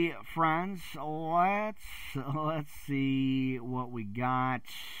 Okay, friends, let's see what we got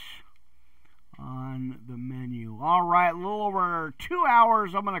on the menu. All right, a little over 2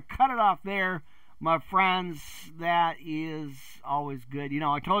 hours. I'm going to cut it off there, my friends. That is always good.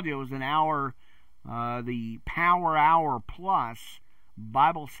 I told you it was an hour the Power Hour Plus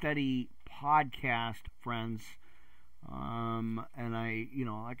Bible Study podcast, friends. And I,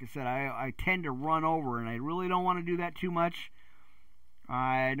 like I said, I tend to run over, and I really don't want to do that too much.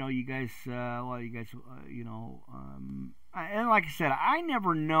 I know you guys, a lot of you guys, and like I said, I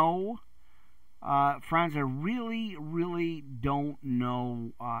never know, friends. I really, really don't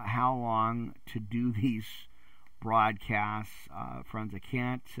know how long to do these broadcasts, friends. I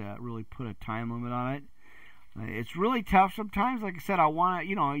can't really put a time limit on it. It's really tough sometimes. Like I said, I want to,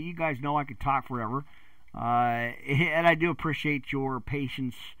 you guys know I could talk forever. And I do appreciate your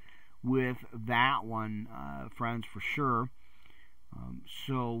patience with that one, friends, for sure. Man,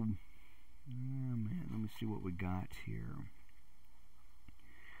 let me see what we got here.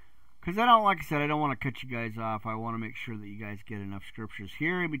 Because like I said, I don't want to cut you guys off. I want to make sure that you guys get enough scriptures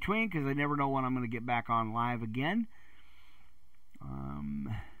here in between, because I never know when I'm going to get back on live again.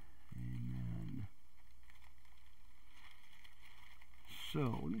 Amen.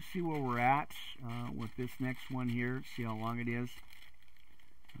 So, let me see where we're at with this next one here. See how long it is.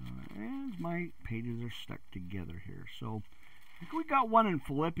 And my pages are stuck together here. So, I think we got one in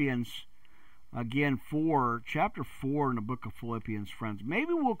Philippians, again, chapter 4 in the book of Philippians, friends.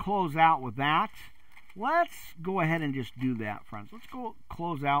 Maybe we'll close out with that. Let's go ahead and just do that, friends. Let's go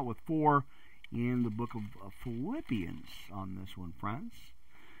close out with 4 in the book of Philippians on this one, friends.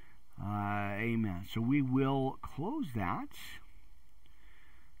 Amen. So, we will close that.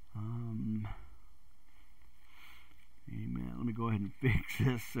 Amen. Let me go ahead and fix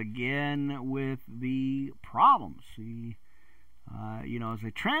this again with the problems. See, as I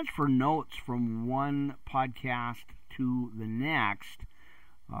transfer notes from one podcast to the next,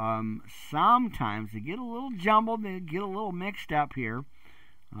 sometimes they get a little jumbled, they get a little mixed up here.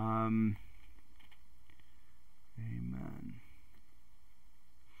 Amen.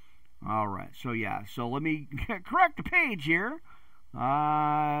 All right. So let me correct the page here.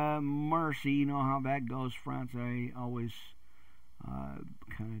 Mercy, you know how that goes, friends. I always kind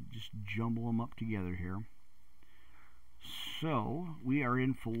of just jumble them up together here. So, we are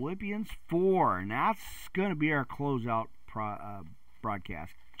in Philippians 4, and that's going to be our closeout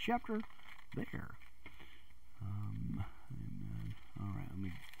broadcast chapter there. Amen. All right, let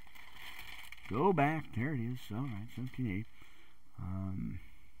me go back. There it is. All right, 17:8.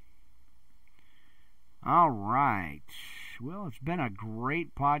 All right. Well, it's been a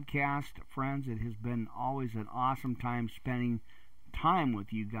great podcast, friends. It has been always an awesome time spending time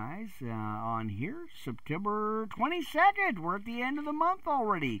with you guys on here. September 22nd. We're at the end of the month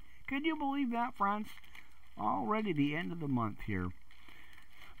already. Could you believe that, friends? Already the end of the month here.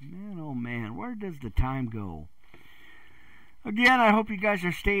 Man, oh man, where does the time go? Again, I hope you guys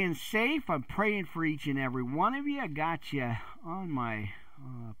are staying safe. I'm praying for each and every one of you. I got you on my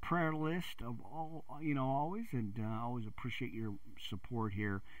prayer list of all, always, and always appreciate your support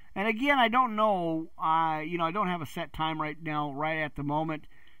here. And again, I don't know, I don't have a set time right now, right at the moment,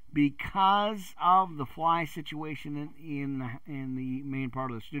 because of the fly situation in the main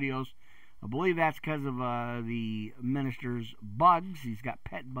part of the studios. I believe that's because of the minister's bugs. He's got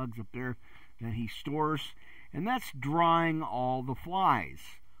pet bugs up there that he stores, and that's drawing all the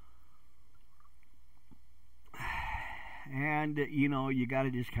flies. And, you got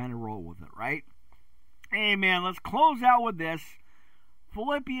to just kind of roll with it, right? Amen. Let's close out with this.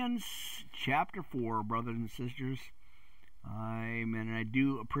 Philippians chapter 4, brothers and sisters. Amen. And I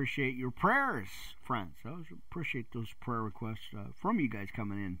do appreciate your prayers, friends. I always appreciate those prayer requests from you guys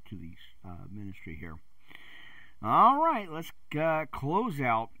coming into these ministry here. All right, let's close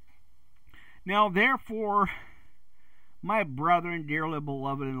out. Now, therefore, my brethren, dearly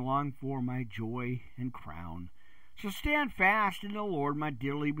beloved and longed for, my joy and crown, so stand fast in the Lord, my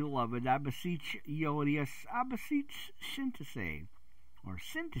dearly beloved. I beseech Eodias, I beseech Syntyche,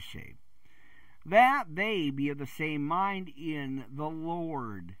 that they be of the same mind in the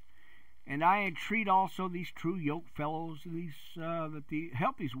Lord. And I entreat also these true yoke fellows,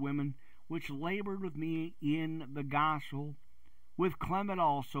 help these women which labored with me in the gospel, with Clement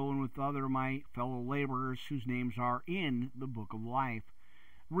also, and with other my fellow laborers, whose names are in the book of life.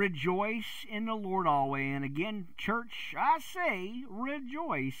 Rejoice in the Lord always. And again, church, I say,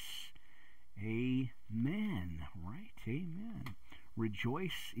 rejoice. Amen. Right? Amen.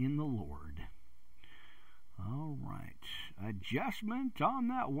 Rejoice in the Lord. All right. Adjustment on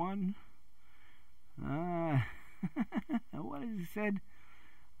that one. What has he said?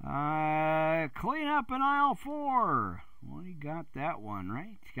 Clean up in aisle 4. Well, you got that one,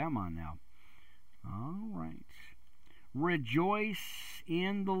 right? Come on now. All right. Rejoice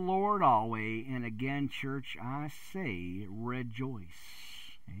in the Lord always. And again, church, I say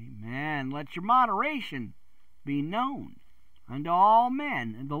rejoice. Amen. Let your moderation be known unto all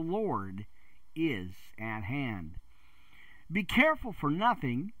men, and the Lord is at hand. Be careful for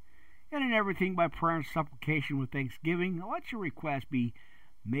nothing, and in everything by prayer and supplication with thanksgiving, let your requests be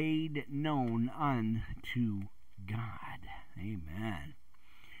made known unto God. Amen.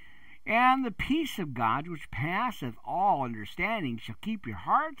 And the peace of God, which passeth all understanding, shall keep your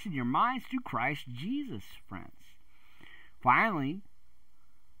hearts and your minds through Christ Jesus, friends. Finally,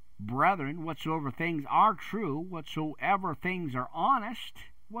 brethren, whatsoever things are true, whatsoever things are honest,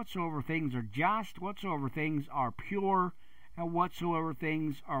 whatsoever things are just, whatsoever things are pure, and whatsoever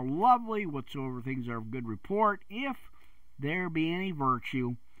things are lovely, whatsoever things are of good report, if there be any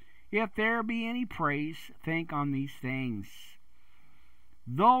virtue, if there be any praise, think on these things.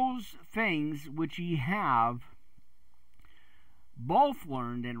 Those things which ye have both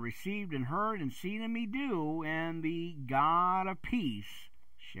learned and received and heard and seen in me do, and the God of peace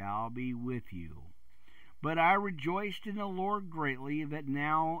shall be with you. But I rejoiced in the Lord greatly, that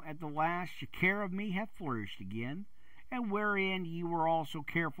now at the last your care of me hath flourished again, and wherein ye were also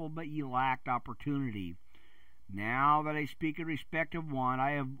careful, but ye lacked opportunity. Now that I speak in respect of one,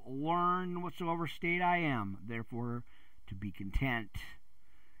 I have learned whatsoever state I am, therefore to be content,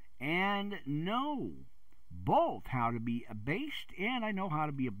 and know both how to be abased, and I know how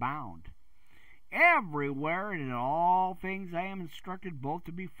to be abound. Everywhere and in all things I am instructed both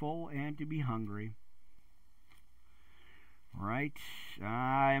to be full and to be hungry. Right?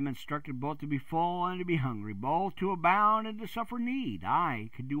 I am instructed both to be full and to be hungry, both to abound and to suffer need. I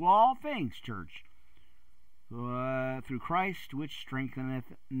can do all things, church, through Christ, which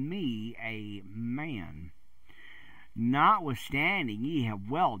strengtheneth me, amen. Notwithstanding, ye have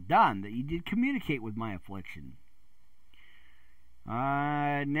well done that ye did communicate with my affliction.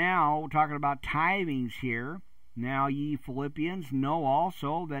 Now, talking about tithings here. Now ye Philippians know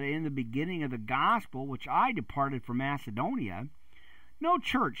also that in the beginning of the gospel, which I departed from Macedonia, no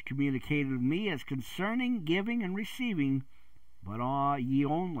church communicated with me as concerning giving and receiving, but ye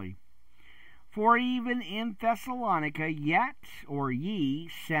only. For even in Thessalonica ye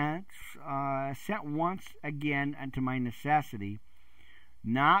sent once again unto my necessity,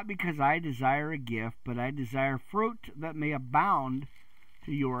 not because I desire a gift, but I desire fruit that may abound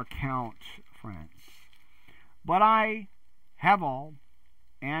to your account, friends. But I have all,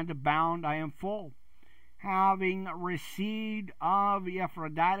 and abound I am full, having received of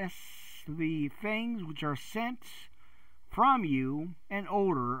Epaphroditus the things which are sent from you, an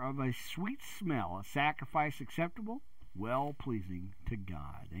odor of a sweet smell, a sacrifice acceptable, well-pleasing to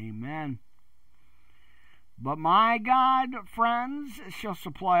God. Amen. But my God, friends, shall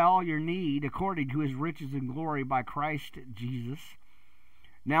supply all your need according to his riches and glory by Christ Jesus.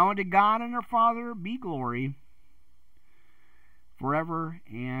 Now unto God and our Father be glory forever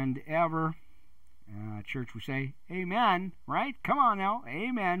and ever. Church, we say amen, right? Come on now,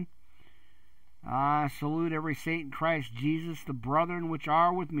 amen. Salute every saint in Christ Jesus. The brethren which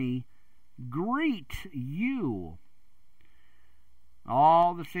are with me greet you.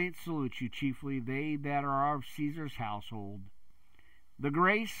 All the saints salute you, chiefly they that are of Caesar's household. The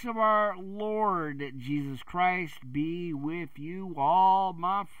grace of our Lord Jesus Christ be with you all,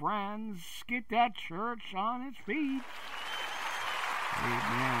 my friends. Get that church on its feet.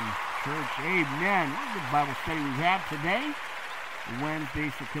 Amen. Church, amen. What a good Bible study we had today. Wednesday,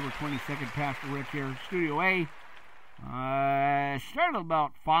 September 22nd, Pastor Rick here, Studio A. Started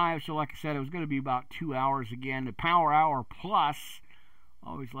about 5, so like I said, it was going to be about 2 hours again. The Power Hour Plus. I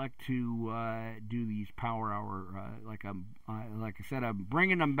always like to do these Power Hour, like I said, I'm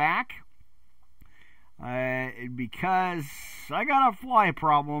bringing them back because I got a fly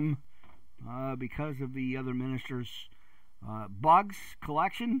problem because of the other ministers' bugs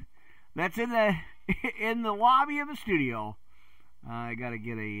collection that's in the lobby of the studio. I got to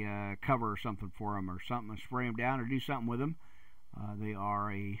get a cover or something for them, or something, spray them down, or do something with them. They are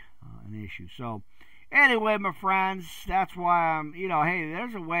an issue. So, anyway, my friends, that's why I'm, hey,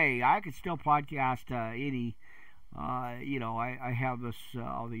 there's a way I could still podcast any, I have this,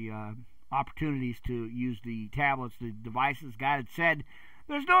 all the opportunities to use the tablets, the devices. God had said,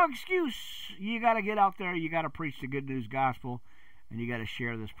 there's no excuse. You got to get out there, you got to preach the good news gospel, and you got to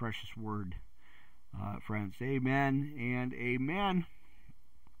share this precious word. Friends, amen and amen.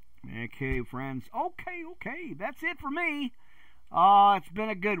 Okay, friends. Okay. That's it for me. It's been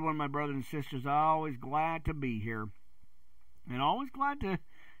a good one, my brothers and sisters. Always glad to be here. And always glad to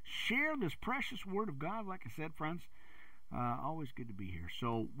share this precious word of God. Like I said, friends, always good to be here.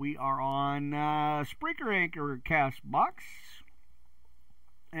 So we are on Spreaker, Anchor, Castbox,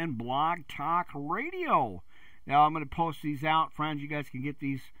 and Blog Talk Radio. Now, I'm going to post these out, friends. You guys can get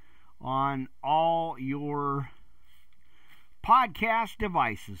these on all your podcast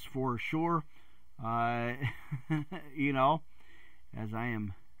devices for sure. You know, as I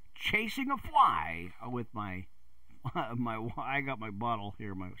am chasing a fly with my I got my bottle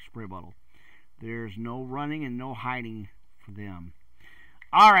here, my spray bottle. There's no running and no hiding for them.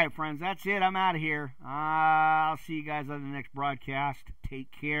 All right, friends, that's it. I'm out of here. I'll see you guys on the next broadcast.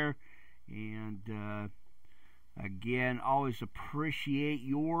 Take care. And again, always appreciate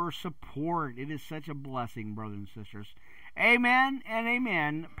your support. It is such a blessing, brothers and sisters. Amen and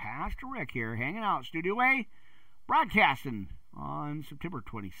amen. Pastor Rick here, hanging out Studio A, broadcasting on September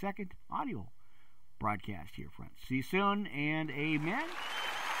 22nd. Audio broadcast here, friends. See you soon, and amen.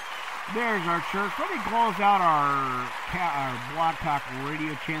 There's our church. Let me close out our Blog Talk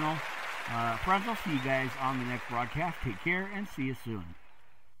radio channel. Friends, I'll see you guys on the next broadcast. Take care, and see you soon.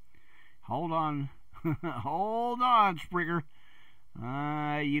 Hold on. Hold on, Springer.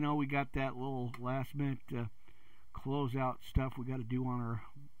 You know, we got that little last-minute close-out stuff we got to do on our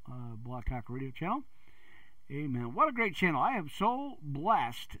Blog Talk radio channel. Amen. What a great channel. I am so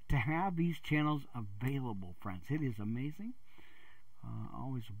blessed to have these channels available, friends. It is amazing.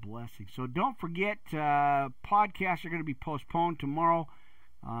 Always a blessing. So don't forget, podcasts are going to be postponed tomorrow.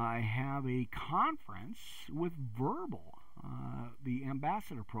 I have a conference with Verbal, the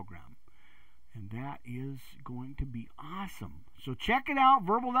ambassador program. And that is going to be awesome. So check it out,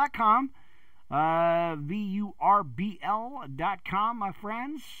 verbal.com, VURBL.com, my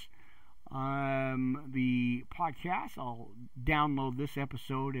friends. The podcast, I'll download this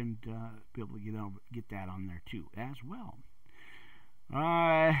episode and be able to get that on there too as well.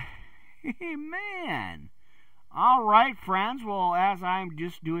 Amen. All right, friends. Well, as I'm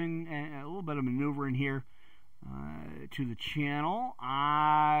just doing a little bit of maneuvering here to the channel,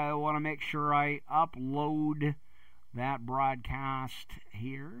 I want to make sure I upload that broadcast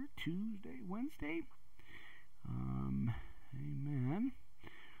here Tuesday, Wednesday. Amen.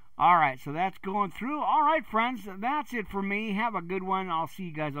 All right, so that's going through. All right, friends, that's it for me. Have a good one. I'll see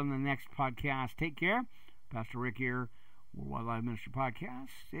you guys on the next podcast. Take care. Pastor Rick here, Worldwide Live Ministry Podcast,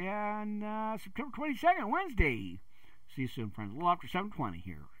 and September 22nd, Wednesday. See you soon, friends. A little after 7:20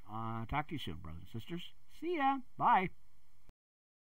 here. Talk to you soon, brothers and sisters. See ya. Bye.